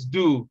always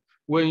do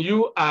when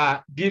you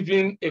are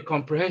giving a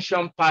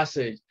comprehension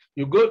passage.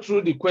 You go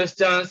through the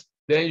questions,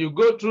 then you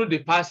go through the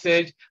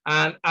passage,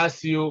 and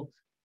as you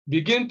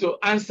begin to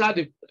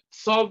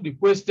solve the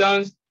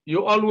questions,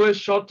 you always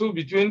shuttle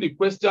between the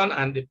question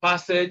and the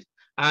passage,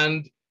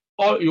 and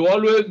you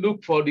always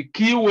look for the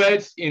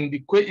keywords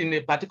in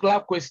a particular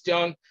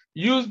question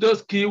use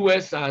those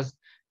keywords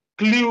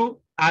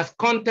as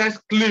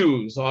context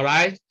clues, all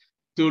right,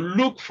 to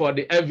look for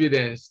the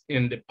evidence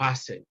in the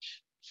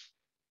passage.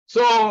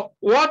 So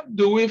what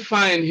do we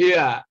find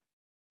here?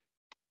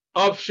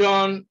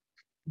 Option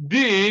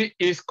B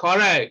is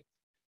correct.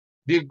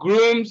 The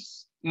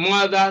groom's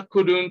mother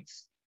couldn't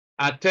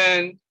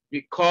attend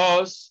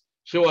because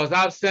she was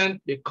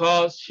absent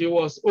because she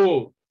was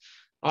old.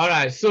 All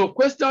right, so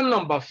question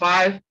number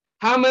 5,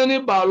 how many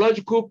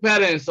biological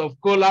parents of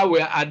Kola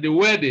were at the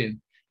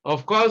wedding?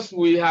 Of course,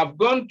 we have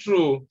gone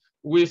through,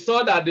 we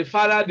saw that the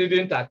father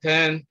didn't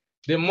attend,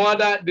 the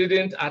mother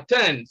didn't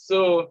attend.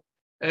 So,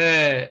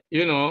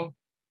 you know,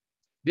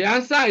 the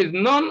answer is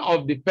none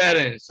of the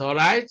parents, all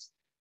right?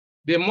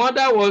 The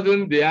mother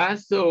wasn't there,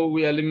 so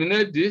we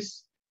eliminate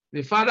this.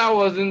 The father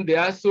wasn't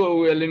there, so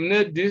we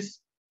eliminate this.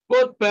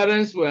 Both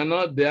parents were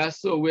not there,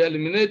 so we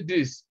eliminate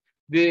this.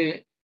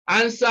 The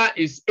answer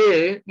is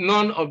A,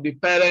 none of the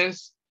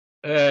parents,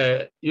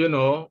 you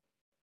know,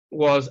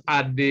 was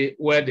at the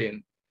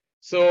wedding.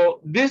 So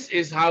this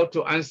is how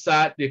to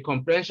answer the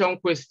comprehension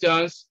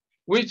questions,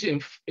 which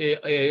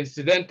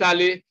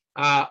incidentally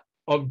are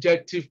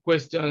objective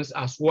questions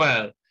as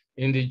well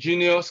in the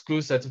junior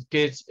school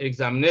certificate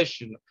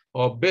examination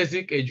or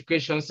basic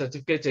education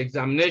certificate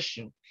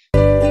examination.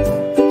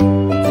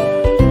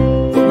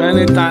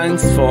 Many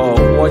thanks for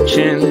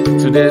watching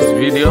today's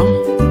video.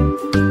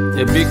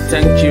 A big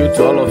thank you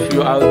to all of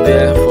you out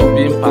there for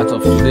being part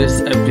of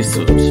today's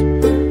episode.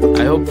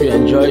 I hope you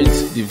enjoyed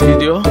the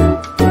video.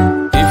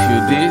 If you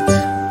did,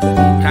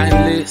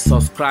 kindly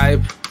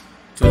subscribe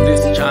to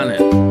this channel.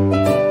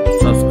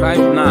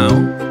 Subscribe now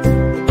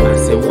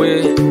as a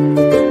way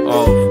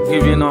of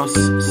giving us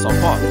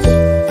support.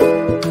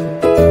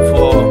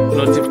 For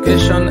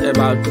notification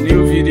about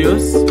new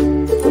videos,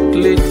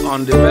 click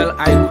on the bell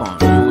icon.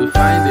 You will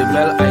find the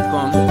bell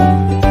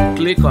icon.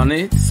 Click on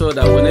it so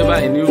that whenever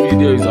a new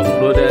video is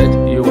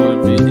uploaded, you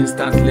will be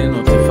instantly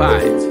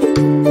notified.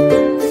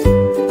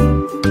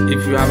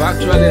 If you have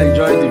actually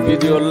enjoyed the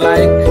video,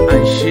 like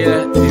and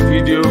share the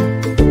video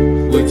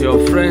with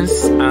your friends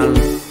and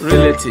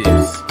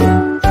relatives.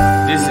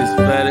 This is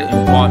very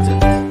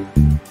important.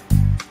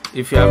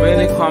 If you have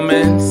any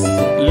comments,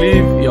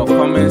 leave your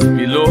comments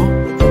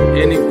below.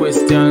 Any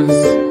questions,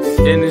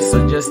 any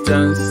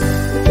suggestions,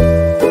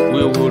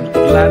 we would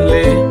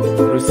gladly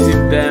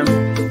receive them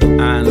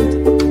and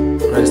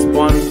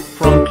respond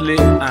promptly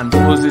and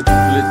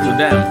positively to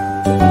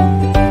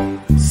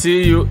them.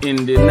 See you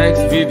in the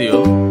next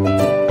video.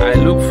 I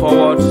look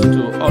forward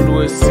to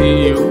always seeing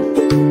you